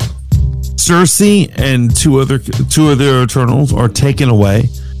end, Cersei and two of their Eternals are taken away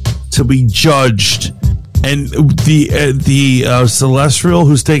to be judged, and the Celestial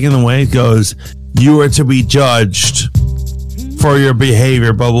who's taken away goes, "You are to be judged for your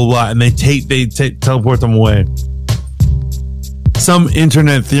behavior." Blah blah blah, and they teleport them away. Some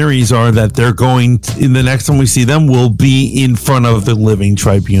internet theories are that they're going to, in the next time we see them, will be in front of the Living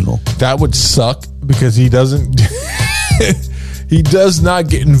Tribunal. That would suck because he doesn't. He does not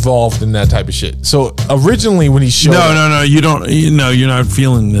get involved in that type of shit. So originally, when he showed no, you don't. You're not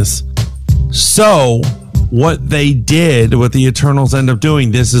feeling this. So what they did, what the Eternals end up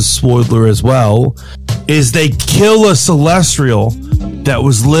doing, this is spoiler as well, is they kill a Celestial that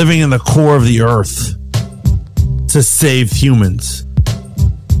was living in the core of the Earth to save humans.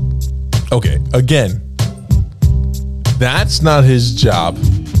 Okay, again, that's not his job.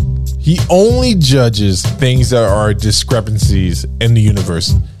 He only judges things that are discrepancies in the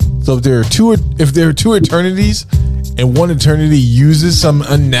universe. So if there are two eternities and one eternity uses some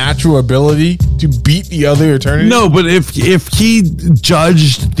unnatural ability to beat the other eternity. No, but if he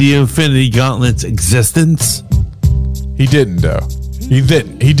judged the Infinity Gauntlet's existence, he didn't though. He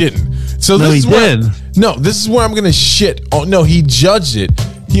didn't. So no, this he is did. This is where I'm gonna shit. Oh no, he judged it.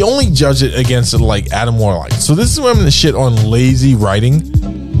 He only judged it against like Adam Warlock. So this is where I'm gonna shit on lazy writing.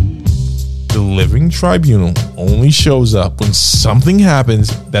 The Living Tribunal only shows up when something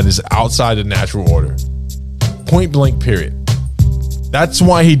happens that is outside the natural order. Point blank, period. That's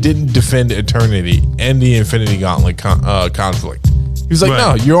why he didn't defend Eternity and the Infinity Gauntlet conflict. He was like,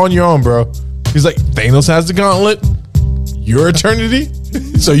 Right. no, you're on your own, bro. He's like, Thanos has the gauntlet. You're Eternity.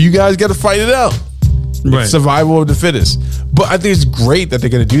 So you guys got to fight it out. Right. It's survival of the fittest. But I think it's great that they're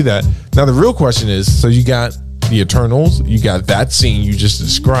going to do that. Now, the real question is, so you got the Eternals, you got that scene you just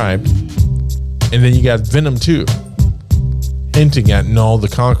described, and then you got Venom 2 hinting at Null the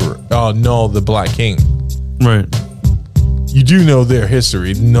Conqueror, Null the Black King. Right. You do know their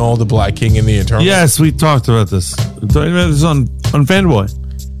history, Null the Black King and the Eternals. Yes, we talked about this. We talked about this on Fanboy.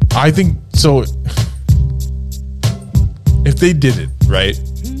 I think so. If they did it, right?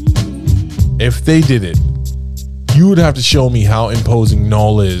 If they did it, you would have to show me how imposing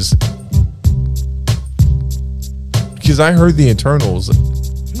Null is. Because I heard the Eternals,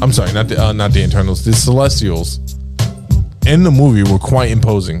 I'm sorry, not the Eternals, the Celestials in the movie were quite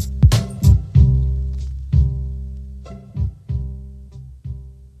imposing.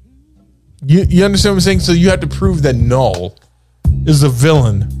 You understand what I'm saying? So you have to prove that Null is a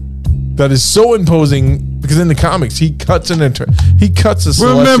villain that is so imposing, because in the comics he cuts a Celestial's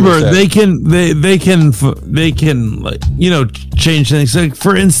Remember, head. they can like, change things. Like,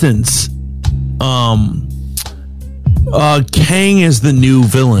 for instance, Kang is the new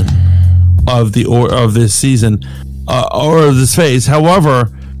villain of this season, or this phase. However,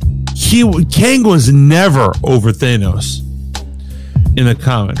 Kang was never over Thanos in the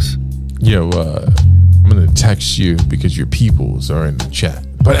comics. Yo, I'm going to text you because your peoples are in the chat.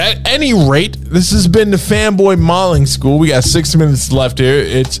 But at any rate, this has been the Fanboy Modeling School. We got 6 minutes left here.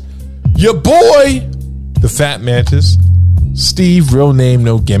 It's your boy, the Fat Mantis, Steve, real name,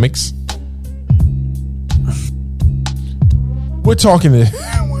 no gimmicks. We're talking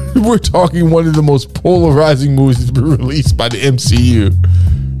one of the most polarizing movies to be released by the MCU.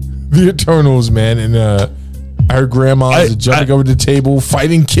 The Eternals, man. And our grandmas are jumping over the table,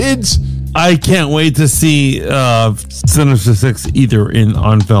 fighting kids. I can't wait to see Sinister Six either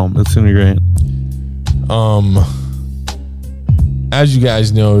on film. It's gonna be great. As you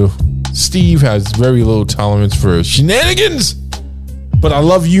guys know, Steve has very little tolerance for shenanigans. But I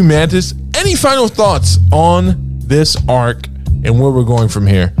love you, Mantis. Any final thoughts on this arc and where we're going from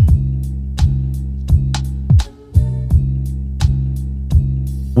here?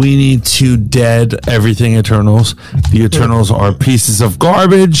 We need to dead everything Eternals. The Eternals are pieces of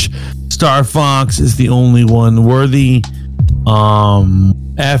garbage. Star Fox is the only one worthy.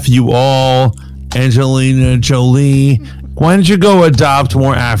 F you all. Angelina Jolie. Why don't you go adopt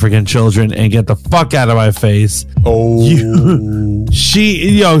more African children and get the fuck out of my face? Oh,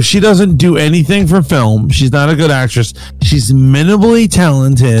 she doesn't do anything for film. She's not a good actress. She's minimally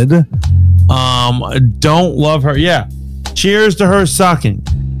talented. Don't love her. Yeah. Cheers to her sucking.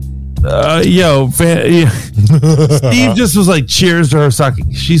 Steve just was like, cheers to her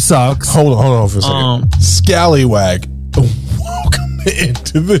sucking. She sucks. Hold on for a second. Scallywag. Welcome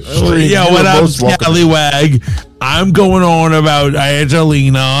into the stream. Yeah, what up, Scallywag? I'm going on about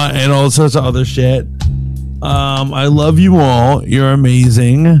Angelina and all sorts of other shit. I love you all. You're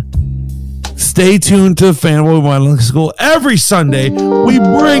amazing. Stay tuned to Fanboy Modeling School every Sunday. We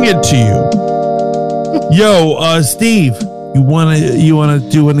bring it to you. Yo, Steve, you wanna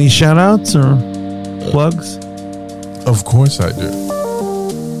do any shout outs or plugs? Of course I do.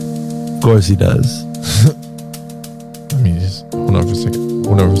 Of course he does. Let me just hold on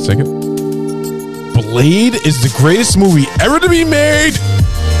for a second. Blade is the greatest movie ever to be made.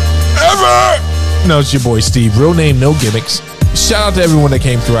 Ever! No, it's your boy Steve. Real name, no gimmicks. Shout out to everyone that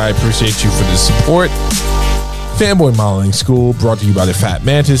came through. I appreciate you for the support. Fanboy Modeling School brought to you by the Fat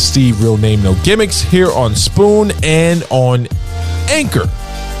Mantis. Steve, real name, no gimmicks. Here on Spoon and on Anchor.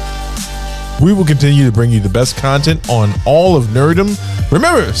 We will continue to bring you the best content on all of nerddom.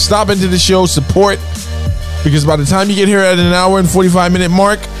 Remember, stop into the show, support, because by the time you get here at an hour and 45-minute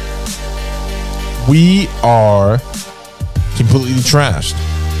mark, we are completely trashed.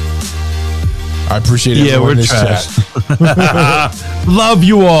 I appreciate it. Yeah, we're trashed. Love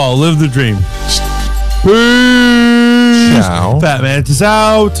you all. Live the dream. Peace. Ciao. Fat Mantis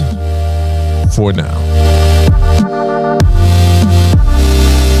out. For now.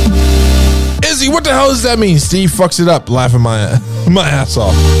 Izzy, what the hell does that mean? Steve fucks it up, laughing my ass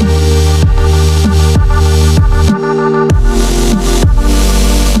off.